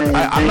I'm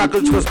not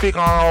just going to speak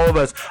on all of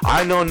us.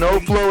 I know No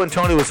Flow and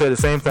Tony would say the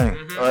same thing.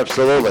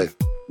 Absolutely.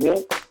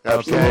 Absolutely.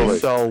 Okay,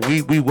 so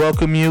we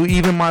welcome you.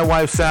 Even my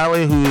wife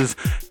Sally, who's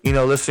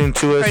listening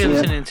to us.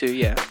 Listening to,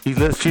 yeah.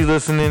 She's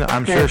listening.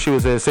 I'm sure she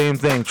would say the same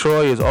thing.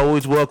 Troy is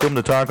always welcome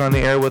to talk on the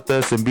air with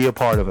us and be a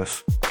part of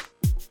us.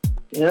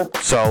 Yep.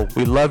 So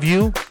we love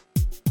you.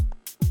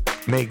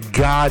 May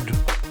God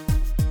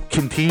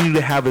continue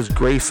to have His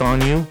grace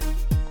on you.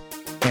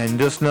 And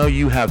just know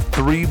you have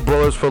 3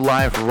 brothers for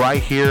life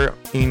right here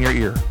in your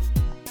ear.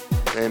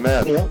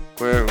 Amen. Yep.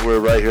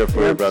 We're right here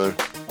for you, brother.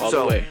 All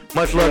the way.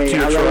 Much love to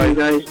you, I Troy. love you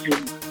guys too.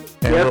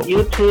 Yep,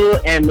 you too,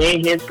 and may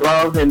His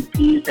love and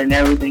peace and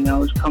everything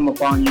else come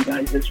upon you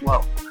guys as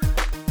well.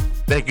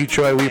 Thank you,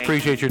 Troy. We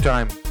appreciate your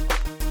time.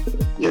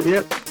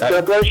 Yep.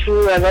 God bless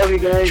you. I love you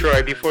guys.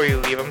 Troy, before you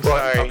leave, I'm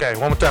sorry. Okay,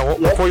 one more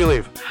time. Before you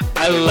leave.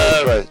 I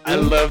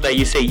love that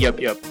you say yup.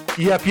 Yep.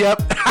 I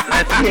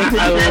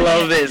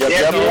love this so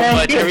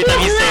much. Every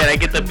time you say it, I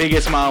get the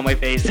biggest smile on my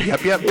face.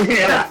 Yep.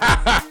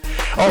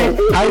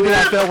 Oh, how did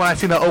I feel when I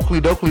seen the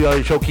Oakley dokley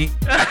artichoke?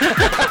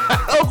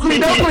 Oakley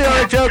dokley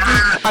artichoke.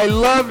 I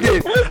loved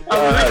it.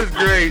 This is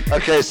great.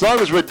 Okay, as long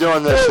as we're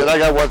doing this, then I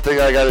got one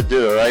thing I got to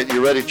do. All right,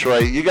 you ready, Troy?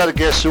 You got to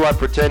guess who I'm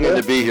pretending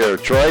to be here,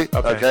 Troy.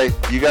 Okay.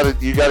 You got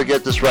to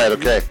get this right.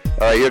 Okay.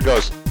 All right, here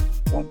goes.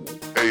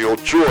 Hey, yo,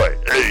 Troy.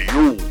 Hey,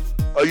 you.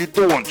 How you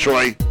doing,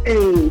 Troy? Hey,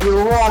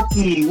 yo,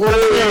 Rocky. What's up?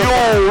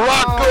 Yo,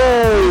 Rocco.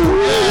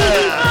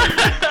 Yeah.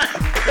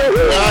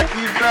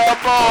 Rocky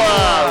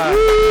Balboa.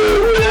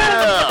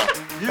 Yeah.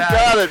 You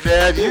got it,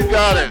 man. You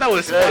got it. That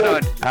was spot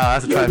on. Oh,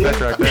 that's a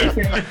trifecta right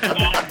there.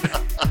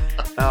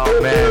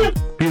 Oh, man.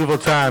 Beautiful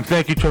time.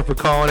 Thank you, Troy, for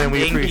calling in.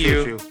 We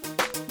appreciate you.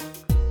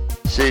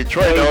 See,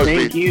 Troy knows me.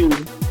 Thank you.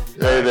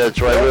 Hey, man,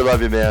 Troy, we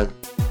love you, man.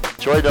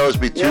 Troy knows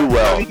me too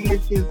well. All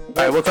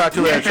right, we'll talk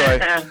to you later, Troy.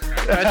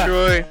 Bye,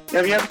 Troy.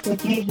 Yep.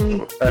 Take it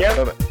easy.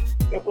 Yep.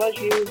 God bless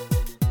you.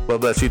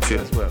 God bless you too.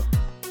 As well.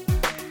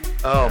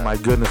 Oh my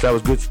goodness, that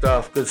was good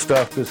stuff,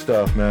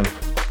 man.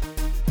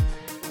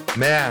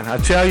 Man, I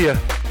tell you,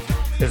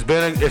 it's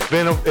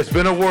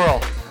been a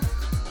whirl.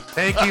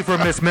 Thank you for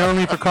Miss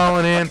Melaine for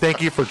calling in. Thank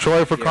you for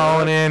Troy for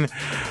calling in.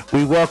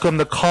 We welcome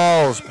the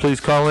calls. Please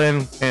call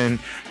in and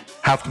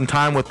have some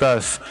time with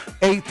us.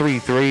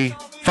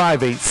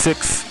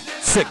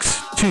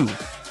 833-586-6264.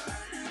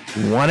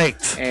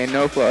 1-8. And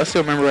no clue. I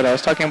still remember what I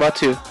was talking about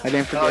too. I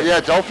didn't forget. Oh yeah,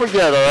 don't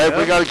forget. All right,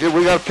 we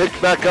gotta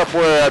pick back up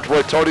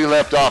where Tony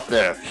left off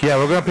there. Yeah,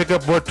 we're gonna pick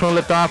up where Tony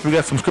left off. We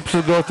got some scripts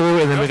to go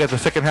through, and then we got the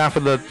second half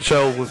of the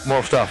show with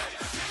more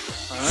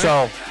stuff. Right.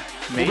 So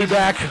we'll be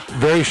back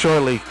very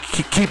shortly.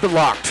 Keep it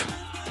locked.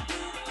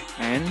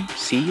 And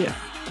see ya.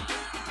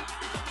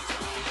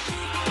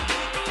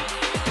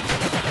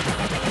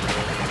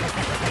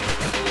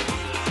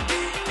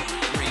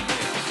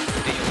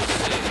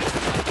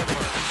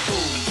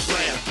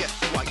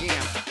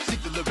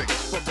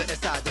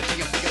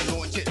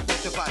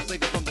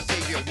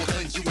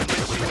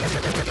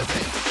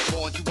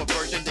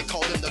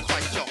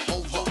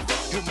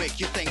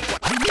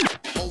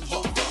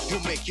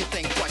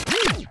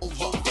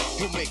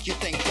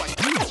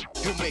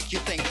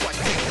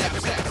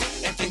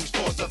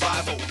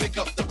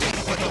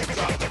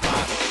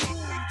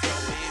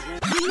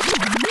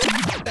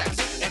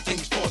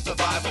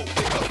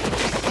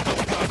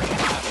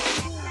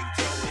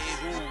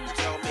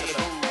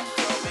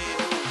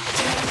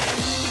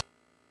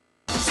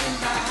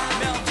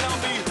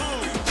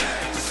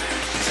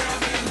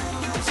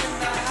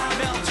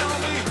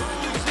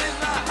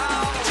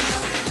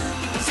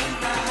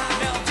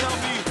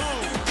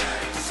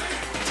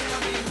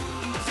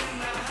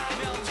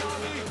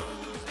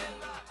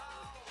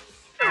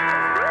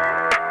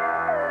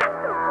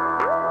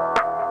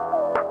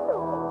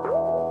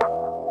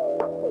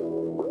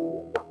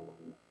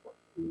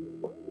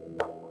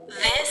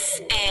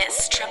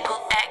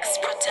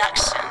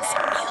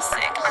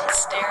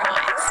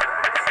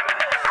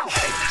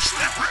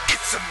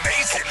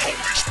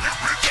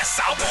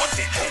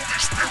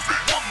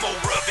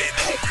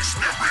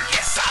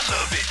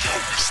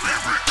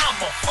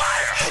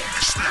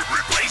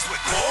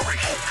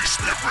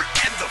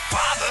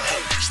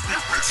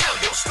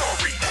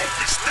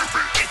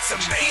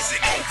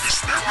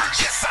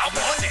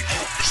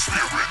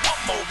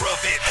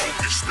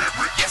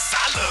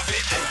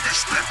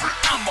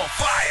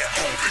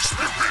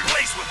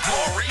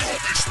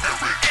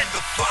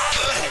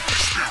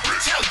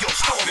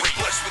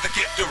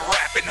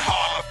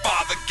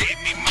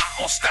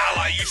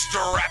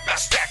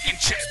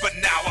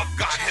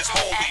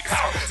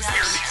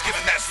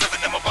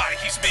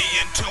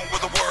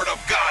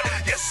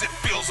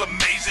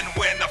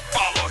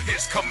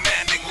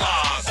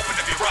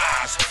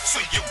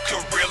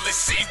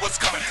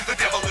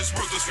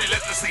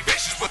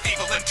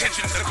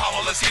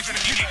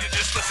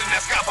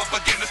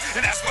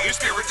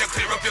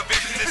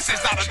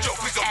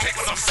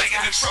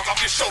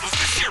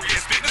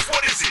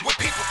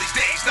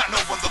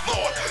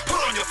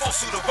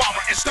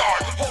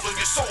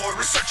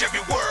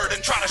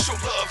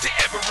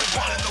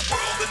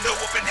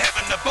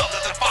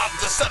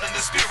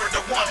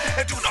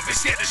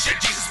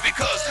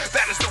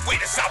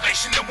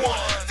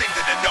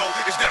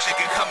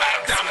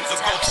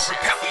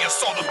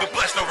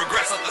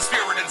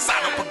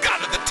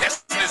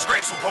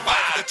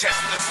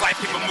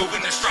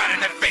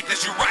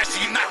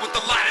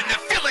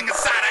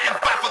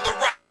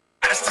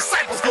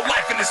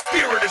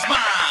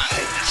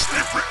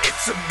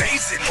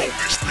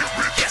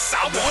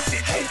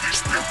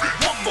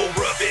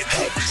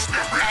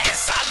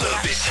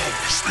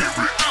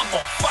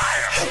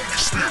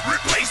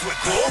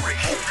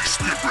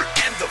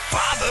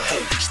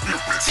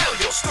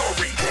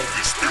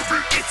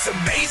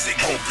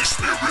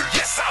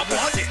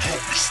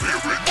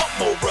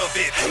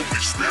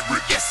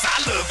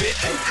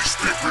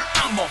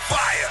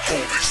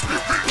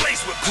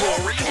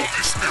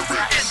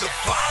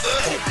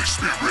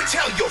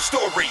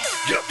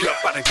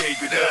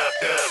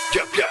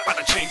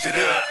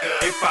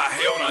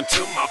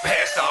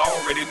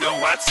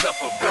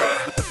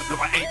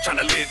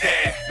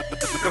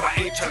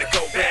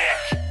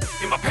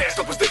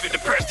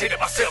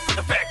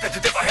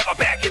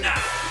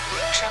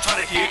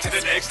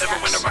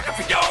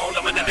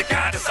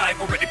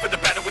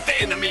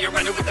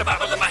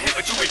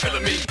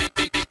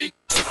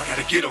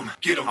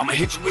 I'ma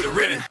hit you with a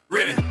ribbon.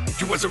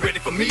 You wasn't ready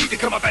for me to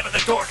come up out of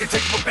the dark and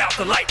take you about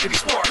the light that he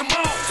sparked. Come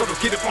on, so don't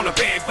get up on a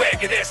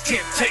bandwagon. That's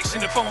temptation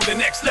up on the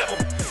next level.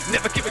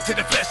 Never give it to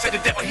the flesh, to the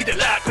devil. He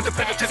lied, put the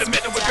pedal to the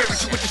metal and bury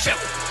you with the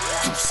shovel.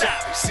 2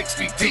 sides, 6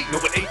 feet deep.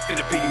 No, it ain't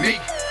finna be me.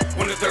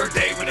 On the third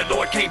day when the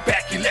Lord came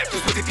back, he left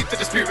us with the gift of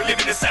the Spirit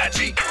living inside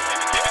G.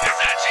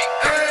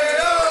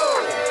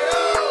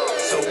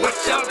 So what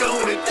y'all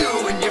gonna do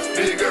when you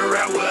figure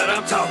out what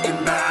I'm talking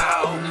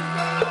about?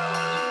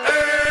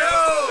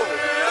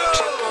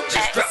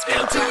 Drop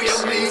down to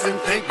your knees and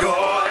thank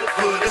God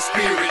for the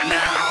Spirit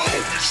now.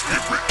 Holy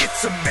Spirit,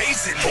 it's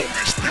amazing. Holy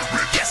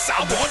Spirit, yes, I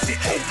want it.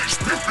 Holy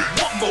Spirit,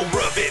 want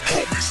more of it.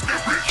 Holy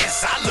Spirit,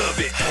 yes, I love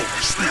it.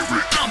 Holy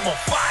Spirit, I'm on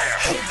fire.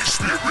 Holy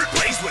Spirit,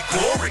 blaze with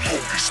glory.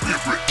 Holy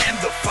Spirit, and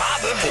the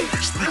Father.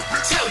 Holy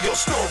Spirit, tell your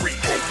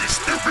story. Holy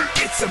Spirit,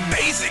 it's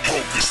amazing.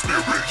 Holy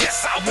Spirit,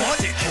 yes, I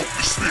want it.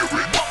 Holy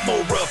Spirit, want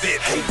more of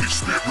it. Holy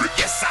Spirit,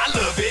 yes, I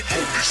love it.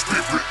 Holy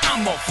Spirit,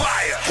 I'm on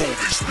fire.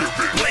 Holy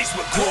Spirit, blaze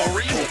with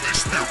glory. Holy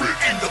Spirit,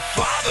 and the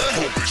Father.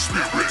 Holy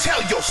Spirit,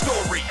 tell your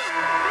story.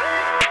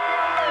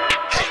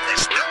 Holy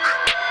Spirit.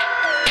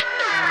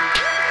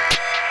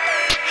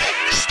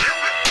 Holy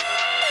Spirit.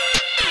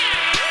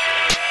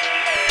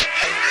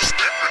 Holy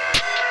Spirit.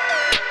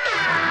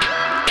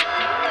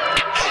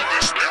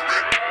 Holy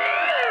Spirit.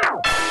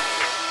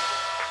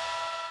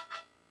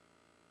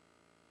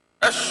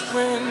 Fresh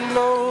wind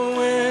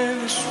blow in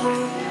this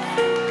room.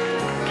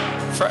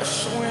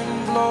 Fresh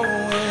wind blow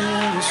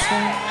in this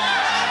room.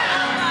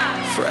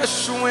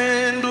 Fresh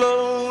wind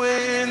blow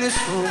in this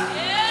room.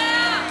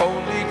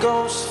 Holy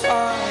Ghost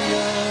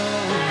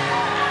fire.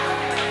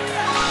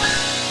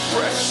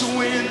 Fresh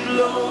wind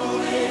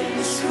blow in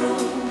this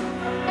room.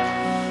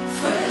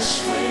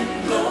 Fresh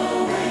wind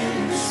blow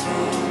in this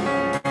room.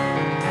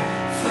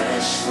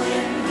 Fresh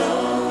wind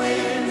blow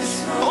in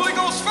this room. Holy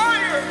Ghost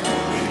fire.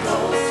 Holy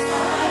Ghost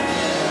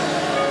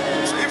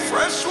fire. Say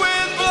fresh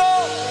wind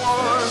blow.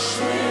 Fresh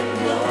wind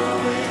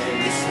blow in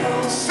this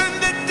room.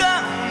 Send it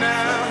down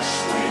now.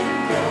 Fresh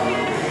wind blow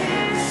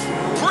in this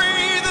room.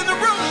 Breathe in the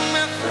room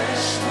now.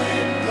 Fresh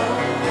wind blow.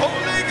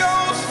 Holy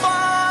Ghost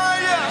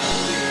fire.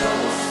 Holy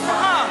Ghost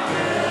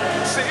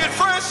fire. Say it,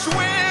 fresh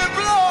wind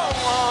blow.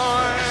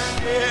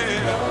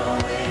 Yeah.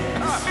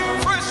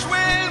 Fresh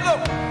wind blow.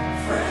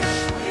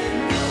 Fresh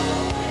wind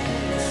blow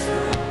in this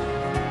room.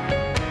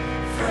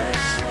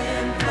 Fresh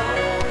wind blow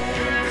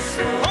in this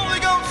room. Holy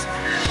Ghost.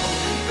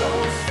 Holy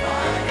Ghost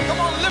fire. Come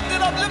on, lift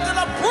it up,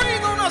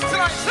 breathe on us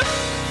tonight.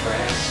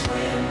 Fresh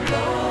wind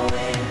blow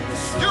in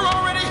this room. You're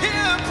already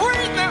here,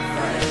 breathe now.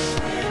 Fresh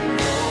wind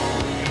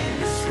blow in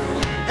this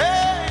room.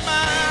 Hey,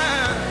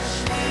 man. Fresh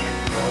wind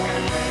blow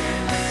in this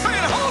room. Say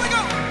it, Holy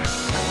Ghost.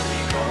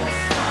 Holy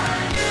Ghost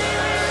fire.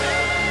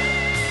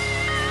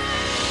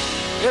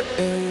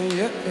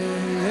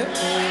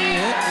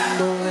 Yeah,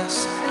 no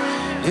less.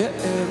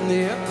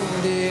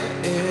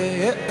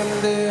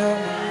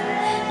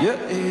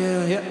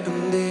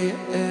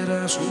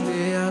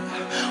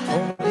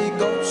 Holy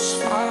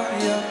Ghost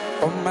fire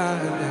on my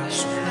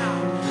life.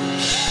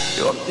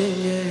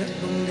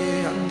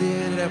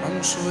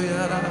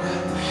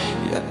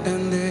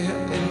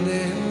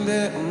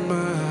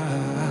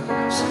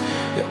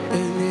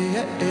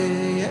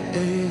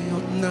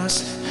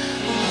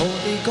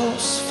 Holy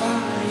Ghost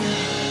fire.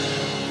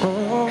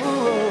 Oh.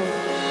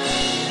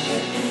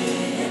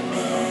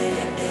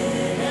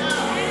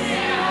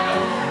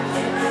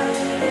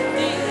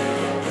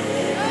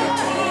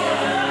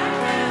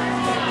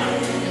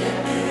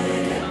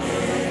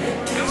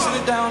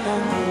 Sit down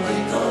on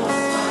Holy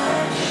Ghost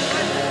fire.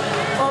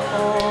 Oh,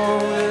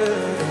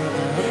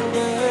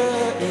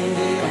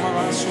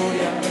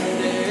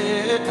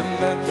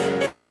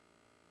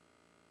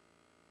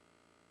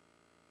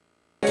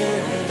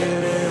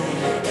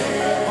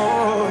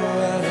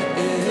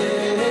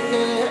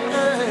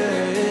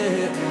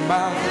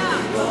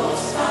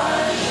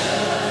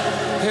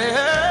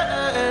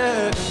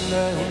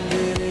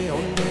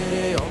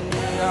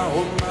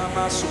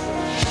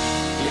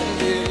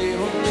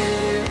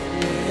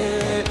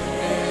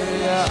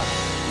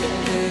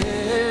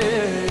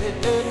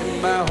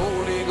 my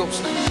Holy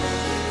Ghost.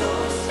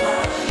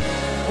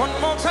 One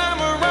more time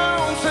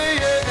around, say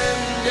yeah.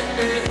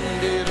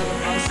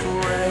 I'm so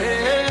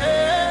ready,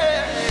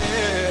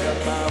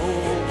 my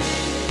Holy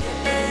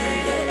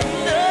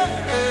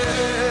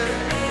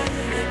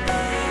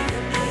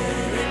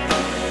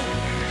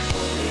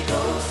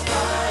Ghost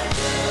fire.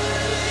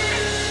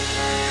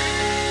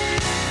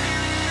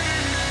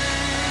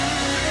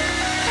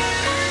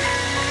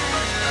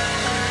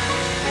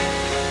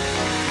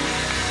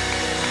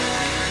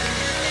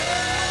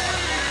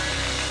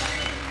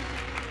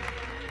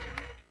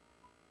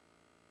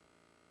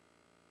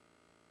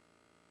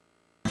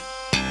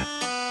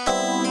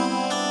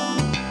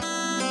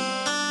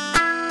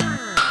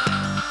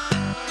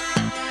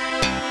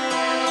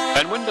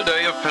 And when the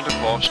day of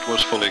Pentecost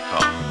was fully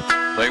come,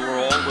 they were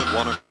all with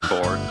one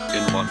accord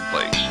in one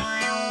place.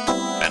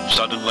 And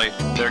suddenly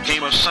there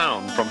came a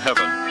sound from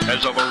heaven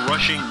as of a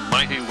rushing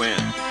mighty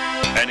wind,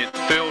 and it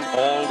filled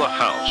all the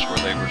house where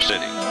they were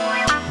sitting.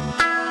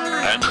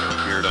 And there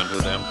appeared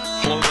unto them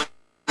cloven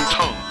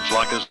tongues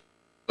like as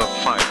of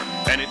fire,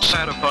 and it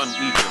sat upon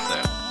each of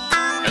them.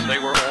 And they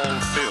were all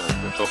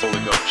filled with the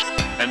Holy Ghost,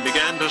 and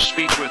began to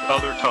speak with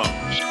other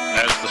tongues,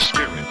 as the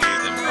Spirit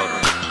gave them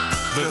utterance.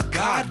 The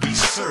God we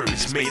serve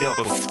is made up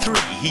of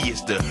three. He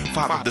is the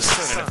Father, the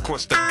Son, and of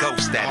course the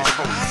Ghost that is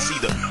holy. See,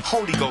 the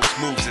Holy Ghost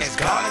moves as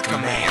God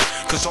commands,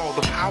 cause all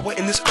the power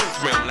in this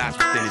earth realm lies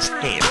within his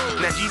hand.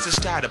 Now Jesus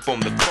died up on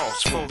the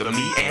cross for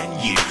me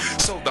and you,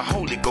 so the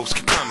Holy Ghost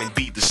can come and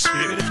be the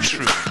Spirit of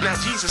truth. Now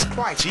Jesus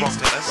Christ brought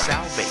to us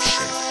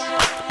salvation.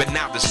 But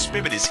now the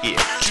Spirit is here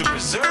to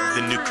preserve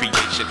the new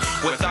creation.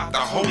 Without the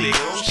Holy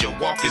Ghost, your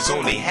walk is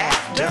only half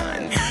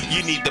done.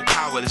 You need the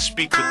power to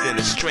speak within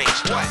a strange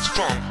tongue.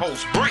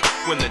 Strongholds break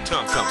when the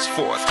tongue comes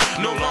forth.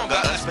 No longer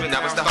us, but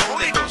now it's the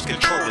Holy Ghost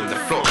controlling the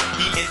floor.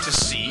 He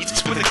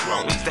intercedes with the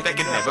groans that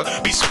can never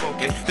be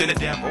spoken. Then the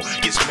devil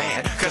gets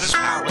mad because his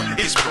power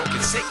is broken.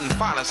 Satan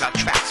follows our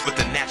tracks with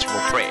the natural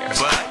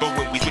prayers. But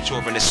when we switch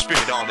over in the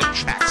Spirit, all the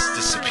tracks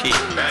disappear.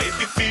 Now if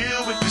you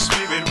feel with the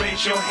Spirit,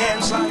 raise your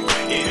hands like.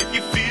 And if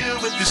you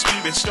feel with the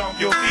Spirit, stomp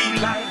your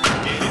feet like.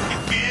 And if you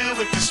feel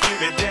with the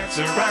Spirit, dance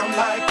around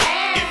like.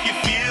 If you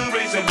feel,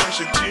 raise and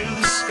worship to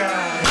the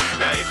sky.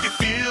 Now if you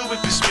feel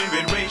with the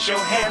Spirit, raise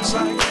your hands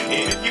like.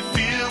 And if you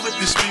feel with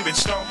the Spirit,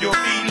 stomp your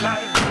feet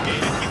like.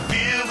 And if you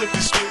feel with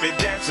the Spirit,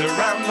 dance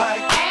around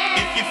like.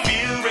 If you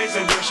feel, raise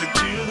and worship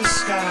to the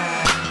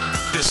sky.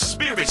 The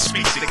Spirit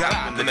speaks to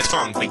God and the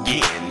tongue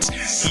begins.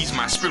 He's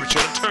my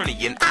spiritual attorney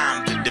and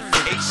I'm the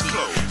defense.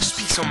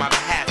 Speaks on my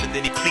behalf and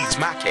then he pleads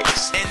my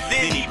case. And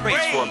then he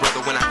prays for a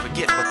brother when I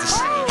forget what to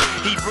say.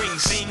 He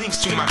brings things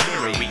to my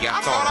memory I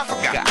thought I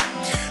forgot.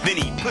 Then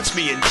he puts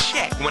me in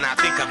check when I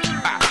think I'm too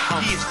hot.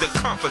 He is the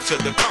comforter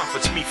that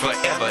comforts me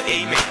forever,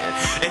 amen.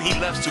 And he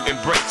loves to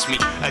embrace me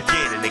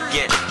again and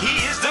again. He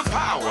is the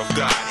power of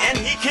God and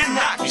he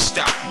cannot be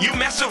stopped. You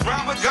mess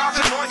around with God's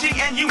anointing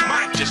and you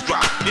might just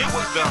drop. It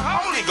was the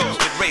Holy Ghost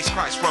that raised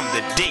Christ from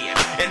the dead.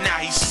 And now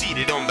he's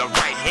seated on the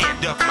right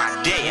hand of my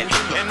dad.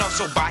 And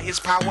also by his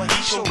power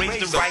he shall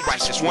raise the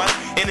righteous one.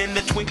 And in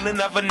the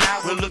twinkling of an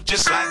eye will look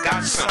just like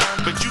God's son.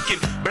 But you can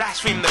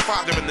blaspheme the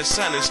Father and the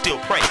Son and still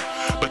pray.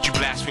 But you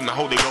blaspheme the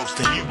Holy Ghost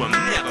and you will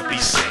never be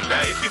saved.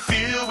 Now if you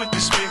feel with the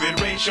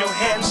Spirit, raise your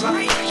hands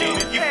like. And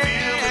if you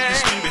feel with the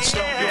Spirit,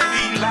 stomp your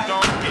feet like.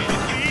 And if you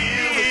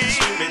feel with the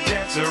Spirit,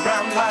 dance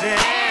around like.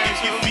 If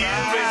you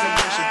feel, raise and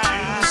worship to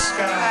the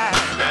sky.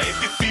 Now if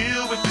you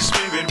feel with the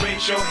Spirit,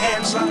 raise your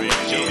hands like. And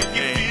if you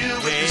feel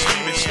with the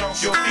Spirit, stomp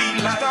your feet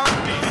like.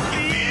 And if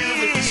you feel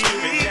with the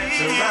Spirit,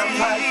 dance around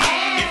like.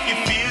 If you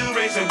feel,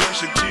 raise and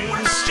worship to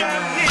the sky.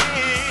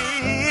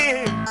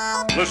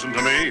 Listen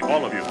to me,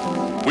 all of you.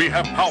 We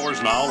have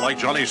powers now, like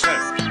Johnny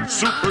said.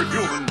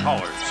 Superhuman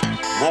powers.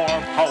 More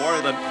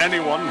power than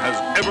anyone has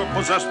ever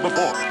possessed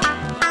before.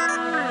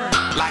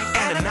 Like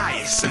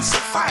Ananias and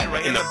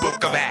Sapphira in the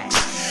book of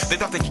Acts. They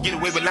thought they could get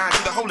away with lying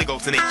to the Holy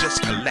Ghost and they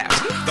just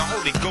collapsed. The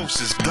Holy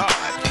Ghost is God,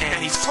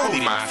 and he's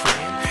holy, my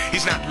friend.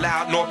 He's not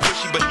loud nor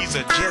pushy, but he's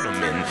a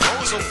gentleman.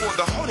 So for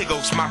the Holy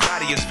Ghost, my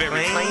body is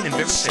very plain and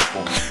very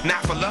simple. Not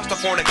for lust or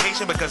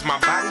fornication, because my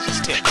body's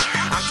just temple.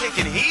 I'm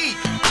taking heed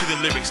to the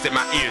lyrics that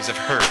my ears have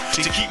heard.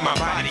 To keep my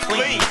body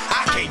clean,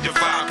 I can't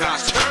defile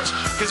God's church,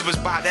 because it was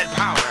by that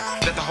power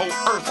that the whole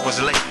earth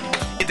was laid.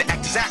 In the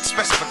exact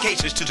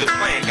specifications to the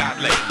plan God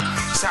laid.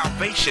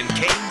 Salvation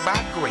came by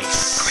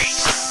grace.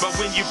 But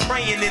when you're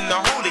praying in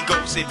the Holy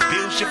Ghost, it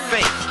builds your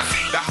faith.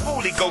 The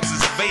Holy Ghost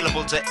is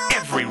available to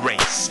every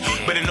race.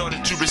 But in order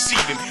to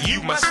receive him,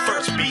 you must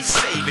first be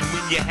saved. And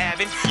when you have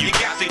him, you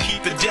got to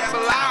keep the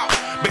devil out.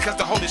 Because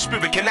the Holy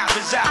Spirit cannot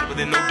reside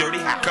within no dirty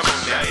house. Come on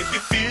now, if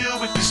you feel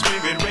with the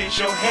Spirit, raise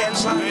your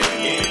hands like.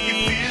 And if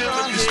you feel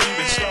with the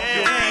Spirit, stomp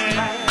your feet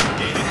like.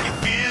 And if you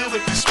feel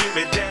with the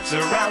Spirit, dance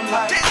around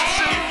like. If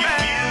you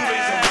feel,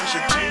 raise and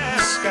worship to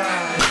the sky.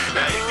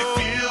 Now if you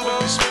feel with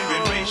the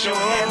Spirit, raise your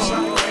hands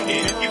like.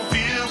 And if you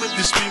feel with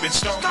the Spirit,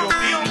 stomp your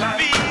feet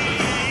like. If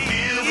you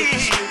feel with the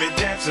Spirit,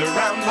 dance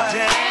around like.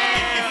 If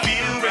you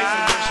feel, raise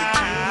and worship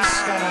to the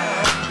sky.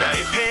 Now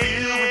if you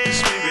feel with the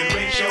Spirit,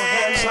 raise your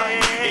hands like.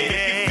 And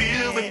if you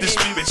feel with the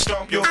Spirit,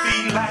 stomp your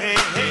feet like.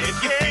 And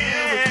if you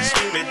feel with the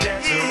Spirit,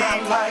 dance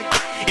around like.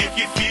 If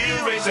you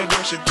feel, raise and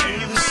worship to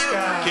the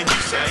sky. Can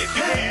you say if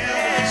you feel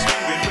with the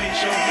Spirit,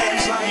 raise your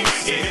hands like.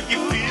 And if you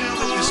feel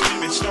with the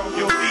Spirit, stomp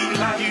your feet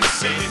like. You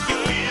say if you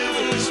feel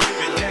with the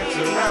Spirit, dance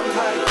around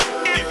like.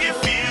 If you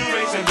feel,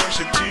 raise and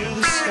worship to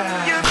the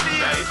sky.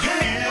 Now if you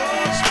feel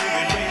with the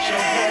Spirit, raise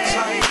your hands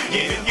like.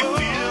 And if you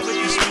feel with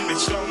the Spirit,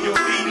 stomp your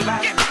feet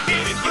like.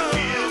 And if you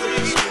feel with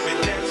the Spirit,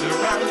 dance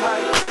around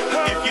like.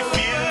 If you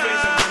feel,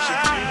 raise and worship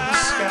to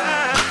the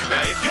sky.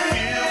 Now if you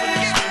feel with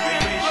the Spirit,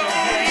 raise your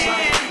hands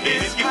like.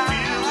 And if you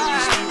feel with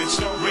the Spirit,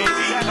 stomp your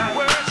feet like.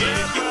 And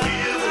if you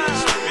feel with the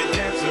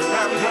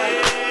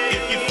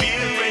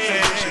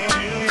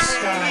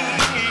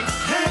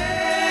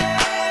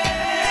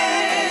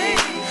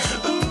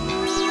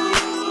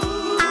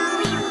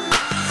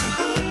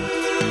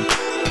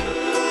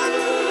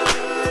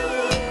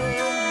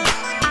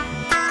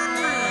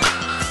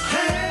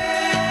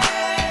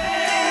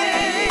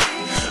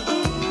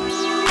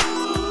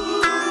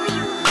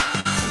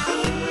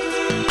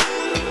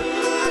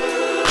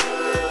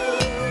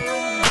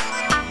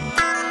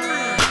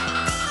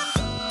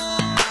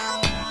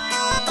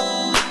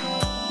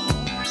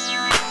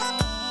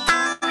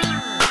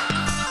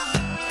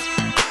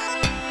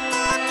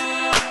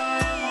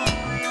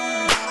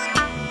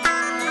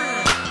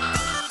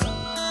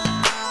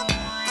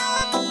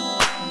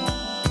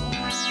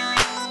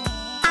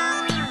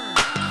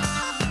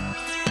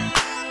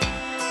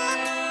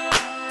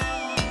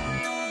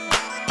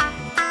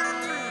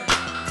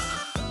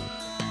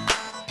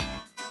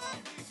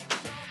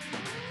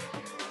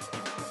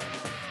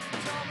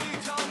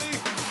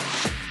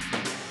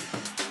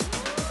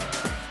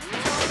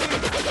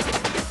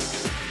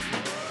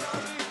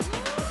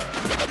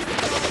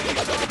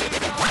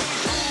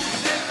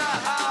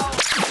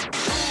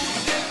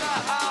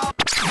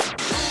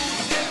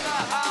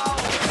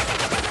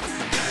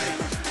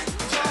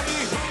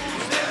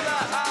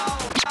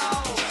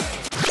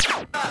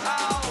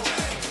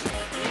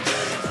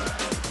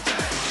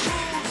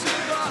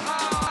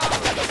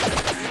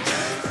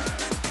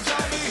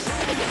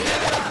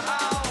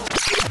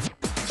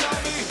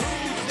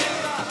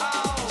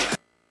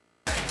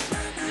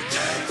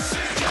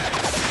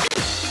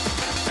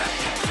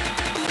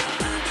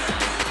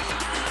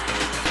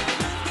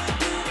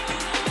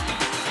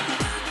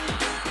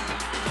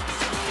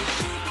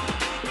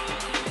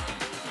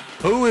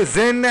is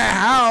in the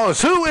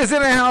house? Who is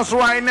in the house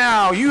right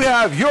now? You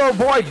have your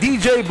boy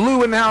DJ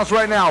Blue in the house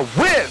right now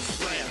with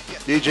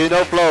DJ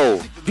No Flow.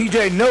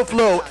 DJ No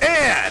Flow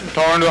and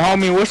Tony the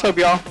homie. What's up,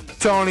 y'all?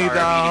 Tony the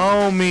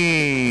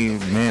homie.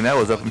 Man, that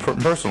was up and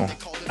personal.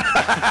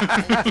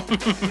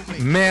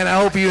 Man,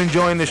 I hope you're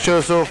enjoying the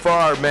show so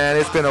far, man.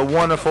 It's been a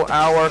wonderful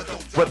hour.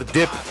 We're about to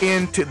dip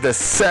into the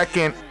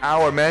second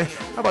hour, man.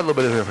 How about a little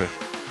bit of here?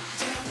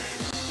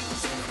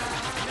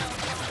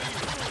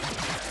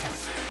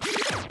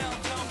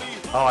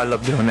 Oh, I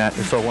love doing that.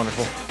 It's so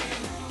wonderful.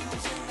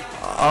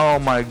 Oh,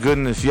 my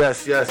goodness.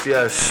 Yes.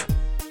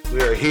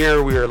 We are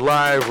here. We are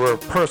live. We're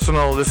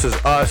personal. This is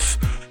us.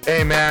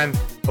 Hey, man.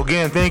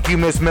 Again, thank you,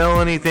 Miss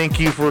Melanie. Thank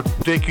you,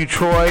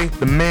 Troy,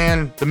 the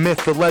man, the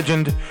myth, the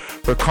legend,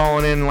 for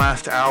calling in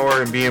last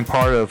hour and being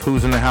part of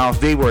Who's in the House.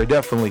 They were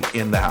definitely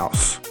in the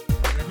house.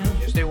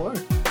 Yes, they were.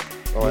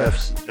 Oh,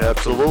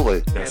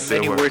 absolutely. Yes,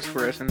 many words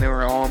for us, and they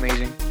were all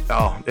amazing.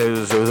 Oh, it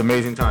was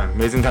amazing time.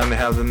 Amazing time to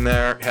have them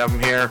there, have them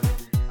here,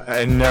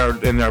 and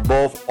they're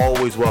both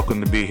always welcome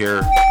to be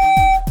here.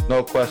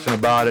 No question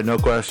about it.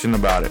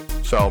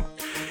 So,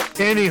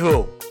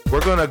 anywho, we're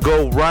gonna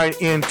go right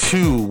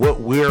into what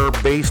we're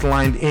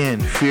baselined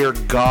in. Fear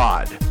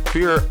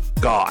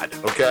God,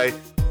 okay?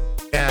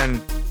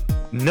 And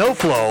No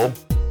Flow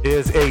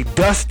is a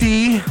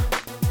dusty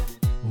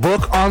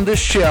book on the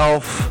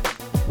shelf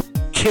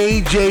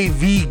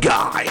KJV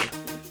guy.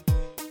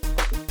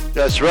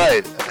 That's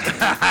right.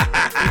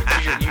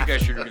 you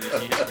guys should really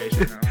see his face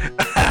now.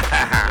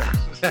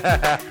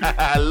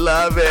 I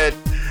love it.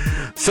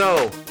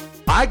 So,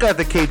 I got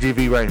the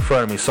KJV right in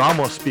front of me, so I'm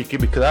going to speak it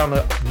because I don't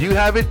know. Do you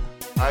have it?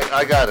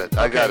 I got it.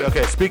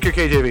 Okay, speak your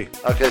KJV.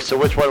 Okay, so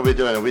which one are we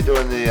doing? Are we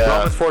doing the...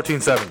 Romans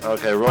 14:7.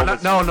 Okay,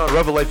 Romans... No,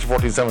 Revelation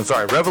 14:7.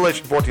 Sorry,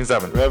 Revelation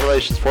 14:7.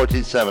 Revelation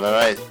 14:7, all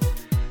right.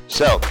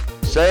 So,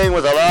 saying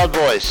with a loud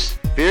voice,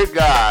 fear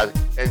God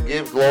and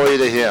give glory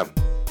to him.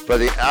 For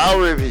the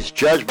hour of his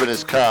judgment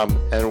is come,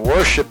 and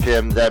worship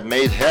him that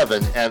made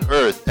heaven and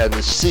earth and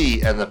the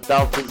sea and the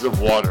fountains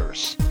of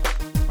waters.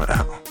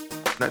 Wow.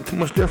 Not too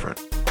much different.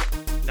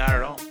 Not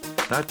at all.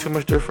 Not too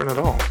much different at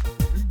all.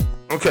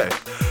 Okay,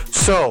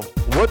 so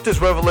what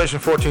does Revelation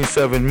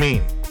 14:7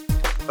 mean?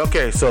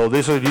 Okay, so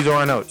these are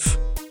our notes.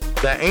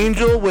 The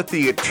angel with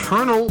the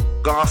eternal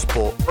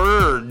gospel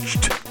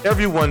urged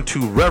everyone to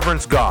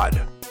reverence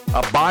God,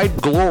 abide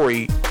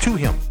glory to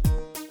him,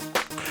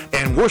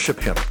 and worship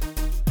him.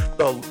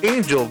 The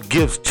angel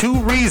gives 2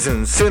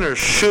 reasons sinners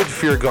should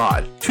fear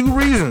God. 2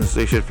 reasons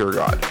they should fear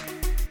God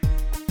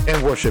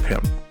and worship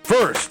him.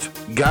 First,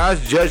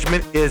 God's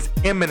judgment is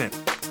imminent.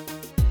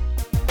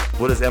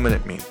 What does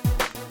imminent mean?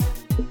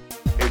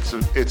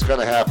 It's going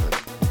to happen.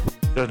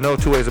 There's no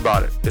 2 ways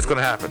about it. It's going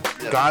to happen.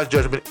 Yep. God's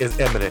judgment is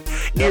imminent.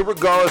 Yep.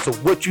 Irregardless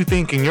of what you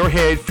think in your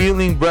head,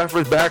 feeling,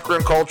 preference,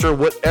 background, culture,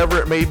 whatever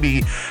it may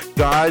be,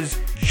 God's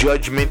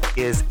judgment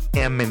is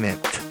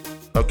imminent.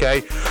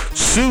 Okay?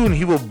 Soon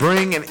he will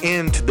bring an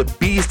end to the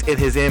beast and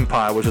his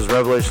empire, which is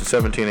Revelation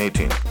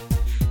 17:18.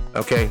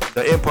 Okay?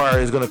 The empire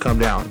is going to come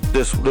down.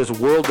 This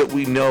world that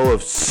we know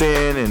of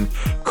sin and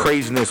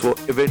craziness will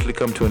eventually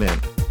come to an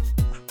end.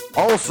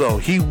 Also,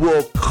 he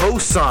will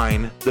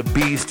co-sign the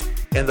beast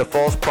and the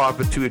false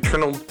prophet to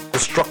eternal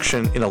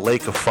destruction in a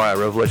lake of fire,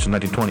 Revelation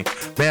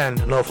 19:20. Man,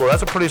 No Flow,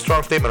 that's a pretty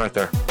strong statement right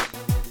there.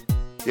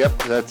 Yep,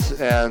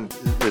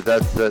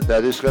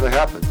 that is going to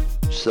happen.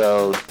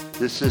 So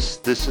this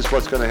is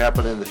what's going to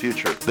happen in the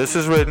future. This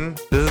is written.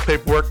 This is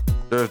paperwork.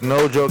 There's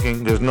no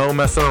joking. There's no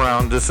messing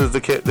around. This is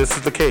the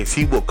case.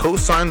 He will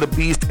co-sign the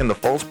beast and the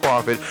false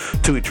prophet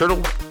to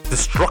eternal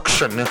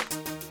destruction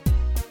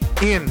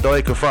in the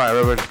lake of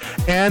fire,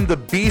 and the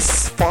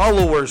beast's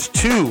followers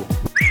too.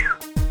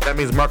 That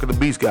means mark of the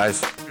beast,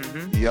 guys.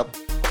 Mm-hmm. Yep.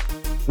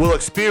 Will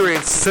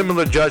experience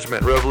similar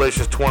judgment,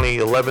 Revelation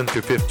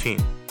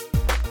 20:11-15.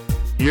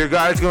 Your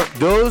guys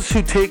those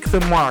who take the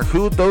mark,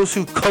 those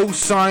who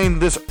co-sign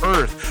this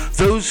earth,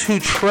 those who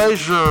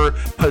treasure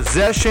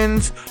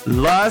possessions,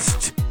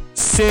 lust,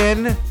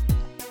 sin,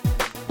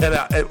 and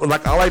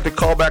like I like to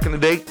call back in the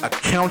day, a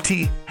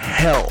county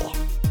hell.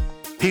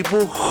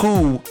 People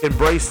who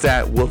embrace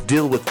that will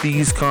deal with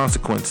these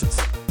consequences.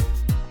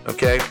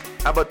 Okay?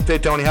 How about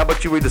Tony? How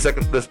about you read the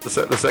second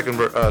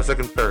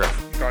paragraph?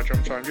 Gotcha.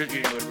 I'm sorry. I'm just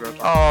eating a little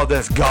bit. Oh,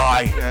 this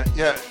guy.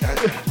 Yeah.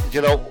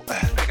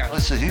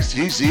 Listen,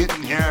 he's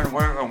eating here and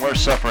we're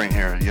suffering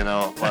here. You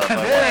know,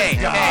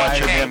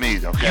 watching him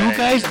eat. Okay. You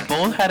guys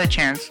both had a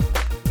chance.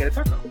 Get a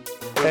taco.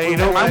 Hey, you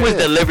know mine was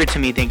delivered to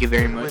me. Thank you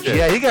very much.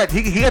 Yeah, he got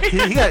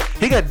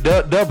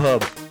Dub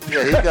Hub.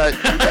 Yeah, he got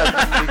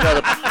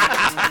a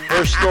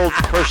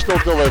personal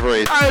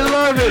delivery. I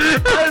love it.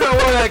 I don't know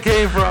where that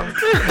came from.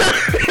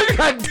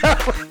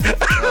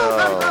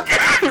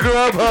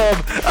 Grubhub.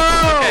 Oh,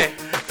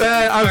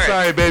 okay. I'm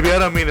sorry, baby. I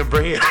don't mean to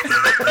bring it.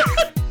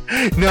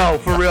 No,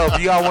 for real. If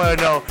y'all want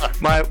to know,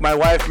 my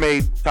wife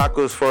made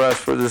tacos for us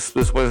for this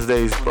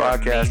Wednesday's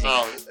broadcast,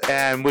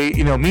 And we,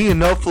 me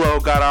and No Flow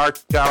got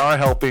our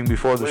helping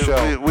before the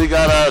show. We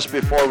got ours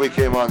before we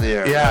came on the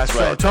air. Yeah, that's so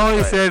right,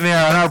 Tony's sitting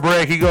there on our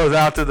break. He goes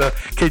out to the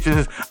kitchen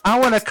and says, I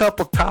want a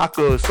couple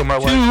tacos. So my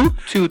wife,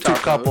 two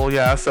couple,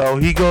 yeah. So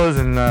he goes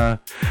and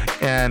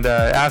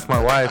asks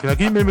my wife, can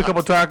you make me a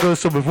couple tacos?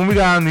 So before we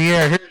got on the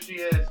air,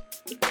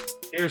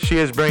 here she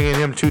is bringing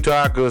him 2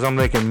 tacos. I'm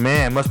thinking,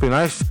 man, must be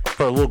nice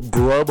for a little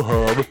grub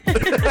hub.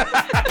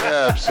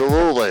 Yeah,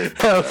 absolutely.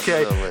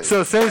 Okay. Absolutely.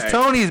 So since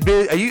Tony's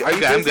busy, are you I'm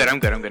busy? good.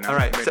 All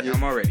right.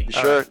 I'm all ready. You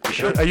sure?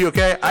 Are you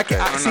okay? I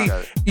see.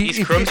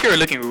 These crumbs here are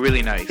looking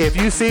really nice. If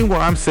you see where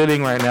I'm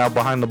sitting right now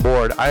behind the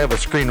board, I have a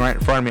screen right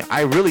in front of me.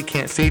 I really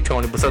can't see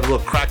Tony besides a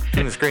little crack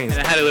in the screen.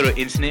 And I had a little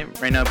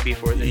incident right now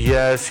before this.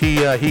 Yes,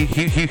 he. I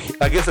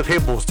guess the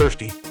table was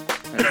thirsty.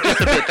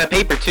 Just a bit. That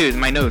paper too is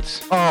my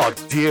notes. Oh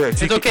dear.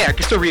 It's okay. I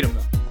can still read them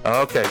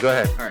though. Okay, go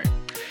ahead. All right.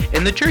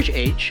 In the church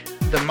age,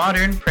 the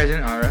modern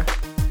present era,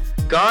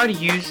 God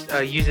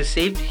uses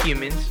saved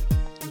humans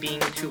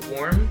being to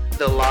warn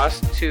the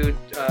lost to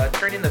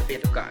turn in the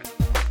faith of God.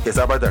 Okay,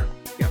 stop right there.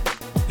 Yeah.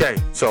 Okay,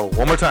 so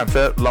one more time.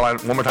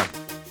 One more time.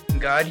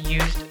 God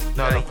used.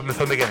 No, from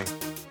the beginning.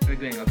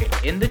 Okay.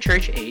 In the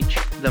church age,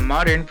 the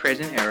modern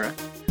present era,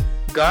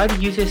 God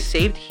uses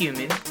saved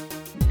human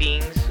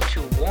beings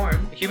to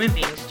warn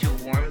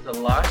the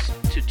lost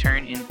to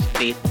turn in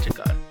faith to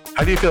God.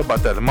 How do you feel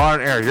about that? The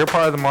modern era. You're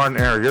part of the modern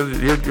era.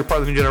 You're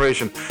part of the new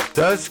generation.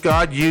 Does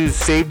God use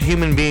saved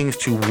human beings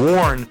to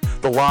warn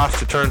the lost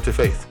to turn to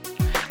faith?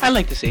 I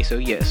like to say so,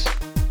 yes.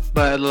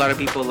 But a lot of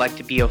people like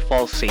to be a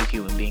false saved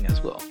human being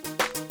as well.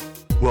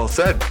 Well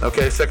said.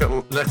 Okay,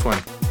 next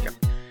one. Yeah.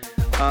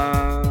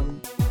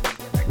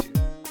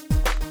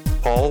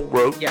 Paul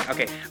wrote. Yeah.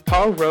 Okay.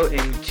 Paul wrote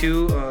in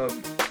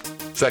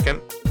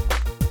Second.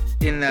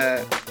 In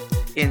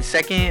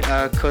Second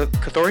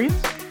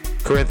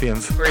Corinthians.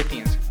 Corinthians.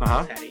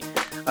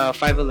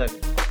 5:11.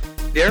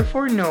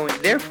 Therefore,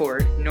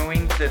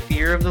 knowing the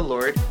fear of the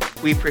Lord,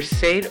 we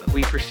pursue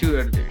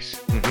others.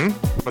 Mm-hmm.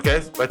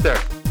 Okay, right there.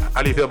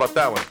 How do you feel about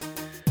that one?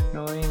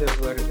 Knowing the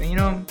Lord,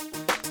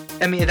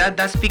 I mean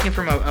that's speaking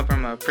from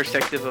a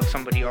perspective of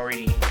somebody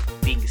already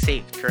being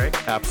saved, correct?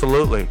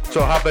 Absolutely.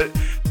 So how about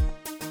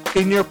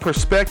in your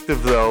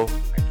perspective though?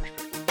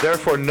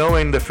 Therefore,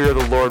 knowing the fear of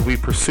the Lord, we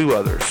pursue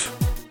others.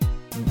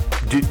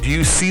 Do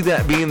you see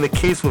that being the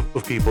case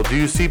with people? Do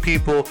you see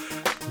people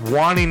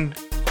wanting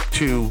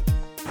to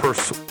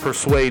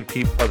persuade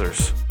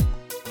others?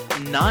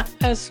 Not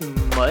as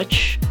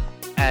much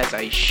as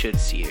I should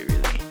see it,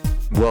 really.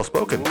 Well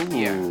spoken.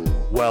 Yeah.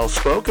 Well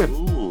spoken.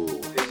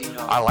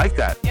 I like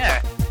that.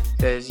 Yeah.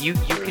 Because you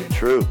can.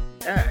 True.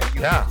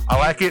 Yeah. I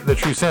like it in the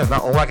true sense.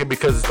 Not like it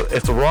because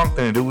it's the wrong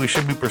thing to do. We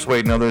should be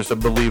persuading others to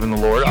believe in the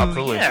Lord.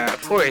 Absolutely. Yeah,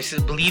 of course.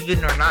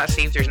 Believing or not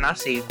saved, there's not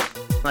saved.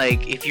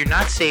 Like, if you're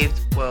not saved,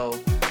 well,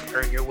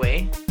 earn your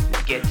way.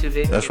 Get to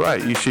it. That's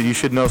right. You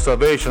should know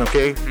salvation,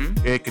 okay? Mm-hmm.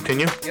 Okay,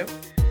 continue. Yep.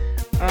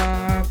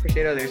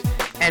 Appreciate others.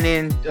 And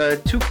in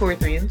 2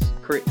 Corinthians,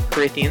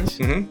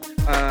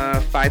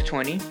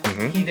 5:20,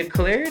 he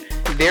declared,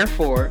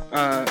 therefore,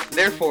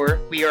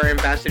 we are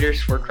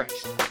ambassadors for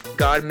Christ,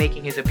 God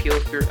making his appeal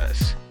through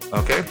us.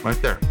 Okay, right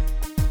there.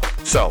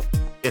 So,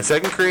 in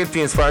 2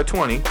 Corinthians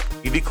 5:20,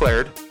 he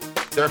declared,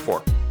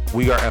 therefore,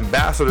 we are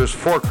ambassadors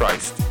for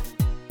Christ,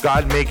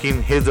 God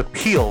making his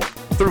appeal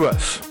through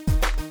us.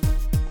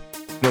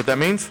 You know what that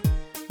means?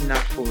 Not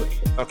fully.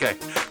 Okay,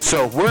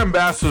 so we're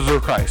ambassadors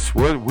of Christ.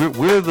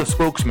 We're the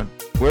spokesman.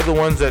 We're the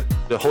ones that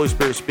the Holy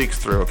Spirit speaks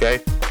through,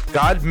 okay?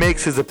 God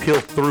makes his appeal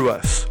through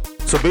us.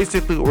 So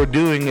basically what we're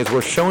doing is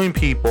we're showing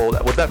people,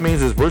 what that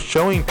means is we're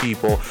showing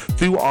people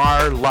through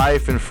our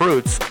life and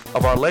fruits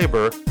of our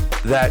labor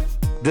that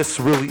this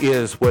really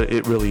is what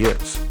it really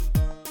is.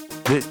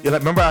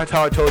 Remember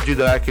how I told you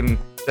that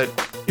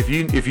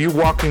if you're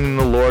walking in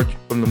the Lord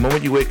from the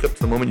moment you wake up to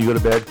the moment you go to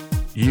bed,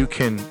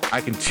 I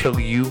can tell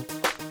you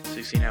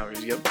 16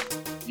 hours, yep.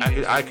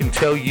 I can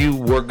tell you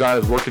where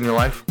God has worked in your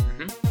life.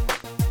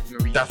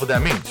 Mm-hmm. That's what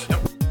that means.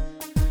 Yep.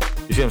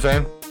 You see what I'm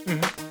saying?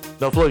 Mm-hmm.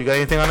 No, Flo, you got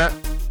anything on that?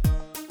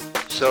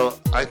 So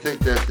I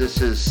think that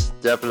this is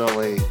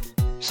definitely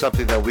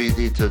something that we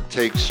need to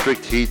take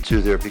strict heed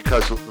to there,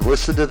 because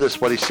listen to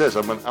this, what he says.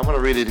 I'm going to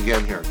read it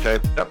again here,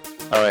 okay? Yep.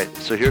 All right,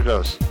 so here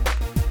goes.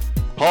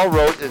 Paul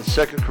wrote in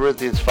 2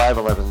 Corinthians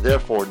 5:11,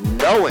 therefore,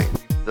 knowing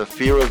the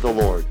fear of the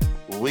Lord,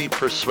 we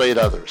persuade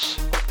others.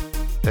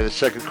 And in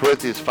 2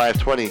 Corinthians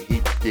 5:20,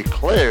 he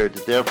declared,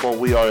 therefore,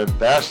 we are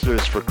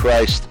ambassadors for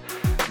Christ,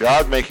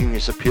 God making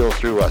his appeal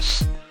through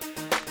us.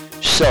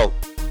 So,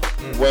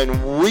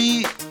 when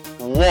we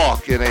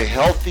walk in a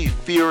healthy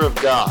fear of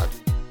God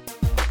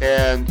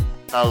and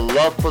a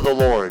love for the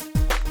Lord,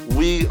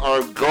 we're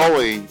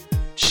going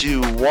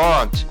to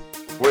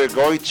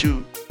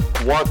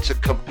want to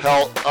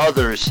compel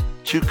others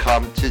to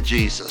come to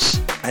Jesus.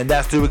 And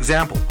that's through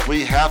example.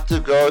 We have to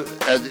go,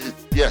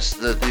 yes,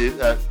 let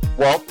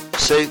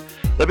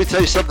me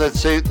tell you something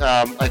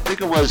that I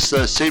think it was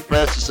St.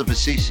 Francis of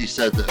Assisi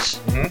said this.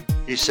 Mm-hmm.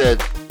 He said,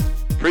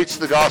 preach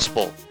the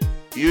gospel,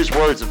 use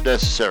words if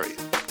necessary.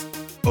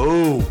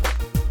 Oh.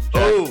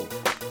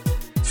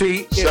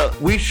 See,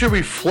 we should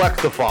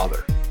reflect the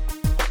Father.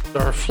 The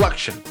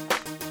reflection.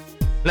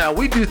 Now,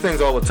 we do things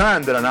all the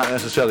time that are not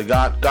necessarily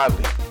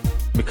godly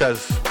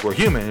because we're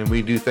human and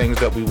we do things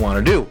that we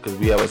want to do because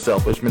we have a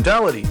selfish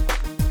mentality.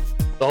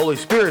 The Holy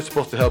Spirit is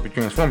supposed to help you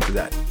transform to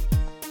that.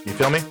 You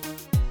feel me?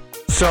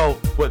 So,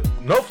 what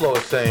No Flow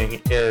is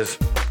saying is,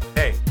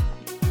 hey,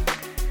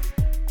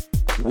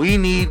 we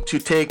need to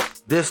take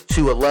this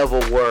to a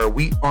level where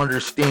we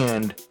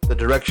understand the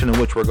direction in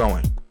which we're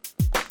going.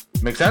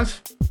 Make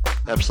sense?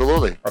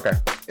 Absolutely. Okay.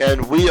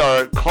 And we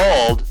are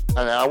called,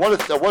 and I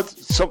want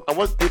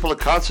people to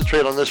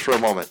concentrate on this for a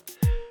moment.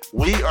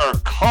 We are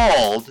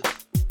called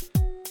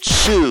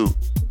to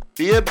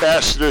be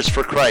ambassadors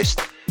for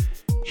Christ.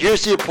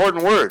 Here's the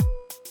important word.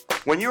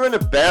 When you're an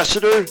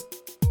ambassador,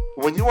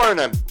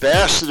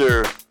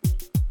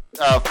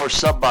 for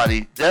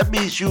somebody, that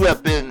means you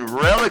have been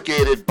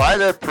relegated by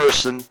that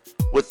person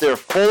with their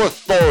full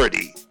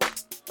authority.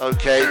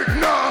 Okay?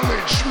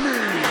 Acknowledge me.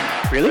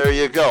 Really? There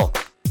you go.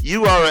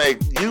 You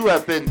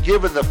have been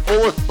given the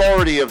full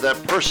authority of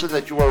that person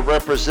that you are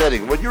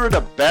representing. When you're an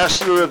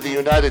ambassador of the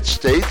United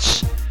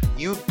States,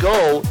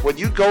 when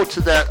you go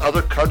to that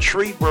other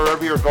country,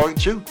 wherever you're going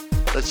to,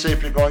 let's say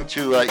if you're going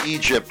to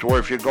Egypt or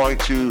if you're going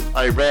to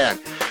Iran,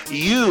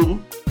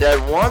 that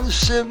one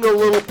single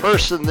little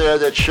person there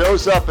that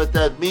shows up at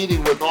that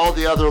meeting with all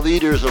the other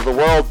leaders of the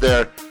world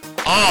there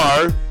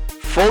are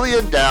fully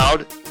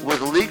endowed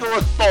with legal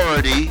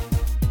authority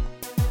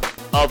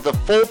of the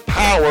full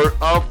power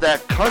of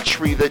that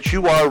country that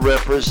you are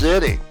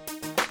representing.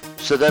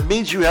 So that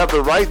means you have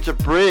the right to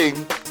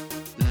bring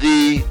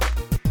the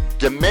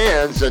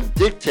demands and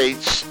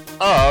dictates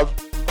of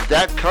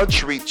that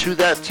country to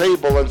that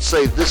table and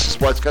say, this is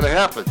what's going to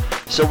happen.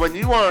 So when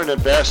you are an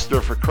ambassador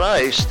for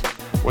Christ,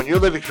 when you're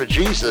living for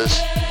Jesus,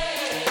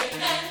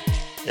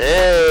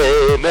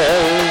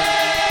 amen.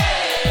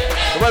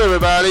 Come on,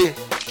 everybody.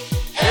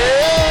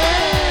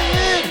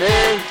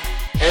 Amen.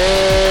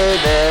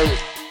 Amen.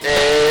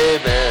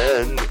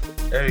 Amen.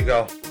 There you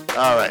go.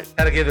 All right.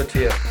 Had to give it to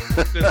you.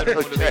 Okay.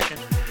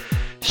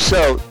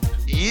 So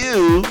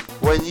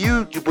when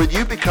you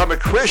become a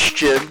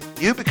Christian,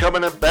 you become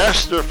an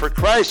ambassador for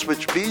Christ,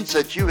 which means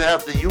that you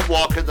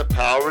walk in the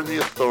power and the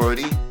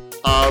authority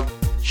of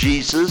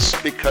Jesus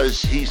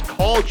because He's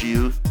called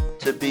you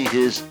to be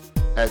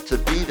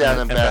that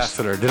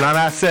ambassador. Did I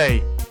not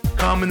say,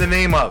 come in the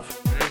name of?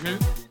 Mm-hmm.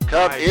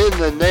 Come in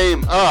the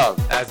name of.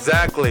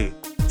 Exactly.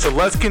 So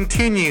let's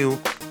continue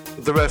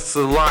the rest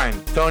of the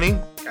line. Tony,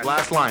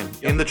 last line.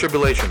 Yep. In the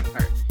tribulation. All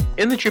right.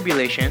 In the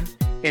tribulation,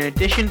 in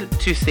addition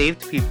to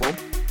saved people,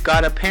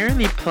 God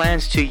apparently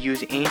plans to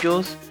use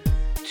angels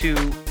to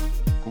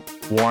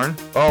warn.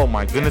 Oh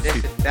my goodness!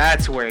 Yeah,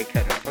 that's where it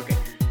cut off. Okay,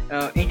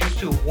 angels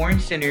to warn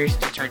sinners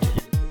to turn to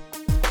Him.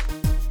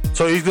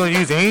 So He's going to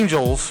use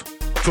angels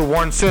to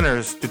warn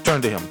sinners to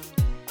turn to Him.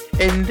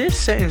 In this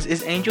sentence,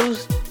 is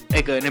angels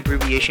like an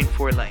abbreviation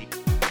for like,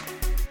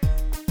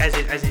 as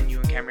in you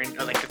and Cameron,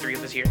 or like the three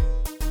of us here?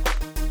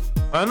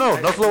 I don't know.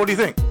 Nuffalo, what do you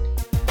think?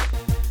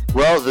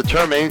 Well, the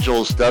term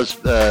angels does.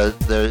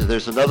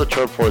 There's another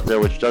term for it there,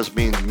 which does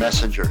mean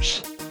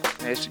messengers.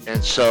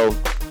 And so,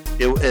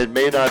 it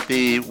may not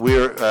be we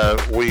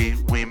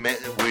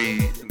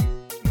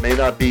may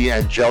not be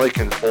angelic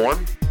in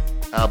form,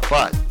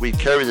 but we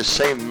carry the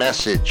same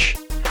message.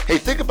 Hey,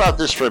 think about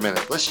this for a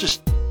minute. Let's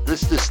just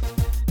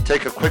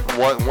take a quick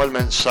 1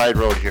 minute side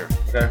road here.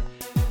 Okay.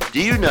 Do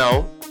you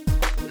know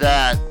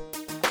that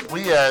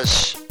we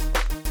as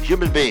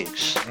human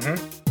beings,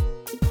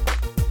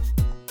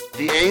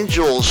 the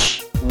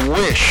angels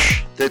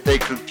wish that they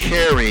could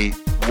carry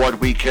what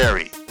we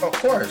carry? Of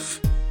course.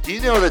 Do you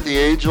know that the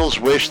angels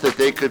wish that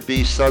they could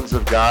be sons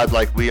of God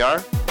like we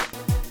are?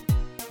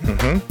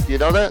 Do you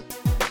know that?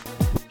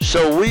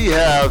 So we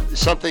have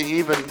something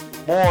even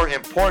more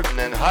important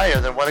and higher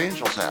than what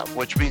angels have,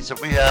 which means that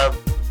we have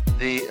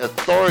the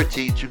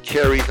authority to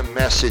carry the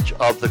message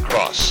of the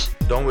cross.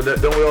 Don't we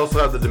also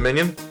have the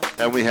dominion?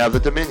 And we have the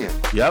dominion.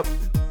 Yep.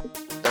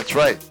 That's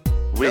right.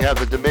 We have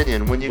the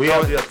dominion. We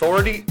have the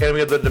authority and we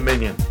have the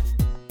dominion.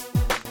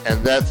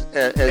 And that's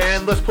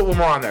and let's put one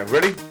more on there.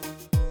 Ready?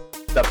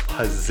 The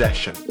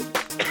possession.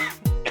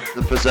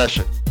 The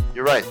possession.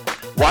 You're right.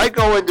 Why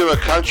go into a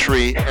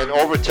country and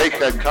overtake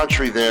that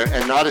country there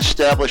and not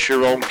establish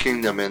your own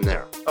kingdom in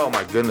there? Oh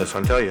my goodness,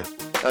 I'll tell you.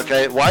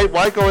 Okay,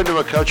 why go into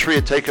a country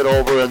and take it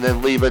over and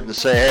then leave it and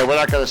say, hey, we're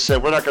not going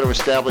to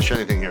establish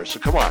anything here. So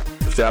come on.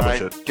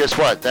 Establish it. Guess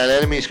what? That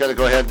enemy's going to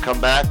go ahead and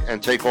come back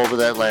and take over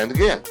that land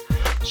again.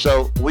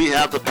 So we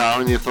have the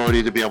power and the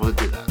authority to be able to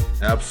do that.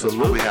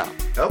 Absolutely.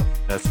 That's what we have. Yep.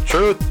 That's the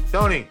truth.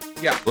 Tony.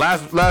 Yeah.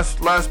 Last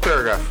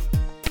paragraph.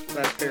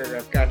 Last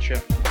paragraph.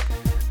 Gotcha.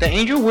 The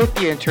angel with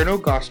the eternal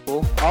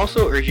gospel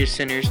also urges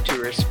sinners to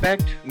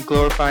respect,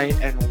 glorify,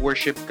 and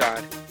worship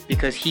God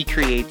because He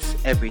creates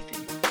everything.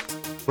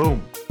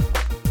 Boom.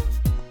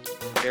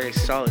 Very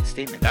solid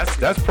statement.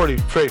 That's pretty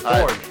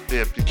straightforward.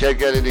 You can't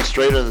get any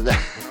straighter than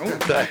that.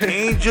 The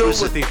angel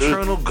with the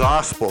eternal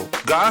gospel.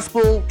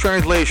 Gospel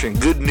translation,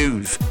 good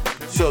news.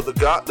 So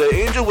the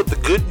angel with the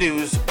good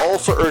news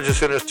also urges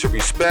sinners to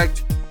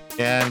respect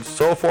and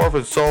so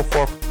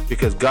forth,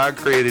 because God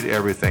created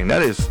everything.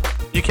 That is,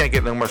 you can't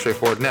get no more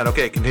straightforward than that.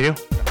 Okay, continue.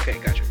 Okay,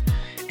 gotcha.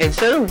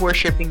 Instead of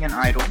worshiping an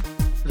idol,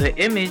 the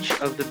image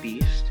of the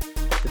beast,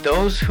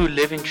 those who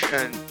live in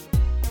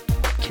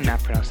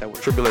cannot pronounce that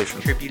word. Tribulation.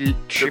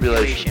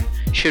 Tribulation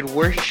should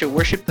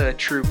worship the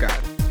true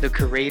God, the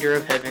creator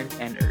of heaven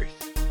and earth.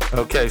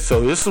 Okay,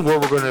 so this is where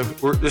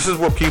this is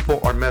where people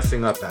are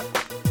messing up at.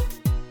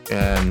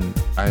 And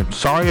I'm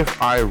sorry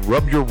if I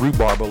rub your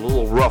rhubarb a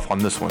little rough on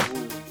this one.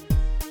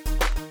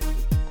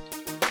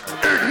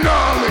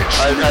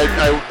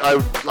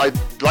 I'd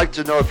like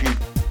to know if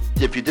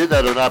you did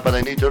that or not, but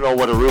I need to know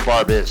what a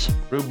rhubarb is.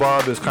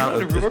 Rhubarb is kind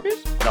of. What a rhubarb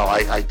is? No,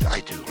 I do.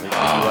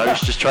 I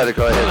was just trying to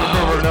go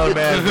ahead. No,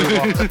 man.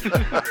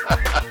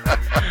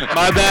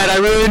 My bad, I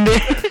ruined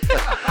it.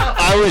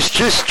 I was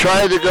just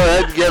trying to go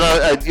ahead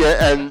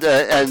and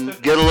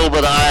get a little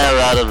bit of ire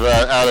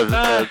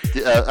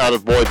out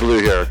of Boy Blue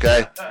here.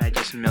 Okay. I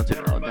just melted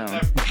it all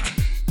down.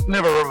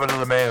 Never rub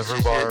another man's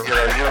rhubarb. You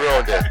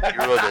ruined it.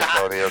 You ruined it,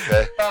 Tony.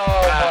 Okay.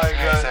 Oh my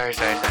God. Sorry.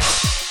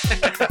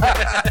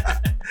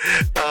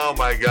 Oh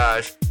my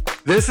gosh.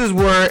 This is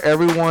where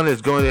everyone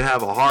is going to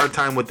have a hard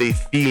time with their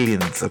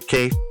feelings,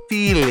 okay?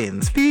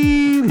 Feelings.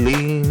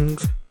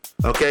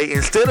 Okay?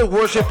 Instead of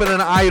worshiping an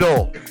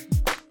idol,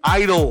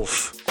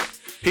 idols,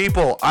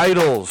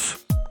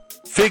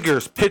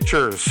 figures,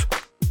 pictures,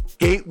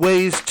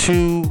 gateways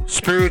to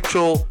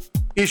spiritual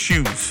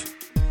issues,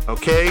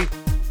 okay?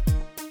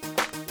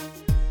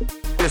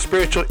 The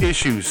spiritual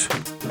issues.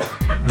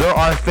 There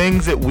are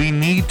things that we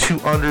need to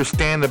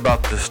understand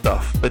about this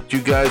stuff that you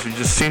guys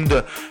just seem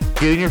to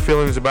get in your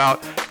feelings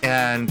about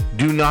and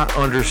do not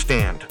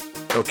understand.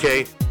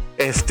 Okay?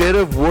 Instead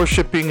of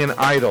worshiping an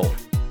idol,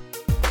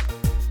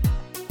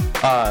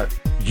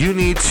 you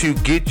need to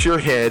get your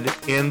head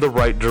in the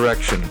right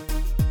direction.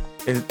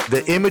 And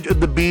the image of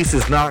the beast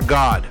is not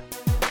God.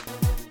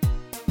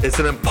 It's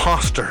an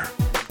imposter.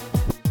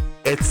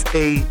 It's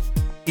a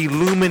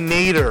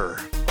illuminator.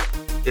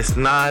 It's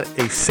not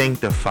a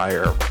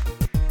sanctifier.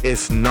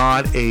 It's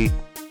not a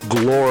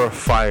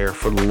glorifier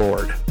for the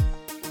Lord.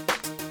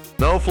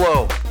 No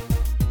flow.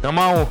 Come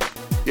on.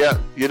 Yeah,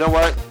 you know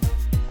what?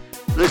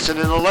 Listen,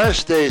 in the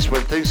last days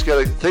when things are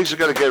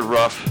going to get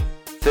rough,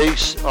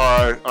 things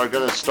are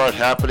going to start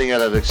happening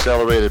at an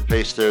accelerated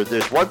pace.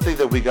 There's one thing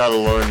that we got to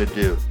learn to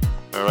do.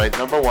 All right,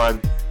 number one,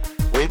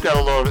 we've got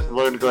to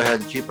learn to go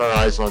ahead and keep our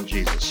eyes on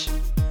Jesus.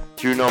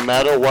 Through no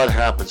matter what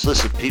happens.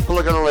 Listen, people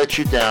are going to let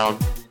you down.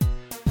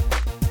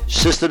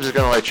 Systems are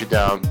going to let you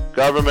down.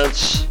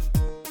 Governments,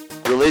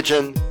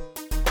 religion,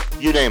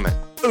 you name it.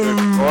 They're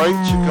going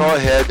to go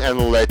ahead and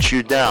let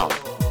you down.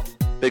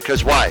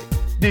 Because why?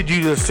 Did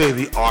you just say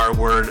the R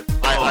word?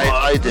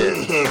 I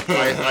did.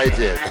 I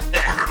did.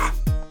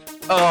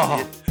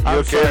 Oh, you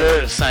okay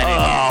there?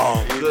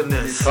 Oh,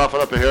 goodness. You coughing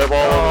up a hairball?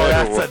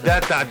 Oh,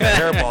 that's not the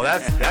hairball.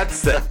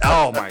 That's the,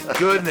 oh my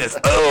goodness.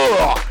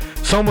 Oh,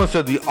 someone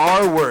said the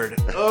R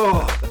word.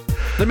 Oh,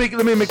 let me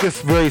make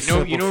this very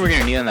simple. You know what we're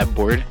gonna need on that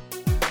board?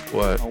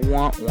 What? A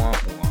wah.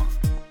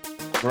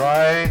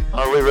 Right?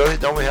 Are we really?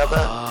 Don't we have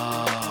that?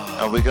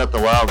 Oh, we got the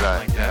wow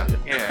guy. Yeah.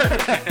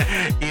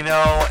 You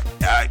know,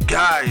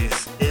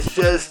 guys,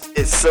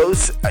 it's so,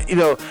 you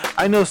know,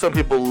 I know some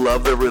people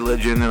love their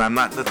religion, and I'm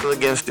not nothing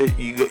against it.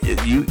 You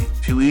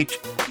to each.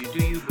 You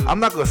do you, boo. I'm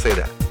not gonna say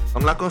that.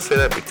 I'm not gonna say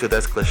that because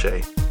that's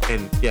cliche.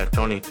 And yeah,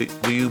 Tony,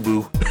 do you,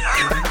 boo?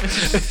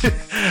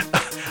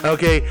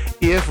 Okay,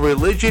 if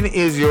religion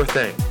is your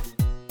thing,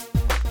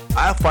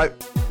 I fight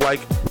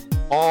like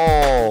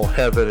all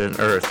heaven and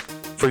earth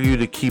for you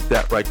to keep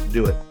that right to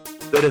do it.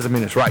 That doesn't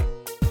mean it's right.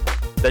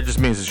 That just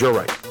means it's your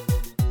right.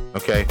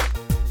 Okay?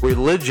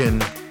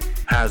 Religion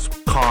has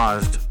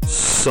caused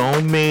so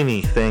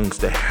many things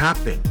to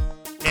happen,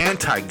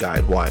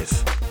 anti-guide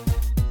wise.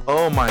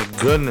 Oh my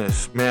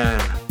goodness, man.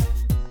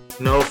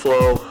 No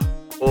flow.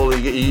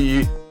 Holy,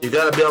 you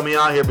gotta bail me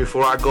out here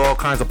before I go all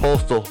kinds of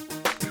postal.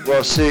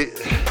 Well, see,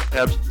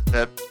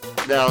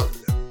 now,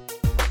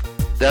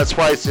 that's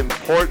why it's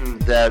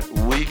important that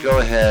we go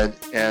ahead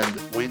and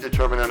we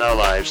determine in our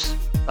lives,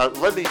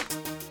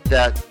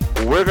 that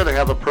we're going to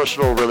have a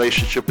personal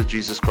relationship with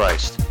Jesus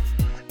Christ.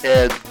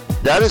 And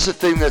that is the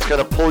thing that's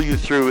going to pull you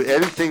through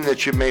anything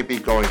that you may be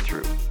going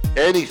through,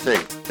 anything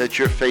that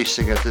you're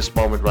facing at this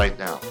moment right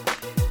now.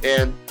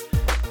 And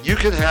you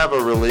can have a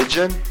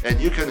religion and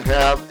you can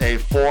have a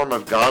form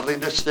of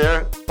godliness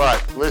there,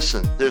 but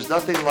listen, there's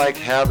nothing like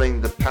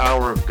having the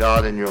power of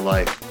God in your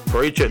life.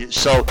 Preach it.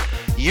 So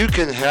you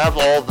can have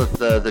all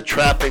the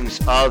trappings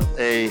of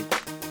a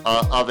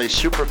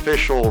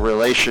superficial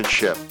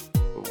relationship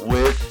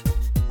with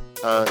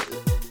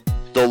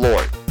the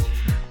Lord,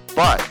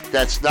 but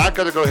that's not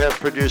going to go ahead and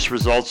produce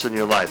results in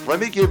your life. Let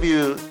me give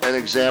you an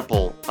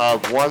example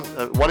of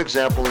one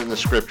example in the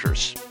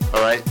scriptures.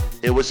 All right,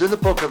 it was in the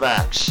book of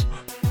Acts.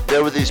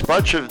 There were these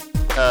bunch of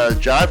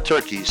jive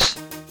turkeys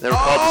They were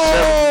called the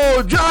 70s.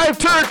 Oh, Jive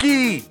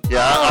Turkey!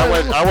 Yeah,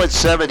 I went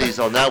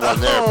 70s on that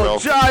one there, bro. Oh,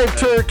 Jive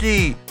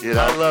Turkey! You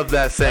know, I love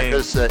that saying.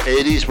 Because the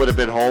 80s would have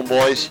been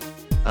Homeboys.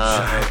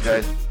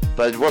 Okay.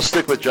 But we'll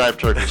stick with Jive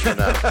Turkeys for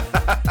now.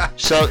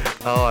 So.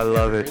 Oh, I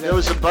love it. There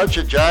was a bunch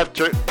of Jive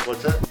Turkeys.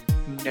 What's that?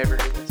 Never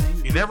heard that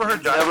saying. You never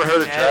heard Jive? Never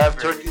heard of Jive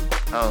Turkey?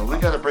 Oh, we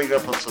got to bring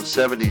up some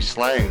 70s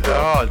slang, though.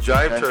 Oh,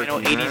 Jive Turkey. You know,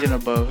 80s and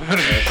above.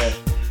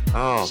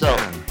 Oh, so,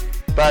 man.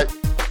 But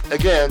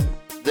again,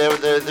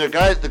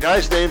 the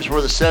guys' names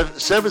were the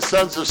seven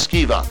sons of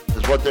Sceva,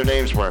 is what their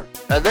names were.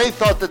 And they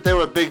thought that they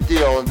were a big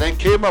deal, and they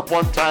came up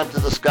one time to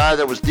this guy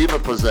that was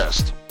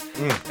demon-possessed.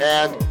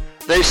 And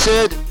they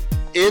said,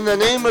 in the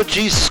name of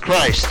Jesus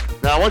Christ.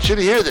 Now, I want you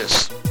to hear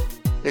this.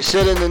 They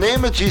said, in the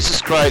name of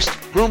Jesus Christ,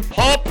 whom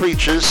Paul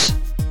preaches,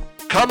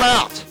 come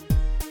out.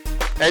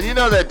 And you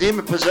know that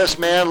demon-possessed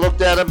man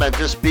looked at him and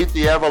just beat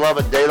the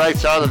ever-loving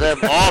daylights out of them,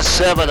 all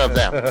 7 of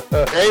them.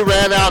 They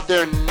ran out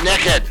there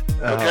naked,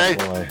 okay?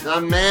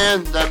 Oh,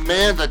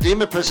 The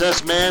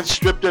demon-possessed man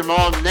stripped them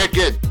all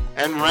naked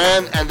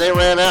and they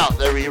ran out.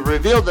 They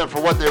revealed them for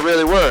what they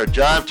really were,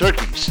 jive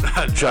turkeys,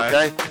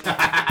 okay?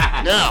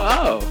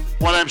 Now,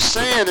 what I'm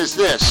saying is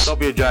this. Don't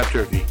be a jive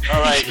turkey.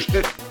 All right.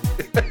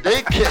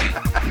 They can't.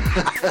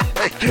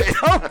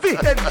 Don't be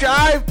a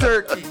jive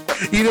turkey.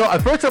 You know,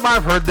 the first time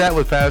I've heard that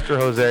was Pastor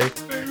Jose.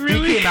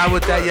 Really? He came out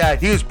with that. Yeah,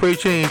 he was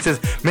preaching. He says,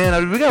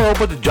 "Man, we got a whole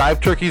bunch of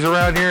jive turkeys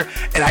around here,"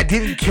 and I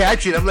didn't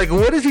catch it. I'm like,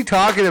 "What is he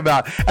talking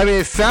about?" I mean,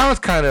 it sounds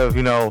kind of,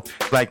 you know,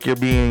 like you're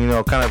being, you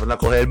know, kind of a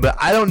knucklehead, but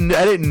I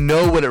didn't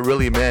know what it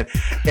really meant.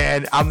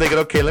 And I'm thinking,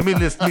 okay, let me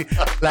listen.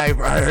 Like,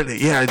 I heard it.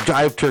 Yeah,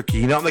 jive turkey.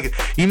 You know, I'm like,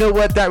 you know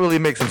what? That really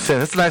makes some sense.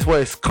 That's a nice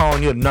way of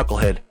calling you a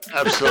knucklehead.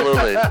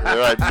 Absolutely. You're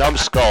right.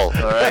 Numbskull.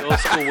 All right. Old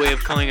school way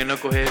of calling a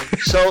knucklehead.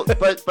 So,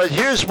 but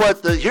here's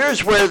what the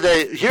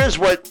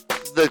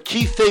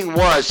key thing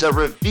was that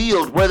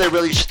revealed where they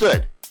really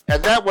stood.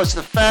 And that was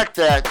the fact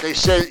that they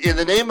said, in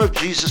the name of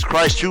Jesus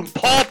Christ, whom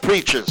Paul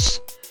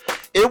preaches.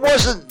 It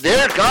wasn't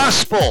their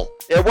gospel.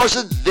 It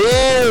wasn't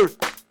their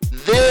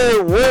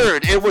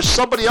word. It was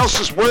somebody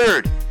else's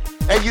word.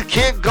 And you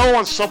can't go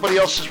on somebody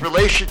else's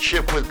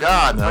relationship with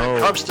God when it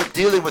comes to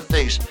dealing with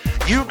things.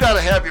 You've got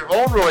to have your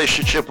own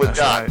relationship with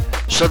God.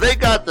 Right. So they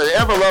got the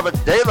ever-loving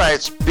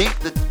daylights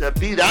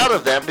beat out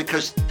of them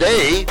because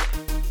they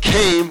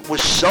came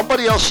with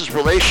somebody else's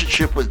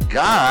relationship with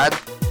God,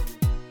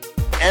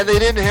 and they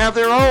didn't have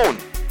their own.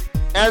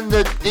 And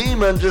the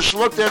demon just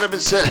looked at him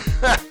and said,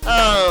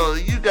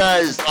 "Oh, you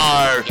guys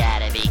are... You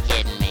gotta be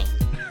kidding me."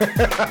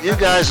 You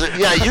guys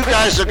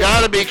are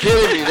gotta be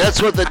kidding me.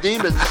 That's what the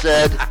demon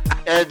said.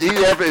 And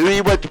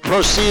he went to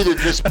proceed and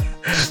just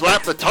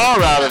slap the tar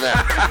out of them.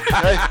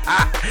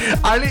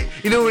 Okay?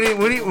 You know,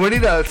 when he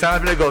does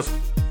sound, it goes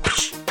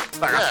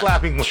like a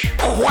slapping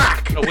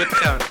whack. A whip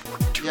sound.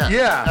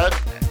 Yeah.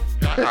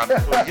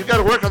 You got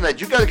to work on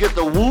that. You got to get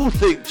the woo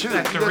thing too.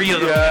 That's the real.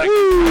 You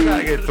got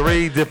to get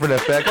 3 different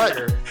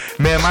effects.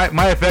 Man,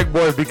 my effect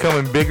board is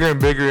becoming bigger and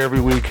bigger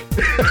every week.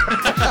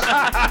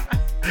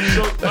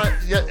 So,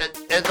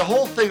 and the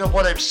whole thing of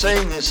what I'm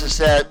saying is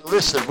that,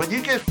 listen, when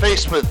you get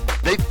faced with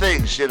big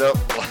things, you know,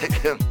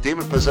 like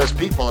demon-possessed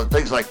people and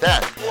things like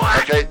that,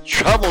 okay,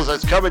 troubles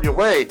that's coming your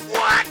way,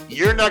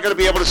 you're not going to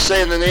be able to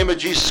say in the name of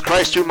Jesus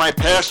Christ who my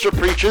pastor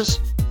preaches.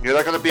 You're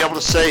not going to be able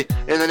to say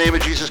in the name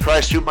of Jesus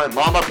Christ who my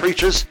mama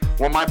preaches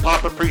or my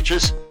papa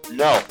preaches.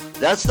 No,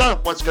 that's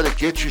not what's going to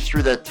get you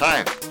through that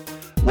time.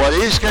 What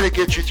is going to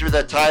get you through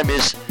that time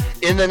is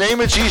in the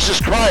name of Jesus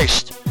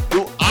Christ,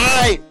 who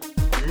I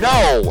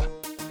know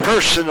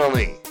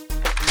personally,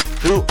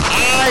 who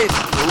I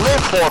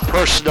live for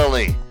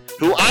personally,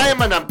 who I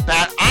am an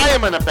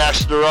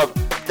ambassador of.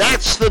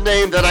 That's the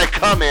name that I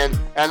come in,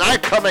 and I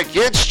come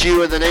against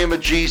you in the name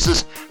of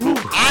Jesus, who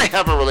I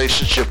have a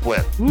relationship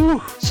with.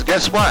 So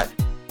guess what?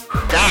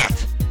 That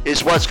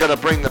is what's going to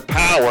bring the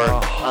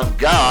power of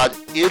God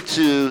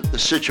into the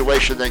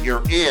situation that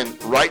you're in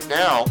right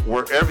now,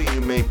 wherever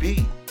you may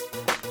be.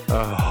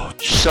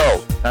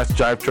 So that's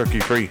jive turkey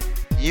free.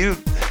 You're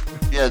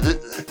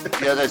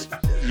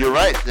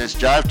right. There's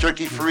jive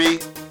turkey free.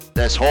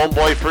 That's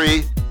homeboy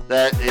free.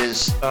 That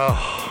is,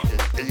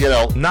 you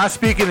know. Not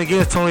speaking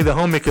against Tony the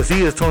homie, because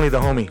he is Tony the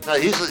homie. No,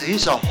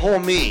 he's a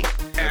homie.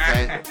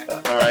 Okay,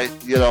 all right.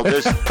 You know,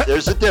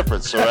 there's a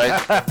difference. All right.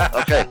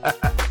 Okay.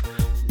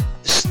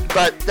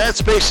 But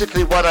that's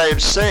basically what I am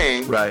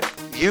saying. Right.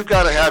 You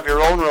got to have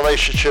your own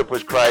relationship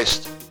with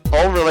Christ,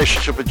 own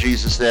relationship with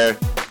Jesus there,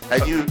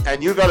 and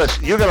you're gonna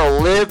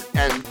live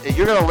and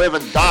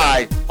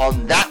die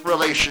on that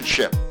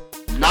relationship,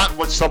 not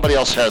what somebody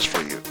else has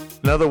for you.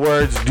 In other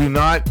words, do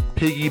not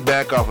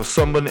piggyback off of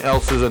someone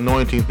else's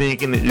anointing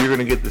thinking that you're going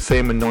to get the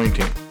same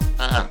anointing.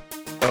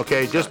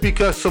 Okay, just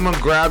because someone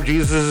grabbed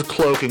Jesus'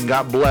 cloak and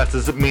got blessed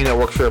doesn't mean it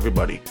works for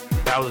everybody.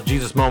 That was a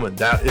Jesus moment.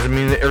 That doesn't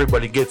mean that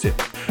everybody gets it.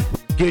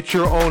 Get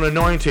your own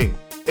anointing.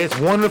 It's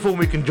wonderful when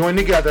we can join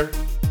together.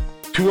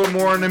 2 or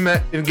more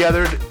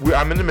gathered,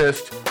 I'm in the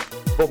midst.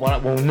 But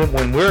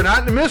when we're not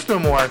in the midst no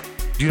more,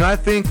 do not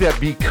think that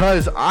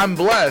because I'm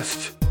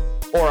blessed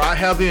or I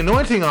have the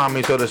anointing on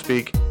me, so to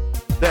speak,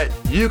 that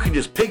you can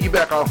just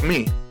piggyback off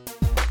me.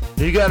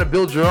 You got to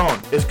build your own.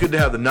 It's good to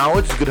have the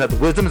knowledge. It's good to have the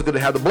wisdom. It's good to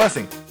have the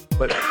blessing.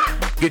 But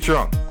get your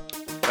own.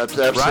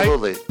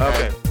 Absolutely. Right?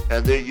 Okay.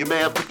 And you may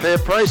have to pay a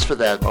price for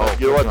that. But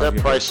you know what? That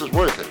price is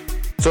worth it.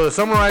 So to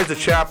summarize the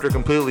chapter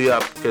completely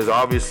up, because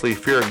obviously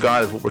fear of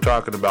God is what we're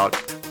talking about.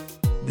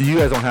 You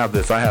guys don't have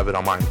this. I have it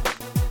on mine.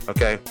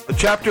 Okay. The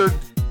chapter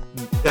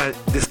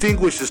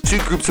distinguishes two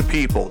groups of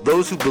people: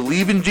 those who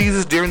believe in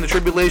Jesus during the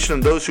tribulation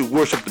and those who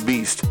worship the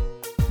beast.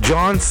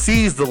 John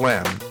sees the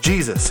Lamb,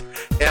 Jesus,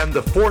 and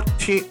the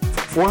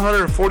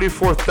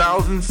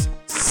 444,000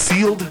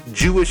 sealed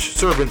Jewish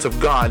servants of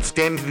God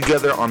standing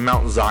together on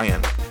Mount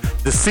Zion.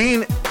 The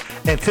scene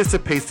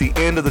anticipates the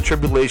end of the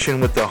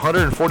tribulation, with the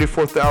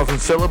 144,000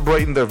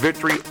 celebrating their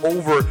victory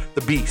over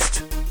the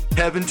beast.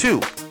 Heaven too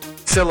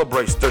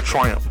celebrates their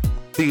triumph.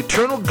 The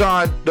eternal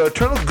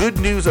good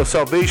news of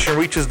salvation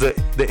reaches the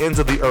ends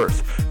of the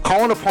earth,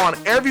 calling upon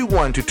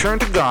everyone to turn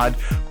to God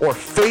or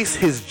face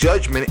his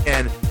judgment,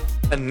 and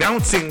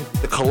announcing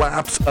the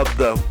collapse of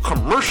the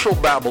commercial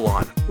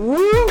Babylon.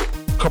 Woo!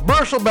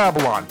 Commercial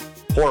Babylon.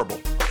 Horrible.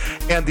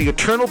 And the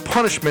eternal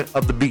punishment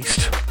of the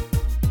beast,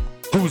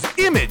 whose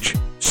image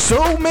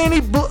so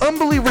many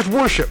unbelievers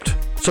worshipped.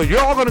 So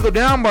you're all going to go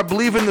down by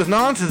believing this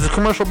nonsense, this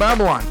commercial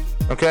Babylon.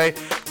 Okay?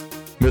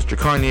 Mr.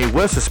 Kanye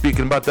West is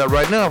speaking about that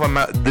right now, if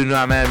I do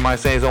not mind my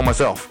saying so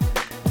myself.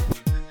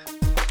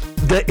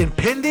 The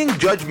impending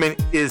judgment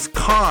is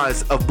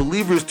cause of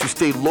believers to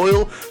stay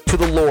loyal to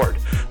the Lord.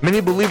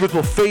 Many believers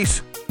will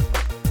face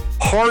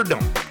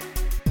pardon.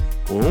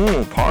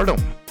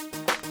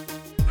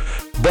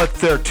 But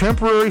their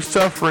temporary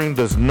suffering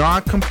does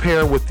not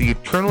compare with the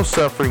eternal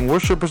suffering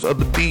worshippers of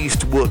the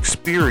beast will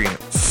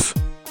experience.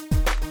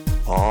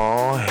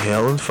 All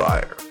hell and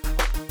fire.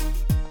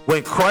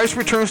 When Christ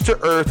returns to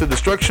earth, the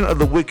destruction of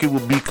the wicked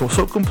will be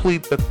so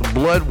complete that the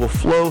blood will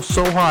flow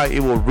so high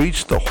it will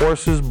reach the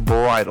horse's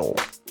bridle.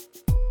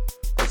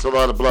 That's a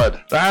lot of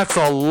blood. That's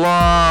a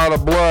lot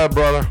of blood,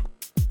 brother.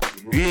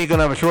 You ain't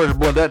gonna have a shortage of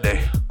blood that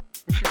day.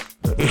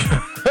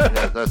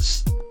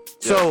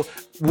 So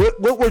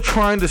what we're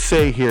trying to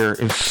say here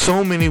in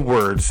so many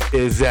words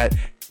is that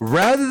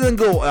rather than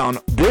go on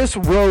this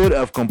road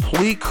of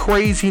complete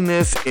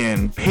craziness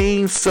and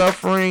pain,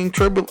 suffering,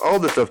 all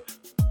this stuff,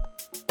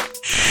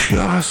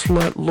 just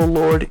let the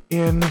Lord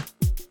in.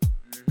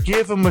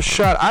 Give him a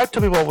shot. I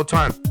tell people all the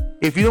time,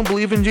 if you don't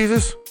believe in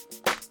Jesus,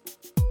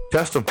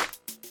 test him.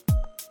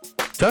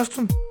 Test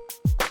him.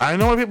 I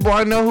know people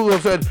I know who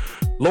have said,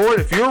 Lord,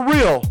 if you're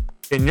real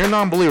and you're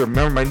non-believer,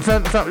 remember,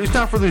 it's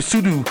not for the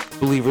pseudo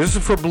believers. This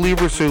is for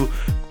believers who,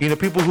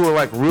 people who are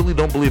like really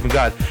don't believe in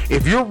God.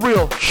 If you're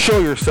real, show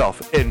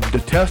yourself. And the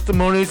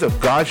testimonies of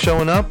God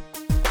showing up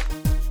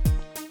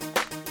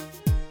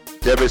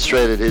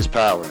demonstrated his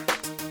power.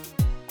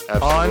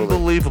 Absolutely.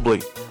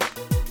 Unbelievably.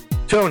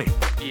 Tony.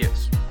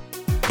 Yes.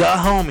 The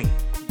homie.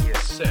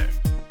 Yes, sir.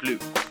 Blue.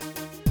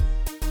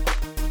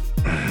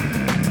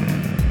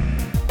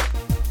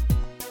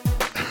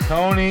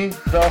 Tony,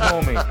 the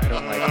homie. I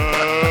don't like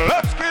it.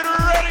 Let's get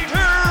ready to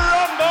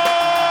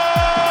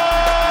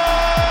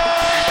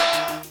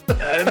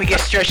rumble! Let me get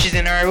stretches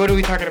in. All right, what are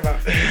we talking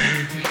about?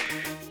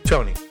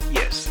 Tony.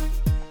 Yes.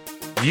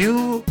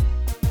 You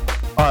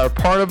are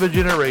part of a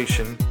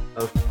generation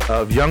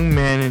of young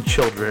men and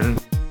children,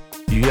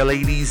 you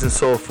ladies and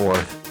so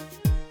forth,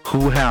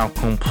 who have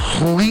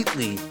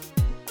completely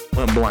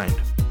went blind.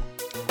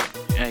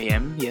 I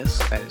am, yes,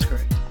 that is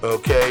correct.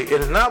 Okay,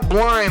 it is not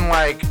blind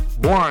like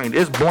blind,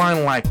 it's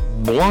blind like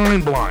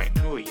blind.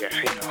 Oh yeah,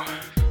 I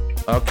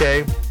know.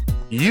 Okay,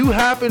 you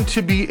happen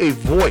to be a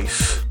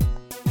voice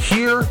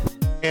here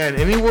and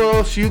anywhere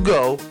else you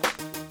go,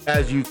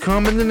 as you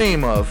come in the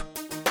name of,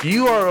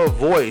 you are a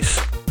voice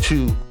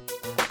to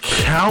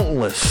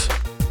countless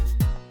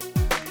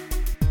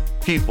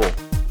people,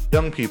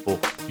 young people,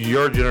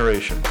 your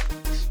generation.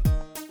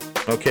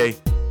 Okay?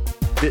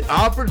 The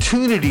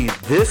opportunity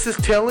this is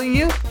telling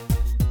you,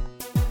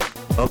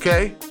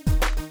 okay?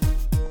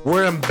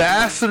 We're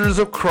ambassadors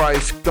of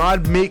Christ,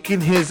 God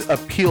making his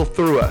appeal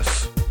through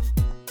us.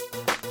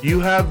 You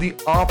have the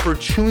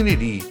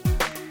opportunity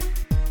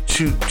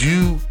to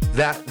do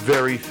that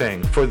very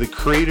thing for the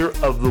creator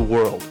of the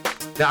world.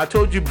 Now, I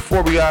told you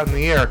before we got in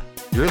the air,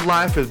 your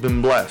life has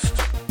been blessed.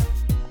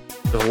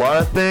 There's a lot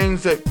of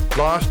things, a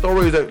lot of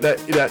stories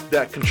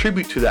that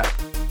contribute to that.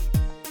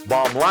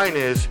 Bottom line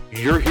is,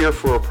 you're here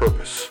for a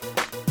purpose.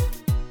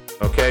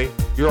 Okay?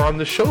 You're on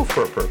the show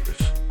for a purpose.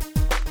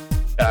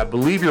 And I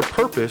believe your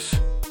purpose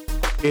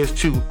is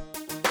to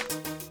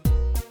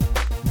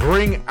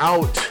bring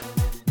out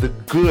the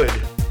good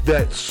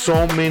that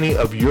so many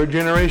of your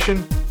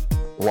generation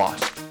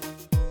lost.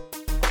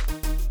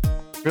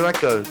 You're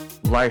like a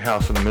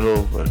lighthouse in the middle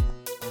of a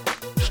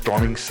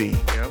storming sea.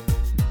 Yep.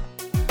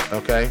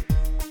 Okay?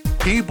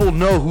 People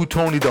know who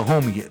Tony the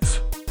homie is.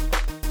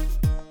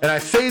 And I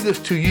say this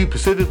to you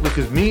specifically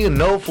because me and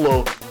No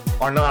Flow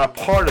are not a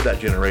part of that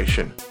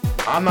generation.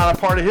 I'm not a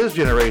part of his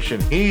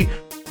generation. He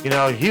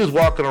was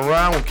walking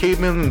around when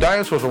cavemen and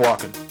dinosaurs were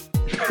walking.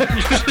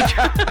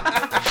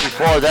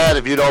 Before that,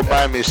 if you don't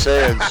mind me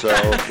saying so,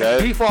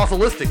 okay? He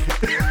fossilistic.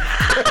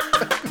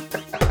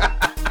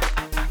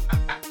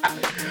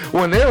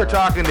 When they were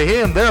talking to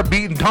him, they're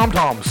beating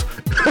tom-toms.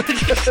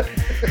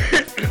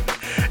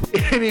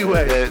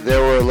 Anyway. They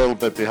were a little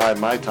bit behind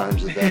my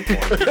times at that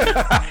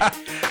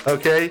point.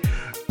 Okay?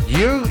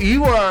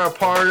 You are a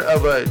part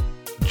of a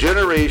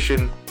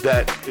generation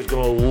that is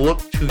going to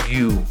look to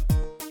you.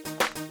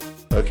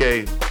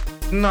 Okay?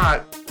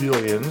 Not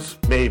billions,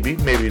 maybe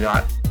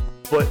not,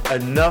 but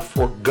enough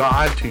for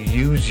God to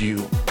use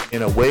you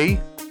in a way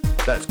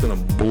that's going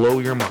to blow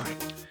your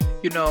mind.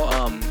 You know,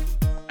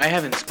 I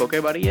haven't spoken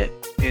about it yet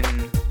in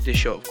this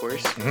show, of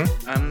course.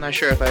 Mm-hmm. I'm not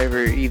sure if I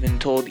ever even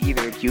told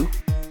either of you.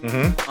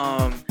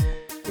 Mm-hmm.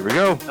 Here we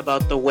go.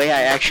 About the way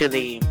I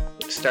actually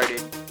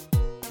started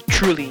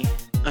truly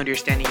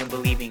understanding and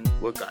believing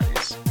what God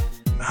is.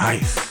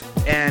 Nice.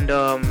 And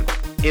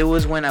it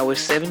was when I was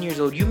 7 years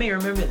old. You may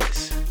remember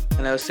this.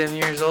 When I was 7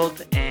 years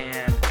old,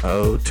 and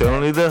oh,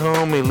 Tony the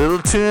homie, little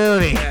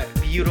Tony. That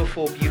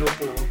beautiful,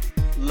 beautiful,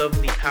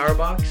 lovely power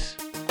box.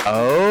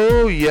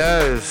 Oh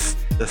yes,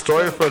 the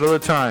story for another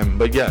time,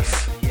 but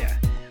yes. Yeah.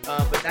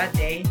 But that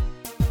day,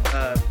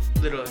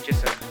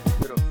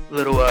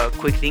 little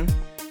quick thing.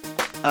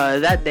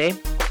 That day,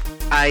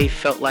 I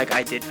felt like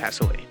I did pass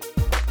away,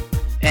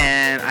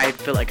 and I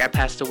feel like I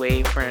passed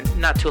away for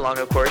not too long,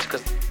 of course,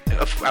 because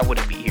I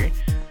wouldn't be here.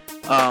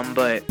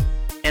 But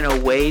in a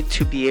way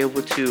to be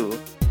able to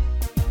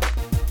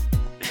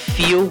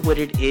feel what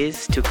it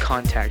is to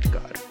contact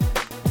God.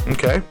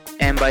 Okay.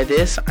 And by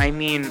this, I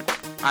mean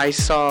I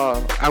was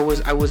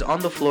on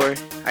the floor.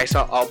 I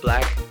saw all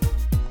black,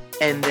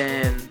 and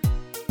then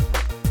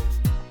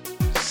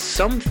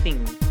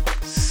something.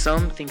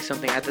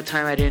 At the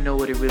time, I didn't know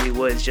what it really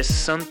was.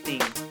 Just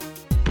something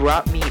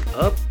brought me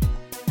up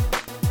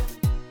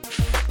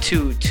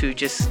to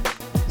just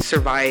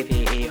survive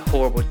a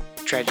horrible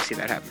tragedy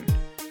that happened.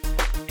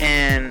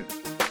 And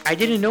I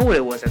didn't know what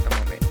it was at the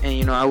moment, and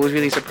you know, I was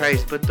really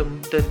surprised. But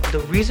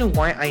the reason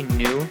why I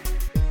knew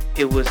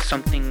it was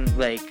something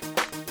like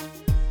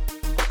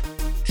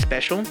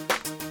special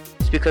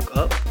is because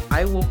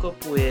I woke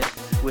up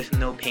with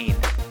no pain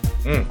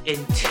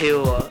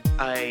until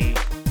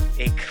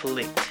it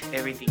clicked.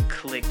 Everything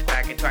clicked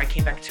back until I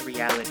came back to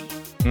reality.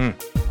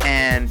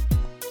 And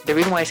the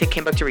reason why I say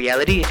came back to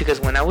reality is because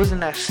when I was in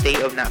that state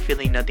of not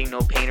feeling nothing,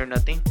 no pain or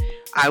nothing,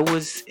 I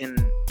was in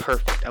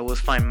perfect. I was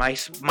fine. My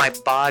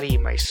body,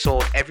 my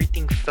soul,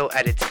 everything felt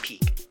at its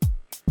peak.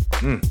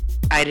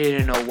 I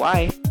didn't know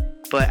why,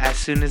 but as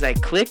soon as I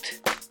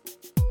clicked,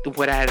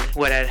 what had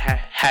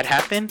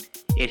happened,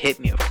 it hit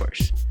me, of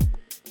course.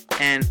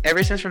 And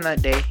ever since from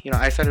that day, you know,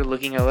 I started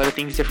looking at a lot of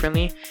things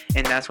differently,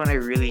 and that's when I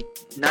really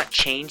not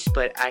changed,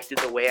 but acted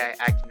the way I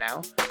act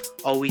now.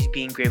 Always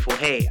being grateful.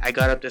 Hey, I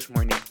got up this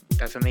morning.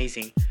 That's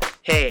amazing.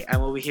 Hey,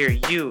 I'm over here.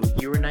 You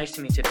were nice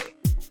to me today.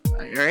 All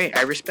right,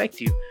 I respect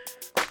you.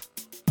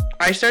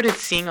 I started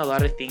seeing a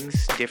lot of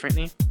things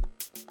differently,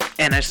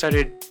 and I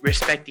started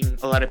respecting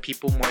a lot of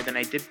people more than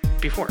I did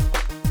before.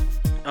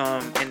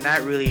 And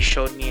that really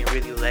showed me and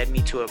really led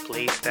me to a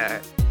place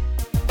that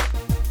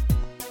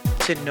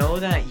to know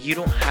that you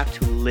don't have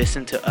to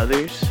listen to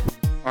others,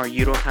 or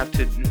you don't have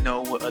to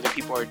know what other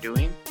people are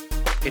doing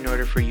in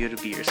order for you to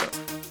be yourself.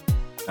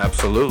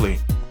 Absolutely.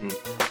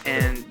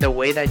 And the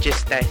way that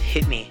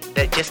hit me,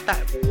 that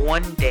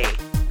one day,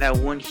 that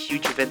one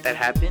huge event that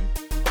happened,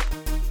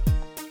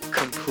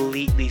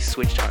 completely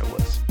switched how it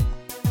was.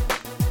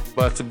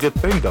 Well, that's a good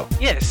thing, though.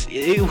 Yes,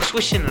 it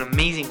switched in an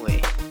amazing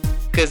way.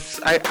 Because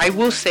I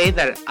will say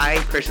that I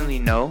personally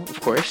know, of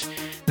course,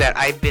 that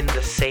I've been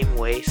the same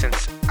way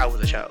since I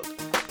was a child.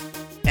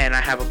 And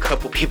I have a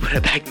couple people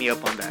that back me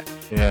up on that.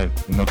 Yeah,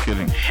 no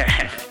kidding.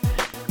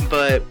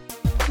 But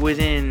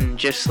within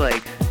just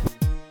like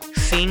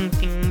seeing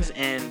things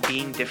and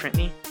being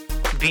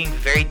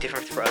very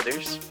different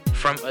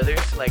from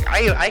others, like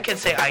I can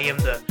say I am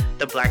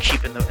the black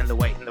sheep in the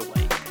white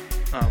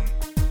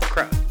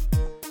crowd.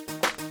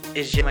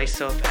 It's just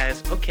myself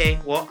as, okay,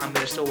 well, I'm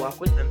gonna still walk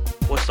with them.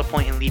 What's the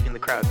point in leaving the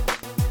crowd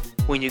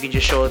when you can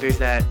just show others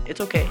that it's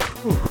okay?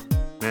 Whew.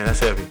 Man, that's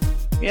heavy.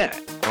 Yeah.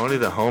 Only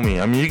the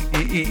homie. I mean,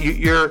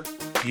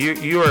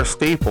 you're a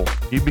staple.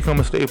 You become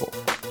a staple.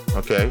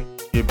 Okay.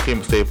 You became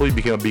a staple. You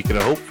became a beacon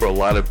of hope for a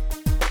lot of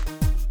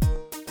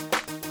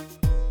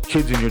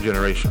kids in your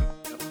generation.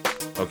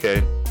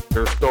 Okay.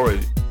 Your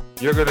story.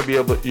 You're gonna be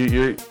able.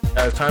 You're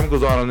as time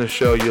goes on this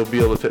show, you'll be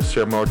able to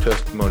share more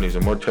testimonies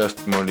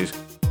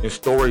and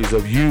stories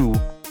of you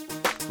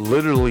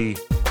literally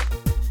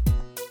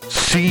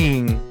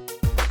seeing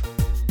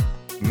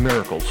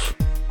miracles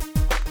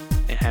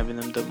and having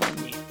them done on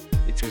me.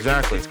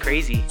 Exactly. It's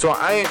crazy. So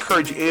I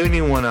encourage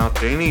anyone out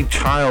there, any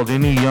child,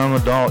 any young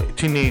adult,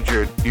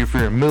 teenager, if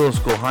you're in middle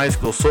school, high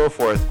school, so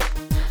forth,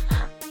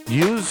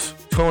 use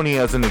Tony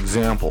as an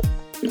example.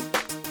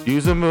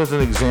 Use him as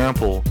an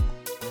example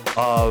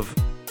of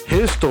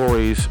his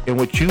stories and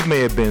what you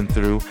may have been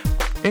through.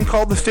 and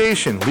call the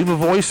station. Leave a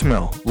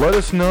voicemail. Let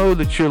us know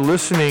that you're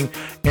listening,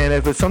 and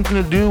if it's something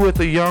to do with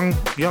a young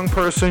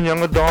person,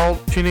 young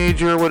adult,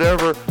 teenager,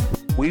 whatever,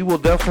 we will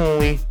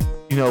definitely,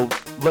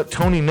 let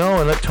Tony know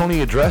and let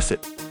Tony address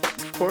it.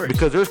 Of course.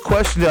 Because there's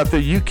questions out there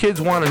you kids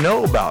want to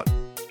know about.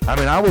 I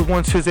mean, I was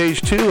once his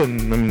age too,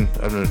 and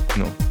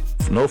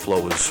No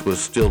Flow was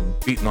still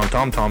beating on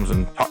tom-toms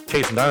and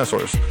chasing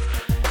dinosaurs.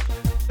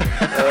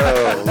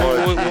 Oh,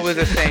 Lord. What was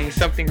it saying?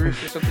 Something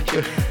rooster, something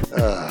chicken.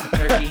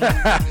 Turkey.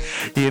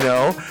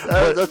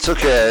 That's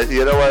okay.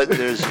 You know what?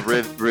 There's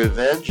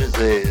revenge is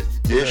a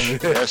dish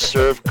best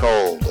served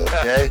cold.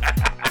 Okay.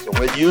 So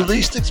when you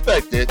least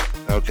expect it,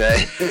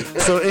 okay.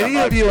 So any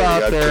of you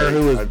out there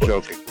I'm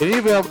joking. Any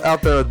of you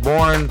out there was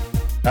born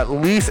at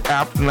least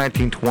after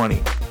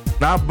 1920,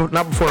 not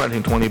before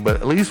 1920, but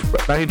at least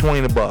 1920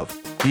 and above.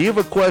 If you have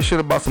a question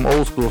about some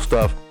old school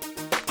stuff,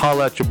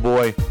 holla at your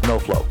boy No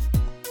Flow.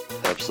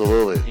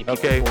 Absolutely.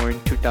 Okay. Born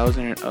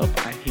 2000 and up,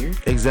 I hear.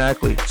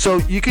 Exactly. So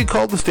you can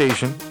call the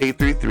station,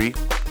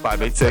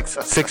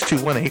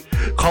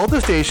 833-586-6218. Call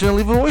the station and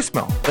leave a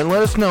voicemail. And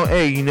let us know,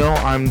 hey,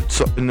 and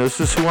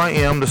this is who I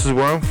am. This is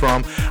where I'm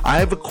from. I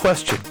have a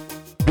question.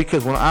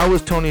 Because when I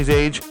was Tony's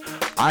age,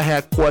 I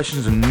had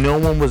questions and no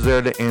one was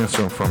there to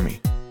answer them for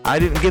me. I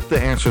didn't get the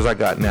answers I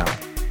got now.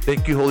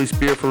 Thank you, Holy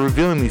Spirit, for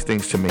revealing these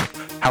things to me.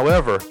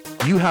 However,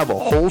 you have a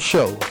whole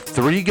show,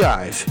 3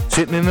 guys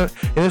sitting in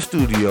a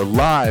studio,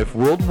 live,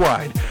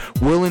 worldwide,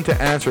 willing to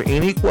answer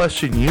any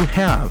question you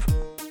have,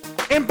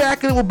 and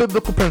back it with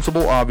biblical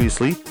principle,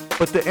 obviously,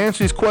 but to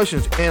answer these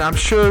questions. And I'm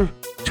sure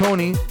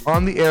Tony,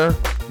 on the air,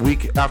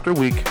 week after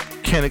week,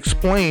 can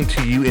explain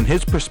to you in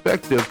his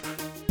perspective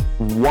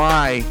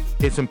why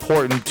it's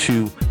important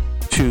to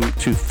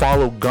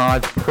follow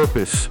God's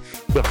purpose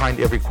behind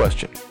every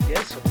question.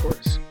 Yes, of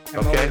course.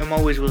 I'm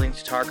always willing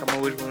to talk. I'm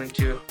always willing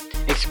to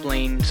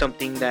explain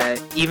something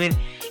that even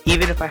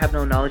if I have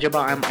no knowledge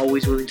about, I'm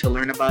always willing to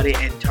learn about it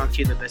and talk to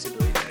you the best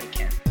ability that I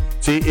can.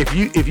 See, if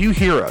you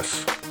hear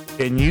us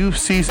and you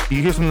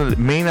hear something that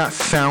may not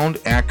sound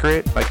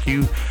accurate, like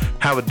you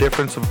have a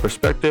difference of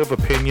perspective,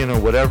 opinion, or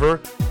whatever,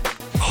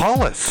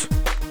 call us.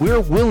 We're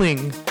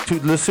willing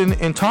to listen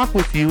and talk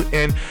with you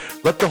and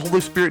let the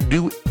Holy Spirit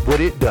do what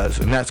it does,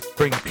 and that's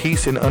bring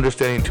peace and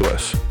understanding to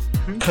us.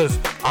 Because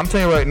I'm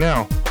telling you right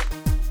now,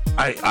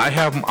 I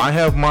have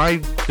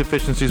my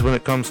deficiencies when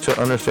it comes to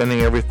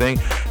understanding everything.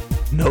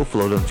 No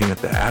Flow doesn't even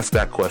have to ask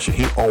that question.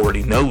 He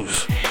already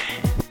knows.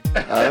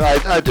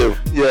 I do.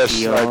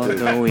 Yes, I do.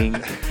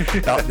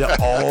 The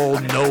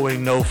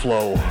all-knowing No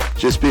Flow.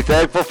 Just be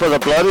thankful for the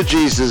blood of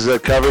Jesus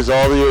that covers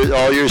all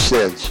your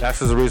sins. That's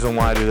the reason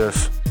why I do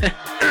this.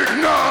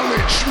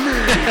 Acknowledge me.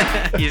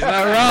 He's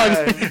not wrong.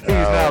 He's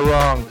not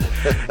wrong.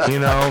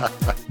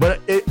 But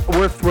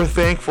we're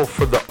thankful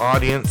for the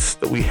audience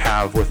that we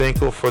have. We're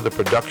thankful for the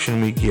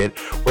production we get.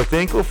 We're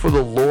thankful for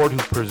the Lord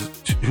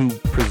who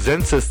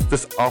presents us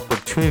this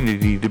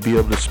opportunity to be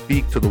able to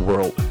speak to the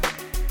world.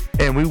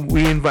 And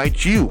we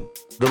invite you,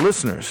 the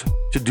listeners,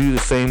 to do the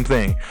same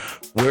thing.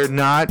 We're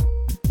not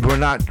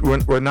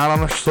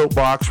on a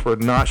soapbox. We're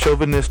not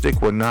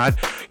chauvinistic. We're not,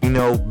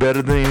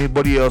 better than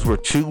anybody else. We're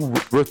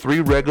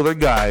 3 regular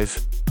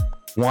guys.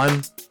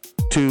 1,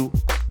 2,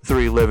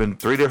 3, living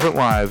 3 different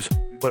lives,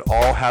 but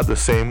all have the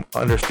same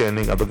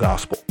understanding of the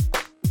gospel.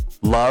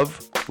 Love,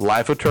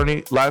 life of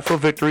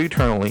victory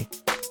eternally,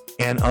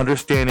 and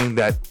understanding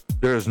that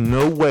there is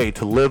no way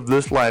to live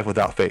this life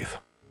without faith.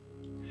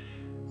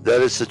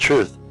 That is the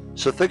truth.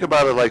 So think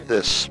about it like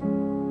this.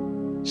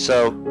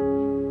 So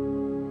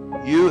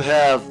you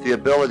have the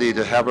ability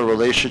to have a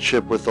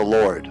relationship with the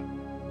Lord.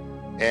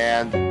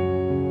 And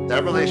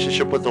that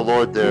relationship with the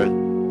Lord there,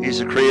 He's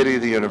the creator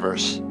of the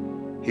universe.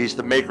 He's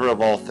the maker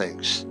of all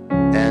things.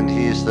 And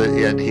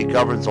He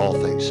governs all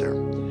things there.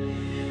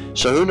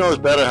 So who knows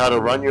better how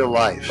to run your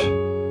life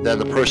than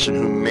the person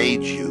who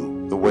made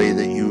you the way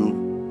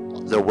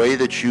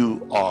that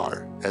you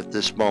are at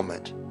this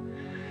moment?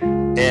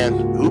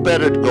 And who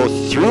better to go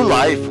through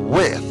life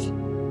with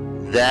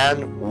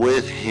than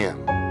with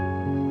Him?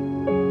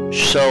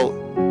 So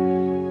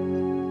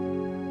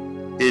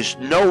there's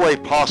no way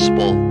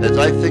possible, as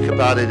I think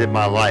about it in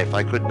my life,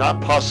 I could not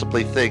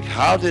possibly think,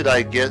 how did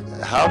I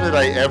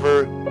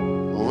ever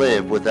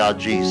live without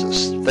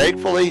Jesus?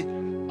 Thankfully,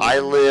 I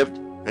lived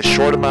a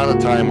short amount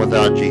of time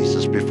without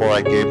Jesus before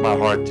I gave my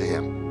heart to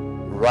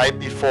Him. Right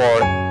before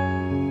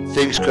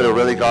things could have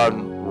really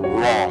gone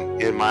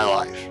wrong in my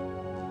life.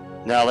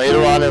 Now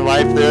later on in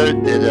life there,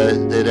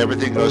 did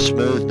everything go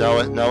smooth? No,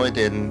 it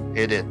didn't.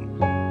 It didn't.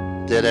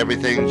 Did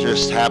everything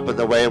just happen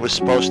the way it was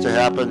supposed to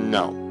happen?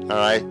 No. All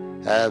right.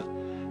 Have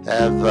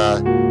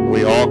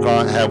we all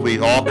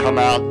come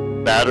out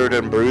battered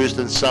and bruised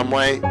in some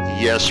way?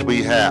 Yes,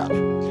 we have.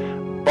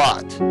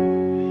 But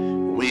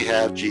we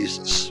have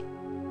Jesus.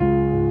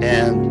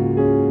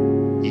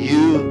 And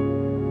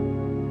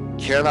you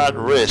cannot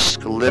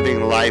risk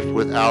living life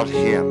without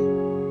Him.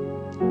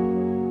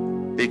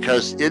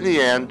 Because in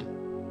the end,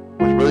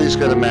 what really is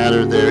going to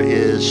matter there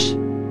is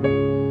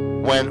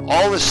when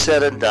all is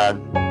said and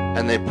done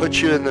and they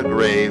put you in the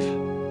grave,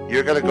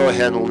 you're going to go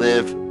ahead and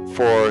live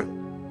for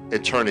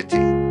eternity.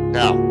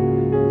 Now,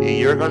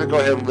 you're going to go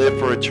ahead and live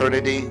for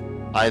eternity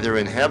either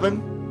in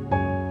heaven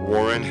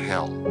or in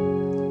hell.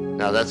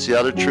 Now, that's the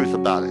other truth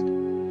about it.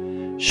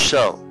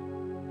 So,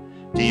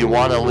 do you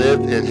want to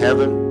live in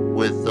heaven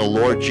with the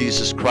Lord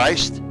Jesus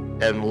Christ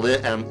and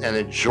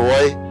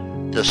enjoy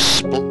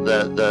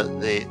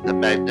the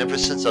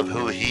magnificence of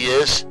who he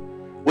is,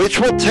 which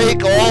will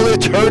take all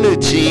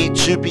eternity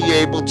to be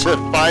able to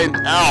find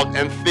out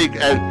and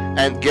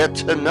get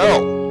to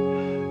know?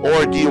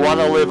 Or do you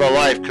want to live a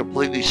life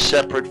completely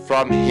separate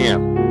from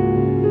him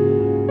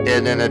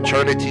in an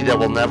eternity that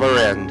will never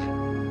end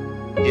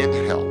in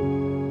hell?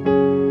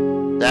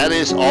 That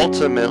is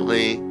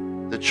ultimately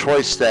the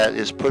choice that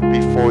is put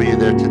before you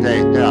there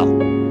today. Now,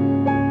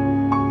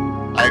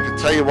 I can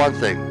tell you one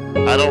thing.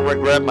 I don't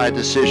regret my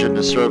decision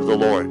to serve the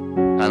Lord.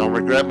 I don't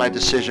regret my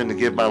decision to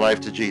give my life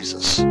to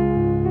Jesus.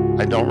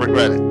 I don't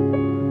regret it.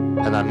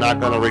 And I'm not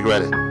going to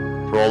regret it.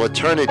 For all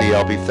eternity,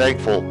 I'll be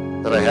thankful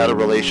that I had a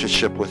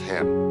relationship with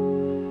him,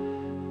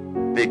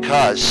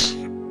 because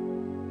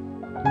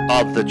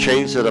of the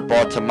change that it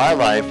brought to my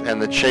life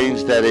and the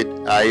change that the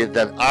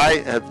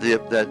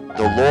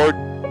Lord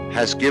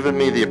has given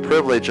me the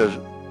privilege of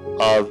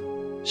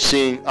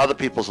seeing other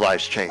people's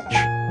lives change.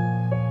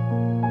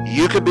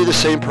 You could be the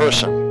same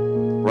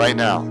person right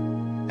now,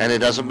 and it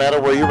doesn't matter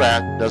where you're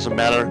at, doesn't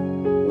matter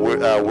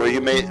where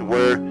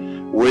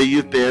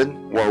you've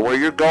been or where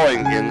you're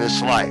going in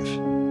this life.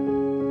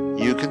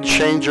 You can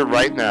change it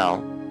right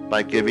now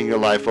by giving your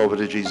life over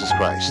to Jesus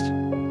Christ.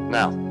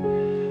 Now,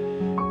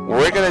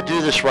 we're going to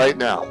do this right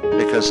now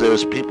because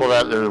there's people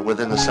that are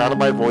within the sound of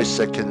my voice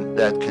that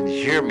can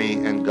hear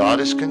me, and God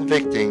is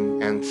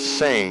convicting and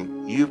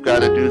saying, you've got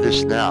to do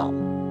this now.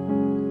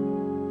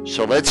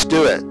 So let's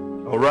do it.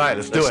 All right,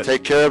 let's do it. Let's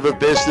take care of the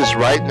business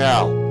right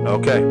now.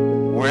 Okay.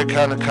 We're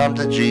going to come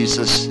to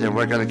Jesus, and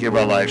we're going to give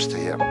our lives to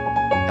him.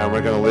 And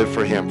we're going to live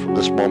for him from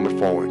this moment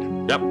forward.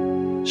 Yep.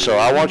 So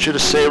I want you to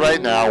say right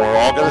now, we're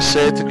all going to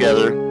say it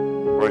together.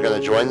 We're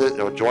going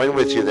to join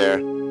with you there.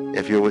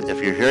 If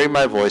you're hearing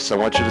my voice, I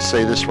want you to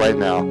say this right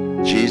now.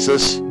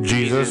 Jesus,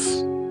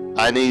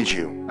 I need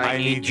you. I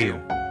need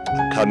you.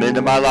 Come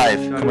into my life.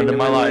 Come into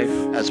my life.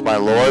 As my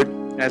Lord.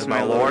 As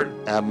my Lord.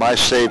 And my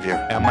Savior.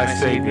 And my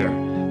Savior.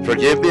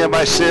 Forgive me of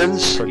my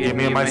sins. Forgive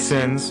me of my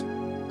sins.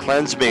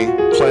 Cleanse me.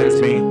 Cleanse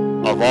me.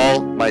 Of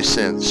all my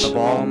sins. Of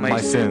all my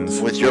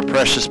sins. With your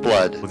precious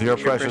blood. With your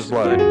precious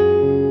blood.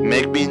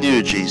 Make me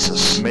new,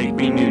 Jesus. Make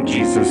me new,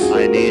 Jesus.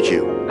 I need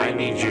you. I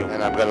need you.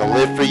 And I'm going to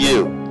live for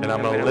you. And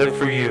I'm going to live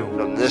for you.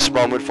 From this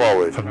moment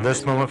forward. From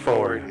this moment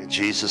forward. In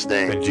Jesus'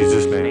 name. In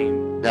Jesus'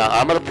 name. Now,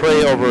 I'm going to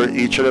pray over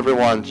each and every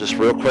one just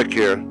real quick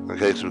here.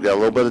 Okay, so we've got a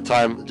little bit of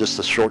time, just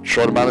a short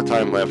amount of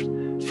time left.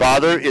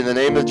 Father, in the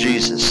name of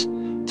Jesus,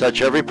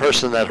 touch every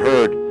person that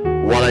heard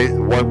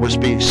what was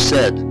being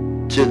said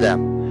to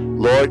them.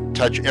 Lord,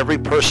 touch every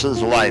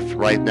person's life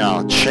right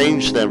now.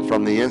 Change them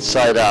from the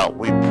inside out.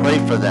 We pray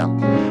for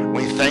them.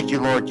 We thank you,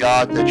 Lord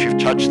God, that you've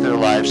touched their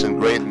lives in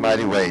great and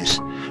mighty ways.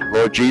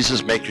 Lord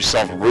Jesus, make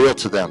yourself real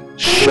to them.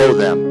 Show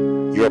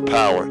them your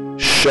power.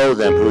 Show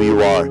them who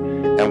you are.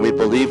 And we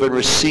believe and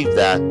receive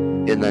that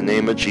in the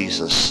name of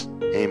Jesus.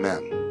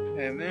 Amen.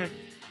 Amen.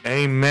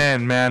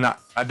 Amen, man.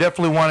 I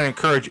definitely want to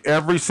encourage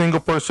every single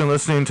person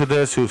listening to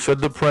this who said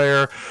the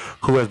prayer,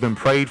 who has been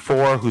prayed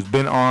for, who's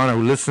been on, or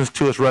who listens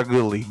to us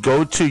regularly.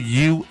 Go to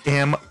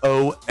UMOLV.com.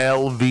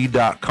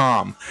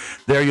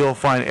 There you'll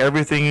find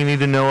everything you need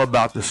to know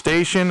about the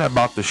station,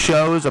 about the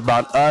shows,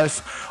 about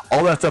us.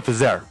 All that stuff is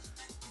there.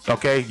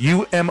 Okay?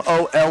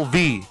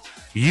 UMOLV.com.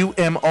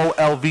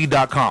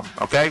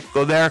 Okay?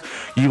 Go there.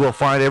 You will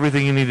find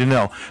everything you need to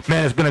know.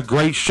 Man, it's been a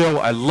great show.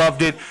 I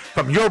loved it.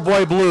 From your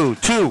boy Blue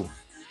to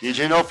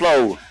DJ No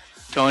Flow.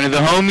 Tony the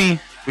homie.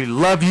 We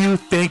love you.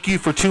 Thank you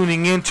for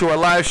tuning in to our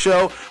live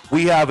show.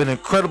 We have an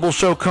incredible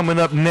show coming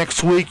up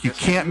next week. You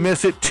can't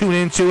miss it. Tune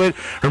into it.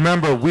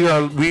 Remember, we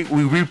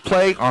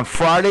replay on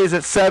Fridays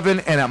at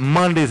 7 and at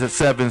Mondays at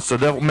 7, so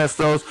don't miss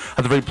those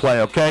at the replay,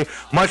 okay?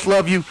 Much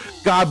love you.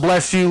 God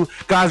bless you.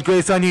 God's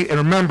grace on you. And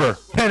remember,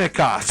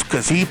 Pentecost,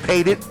 because he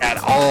paid it at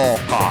all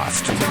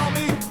cost.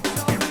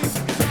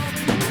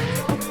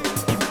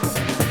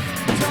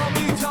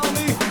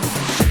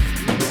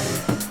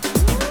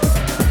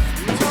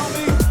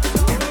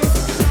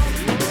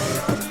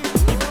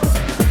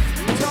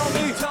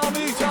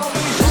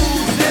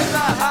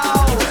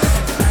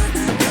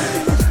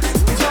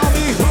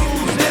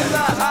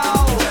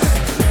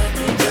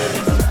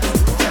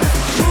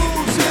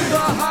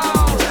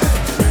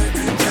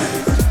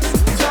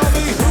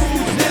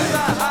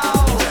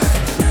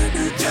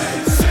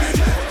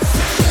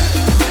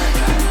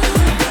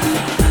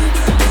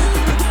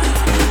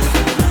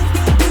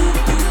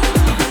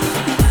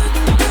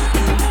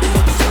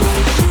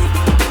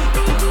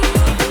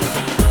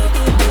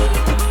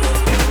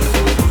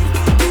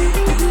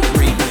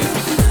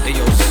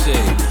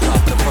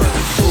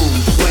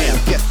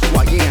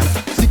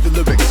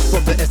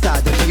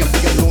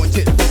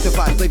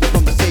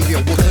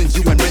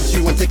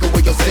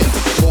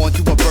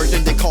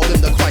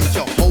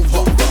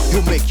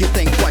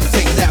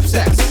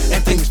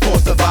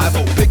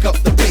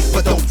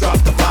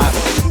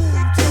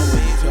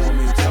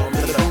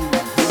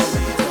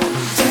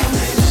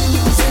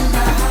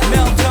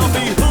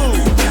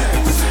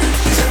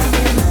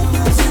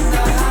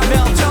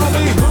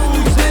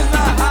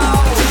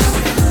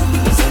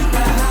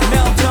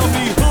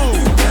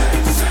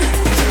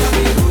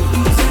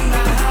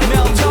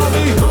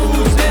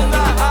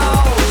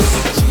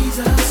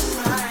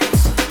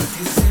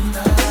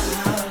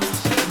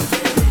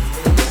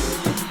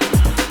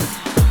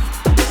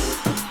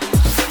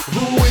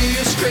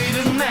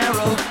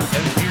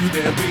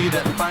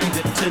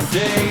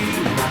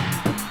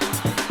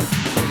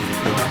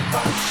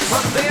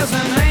 But there's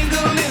an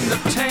angle in the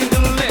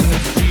tangle, and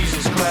it's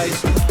Jesus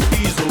Christ.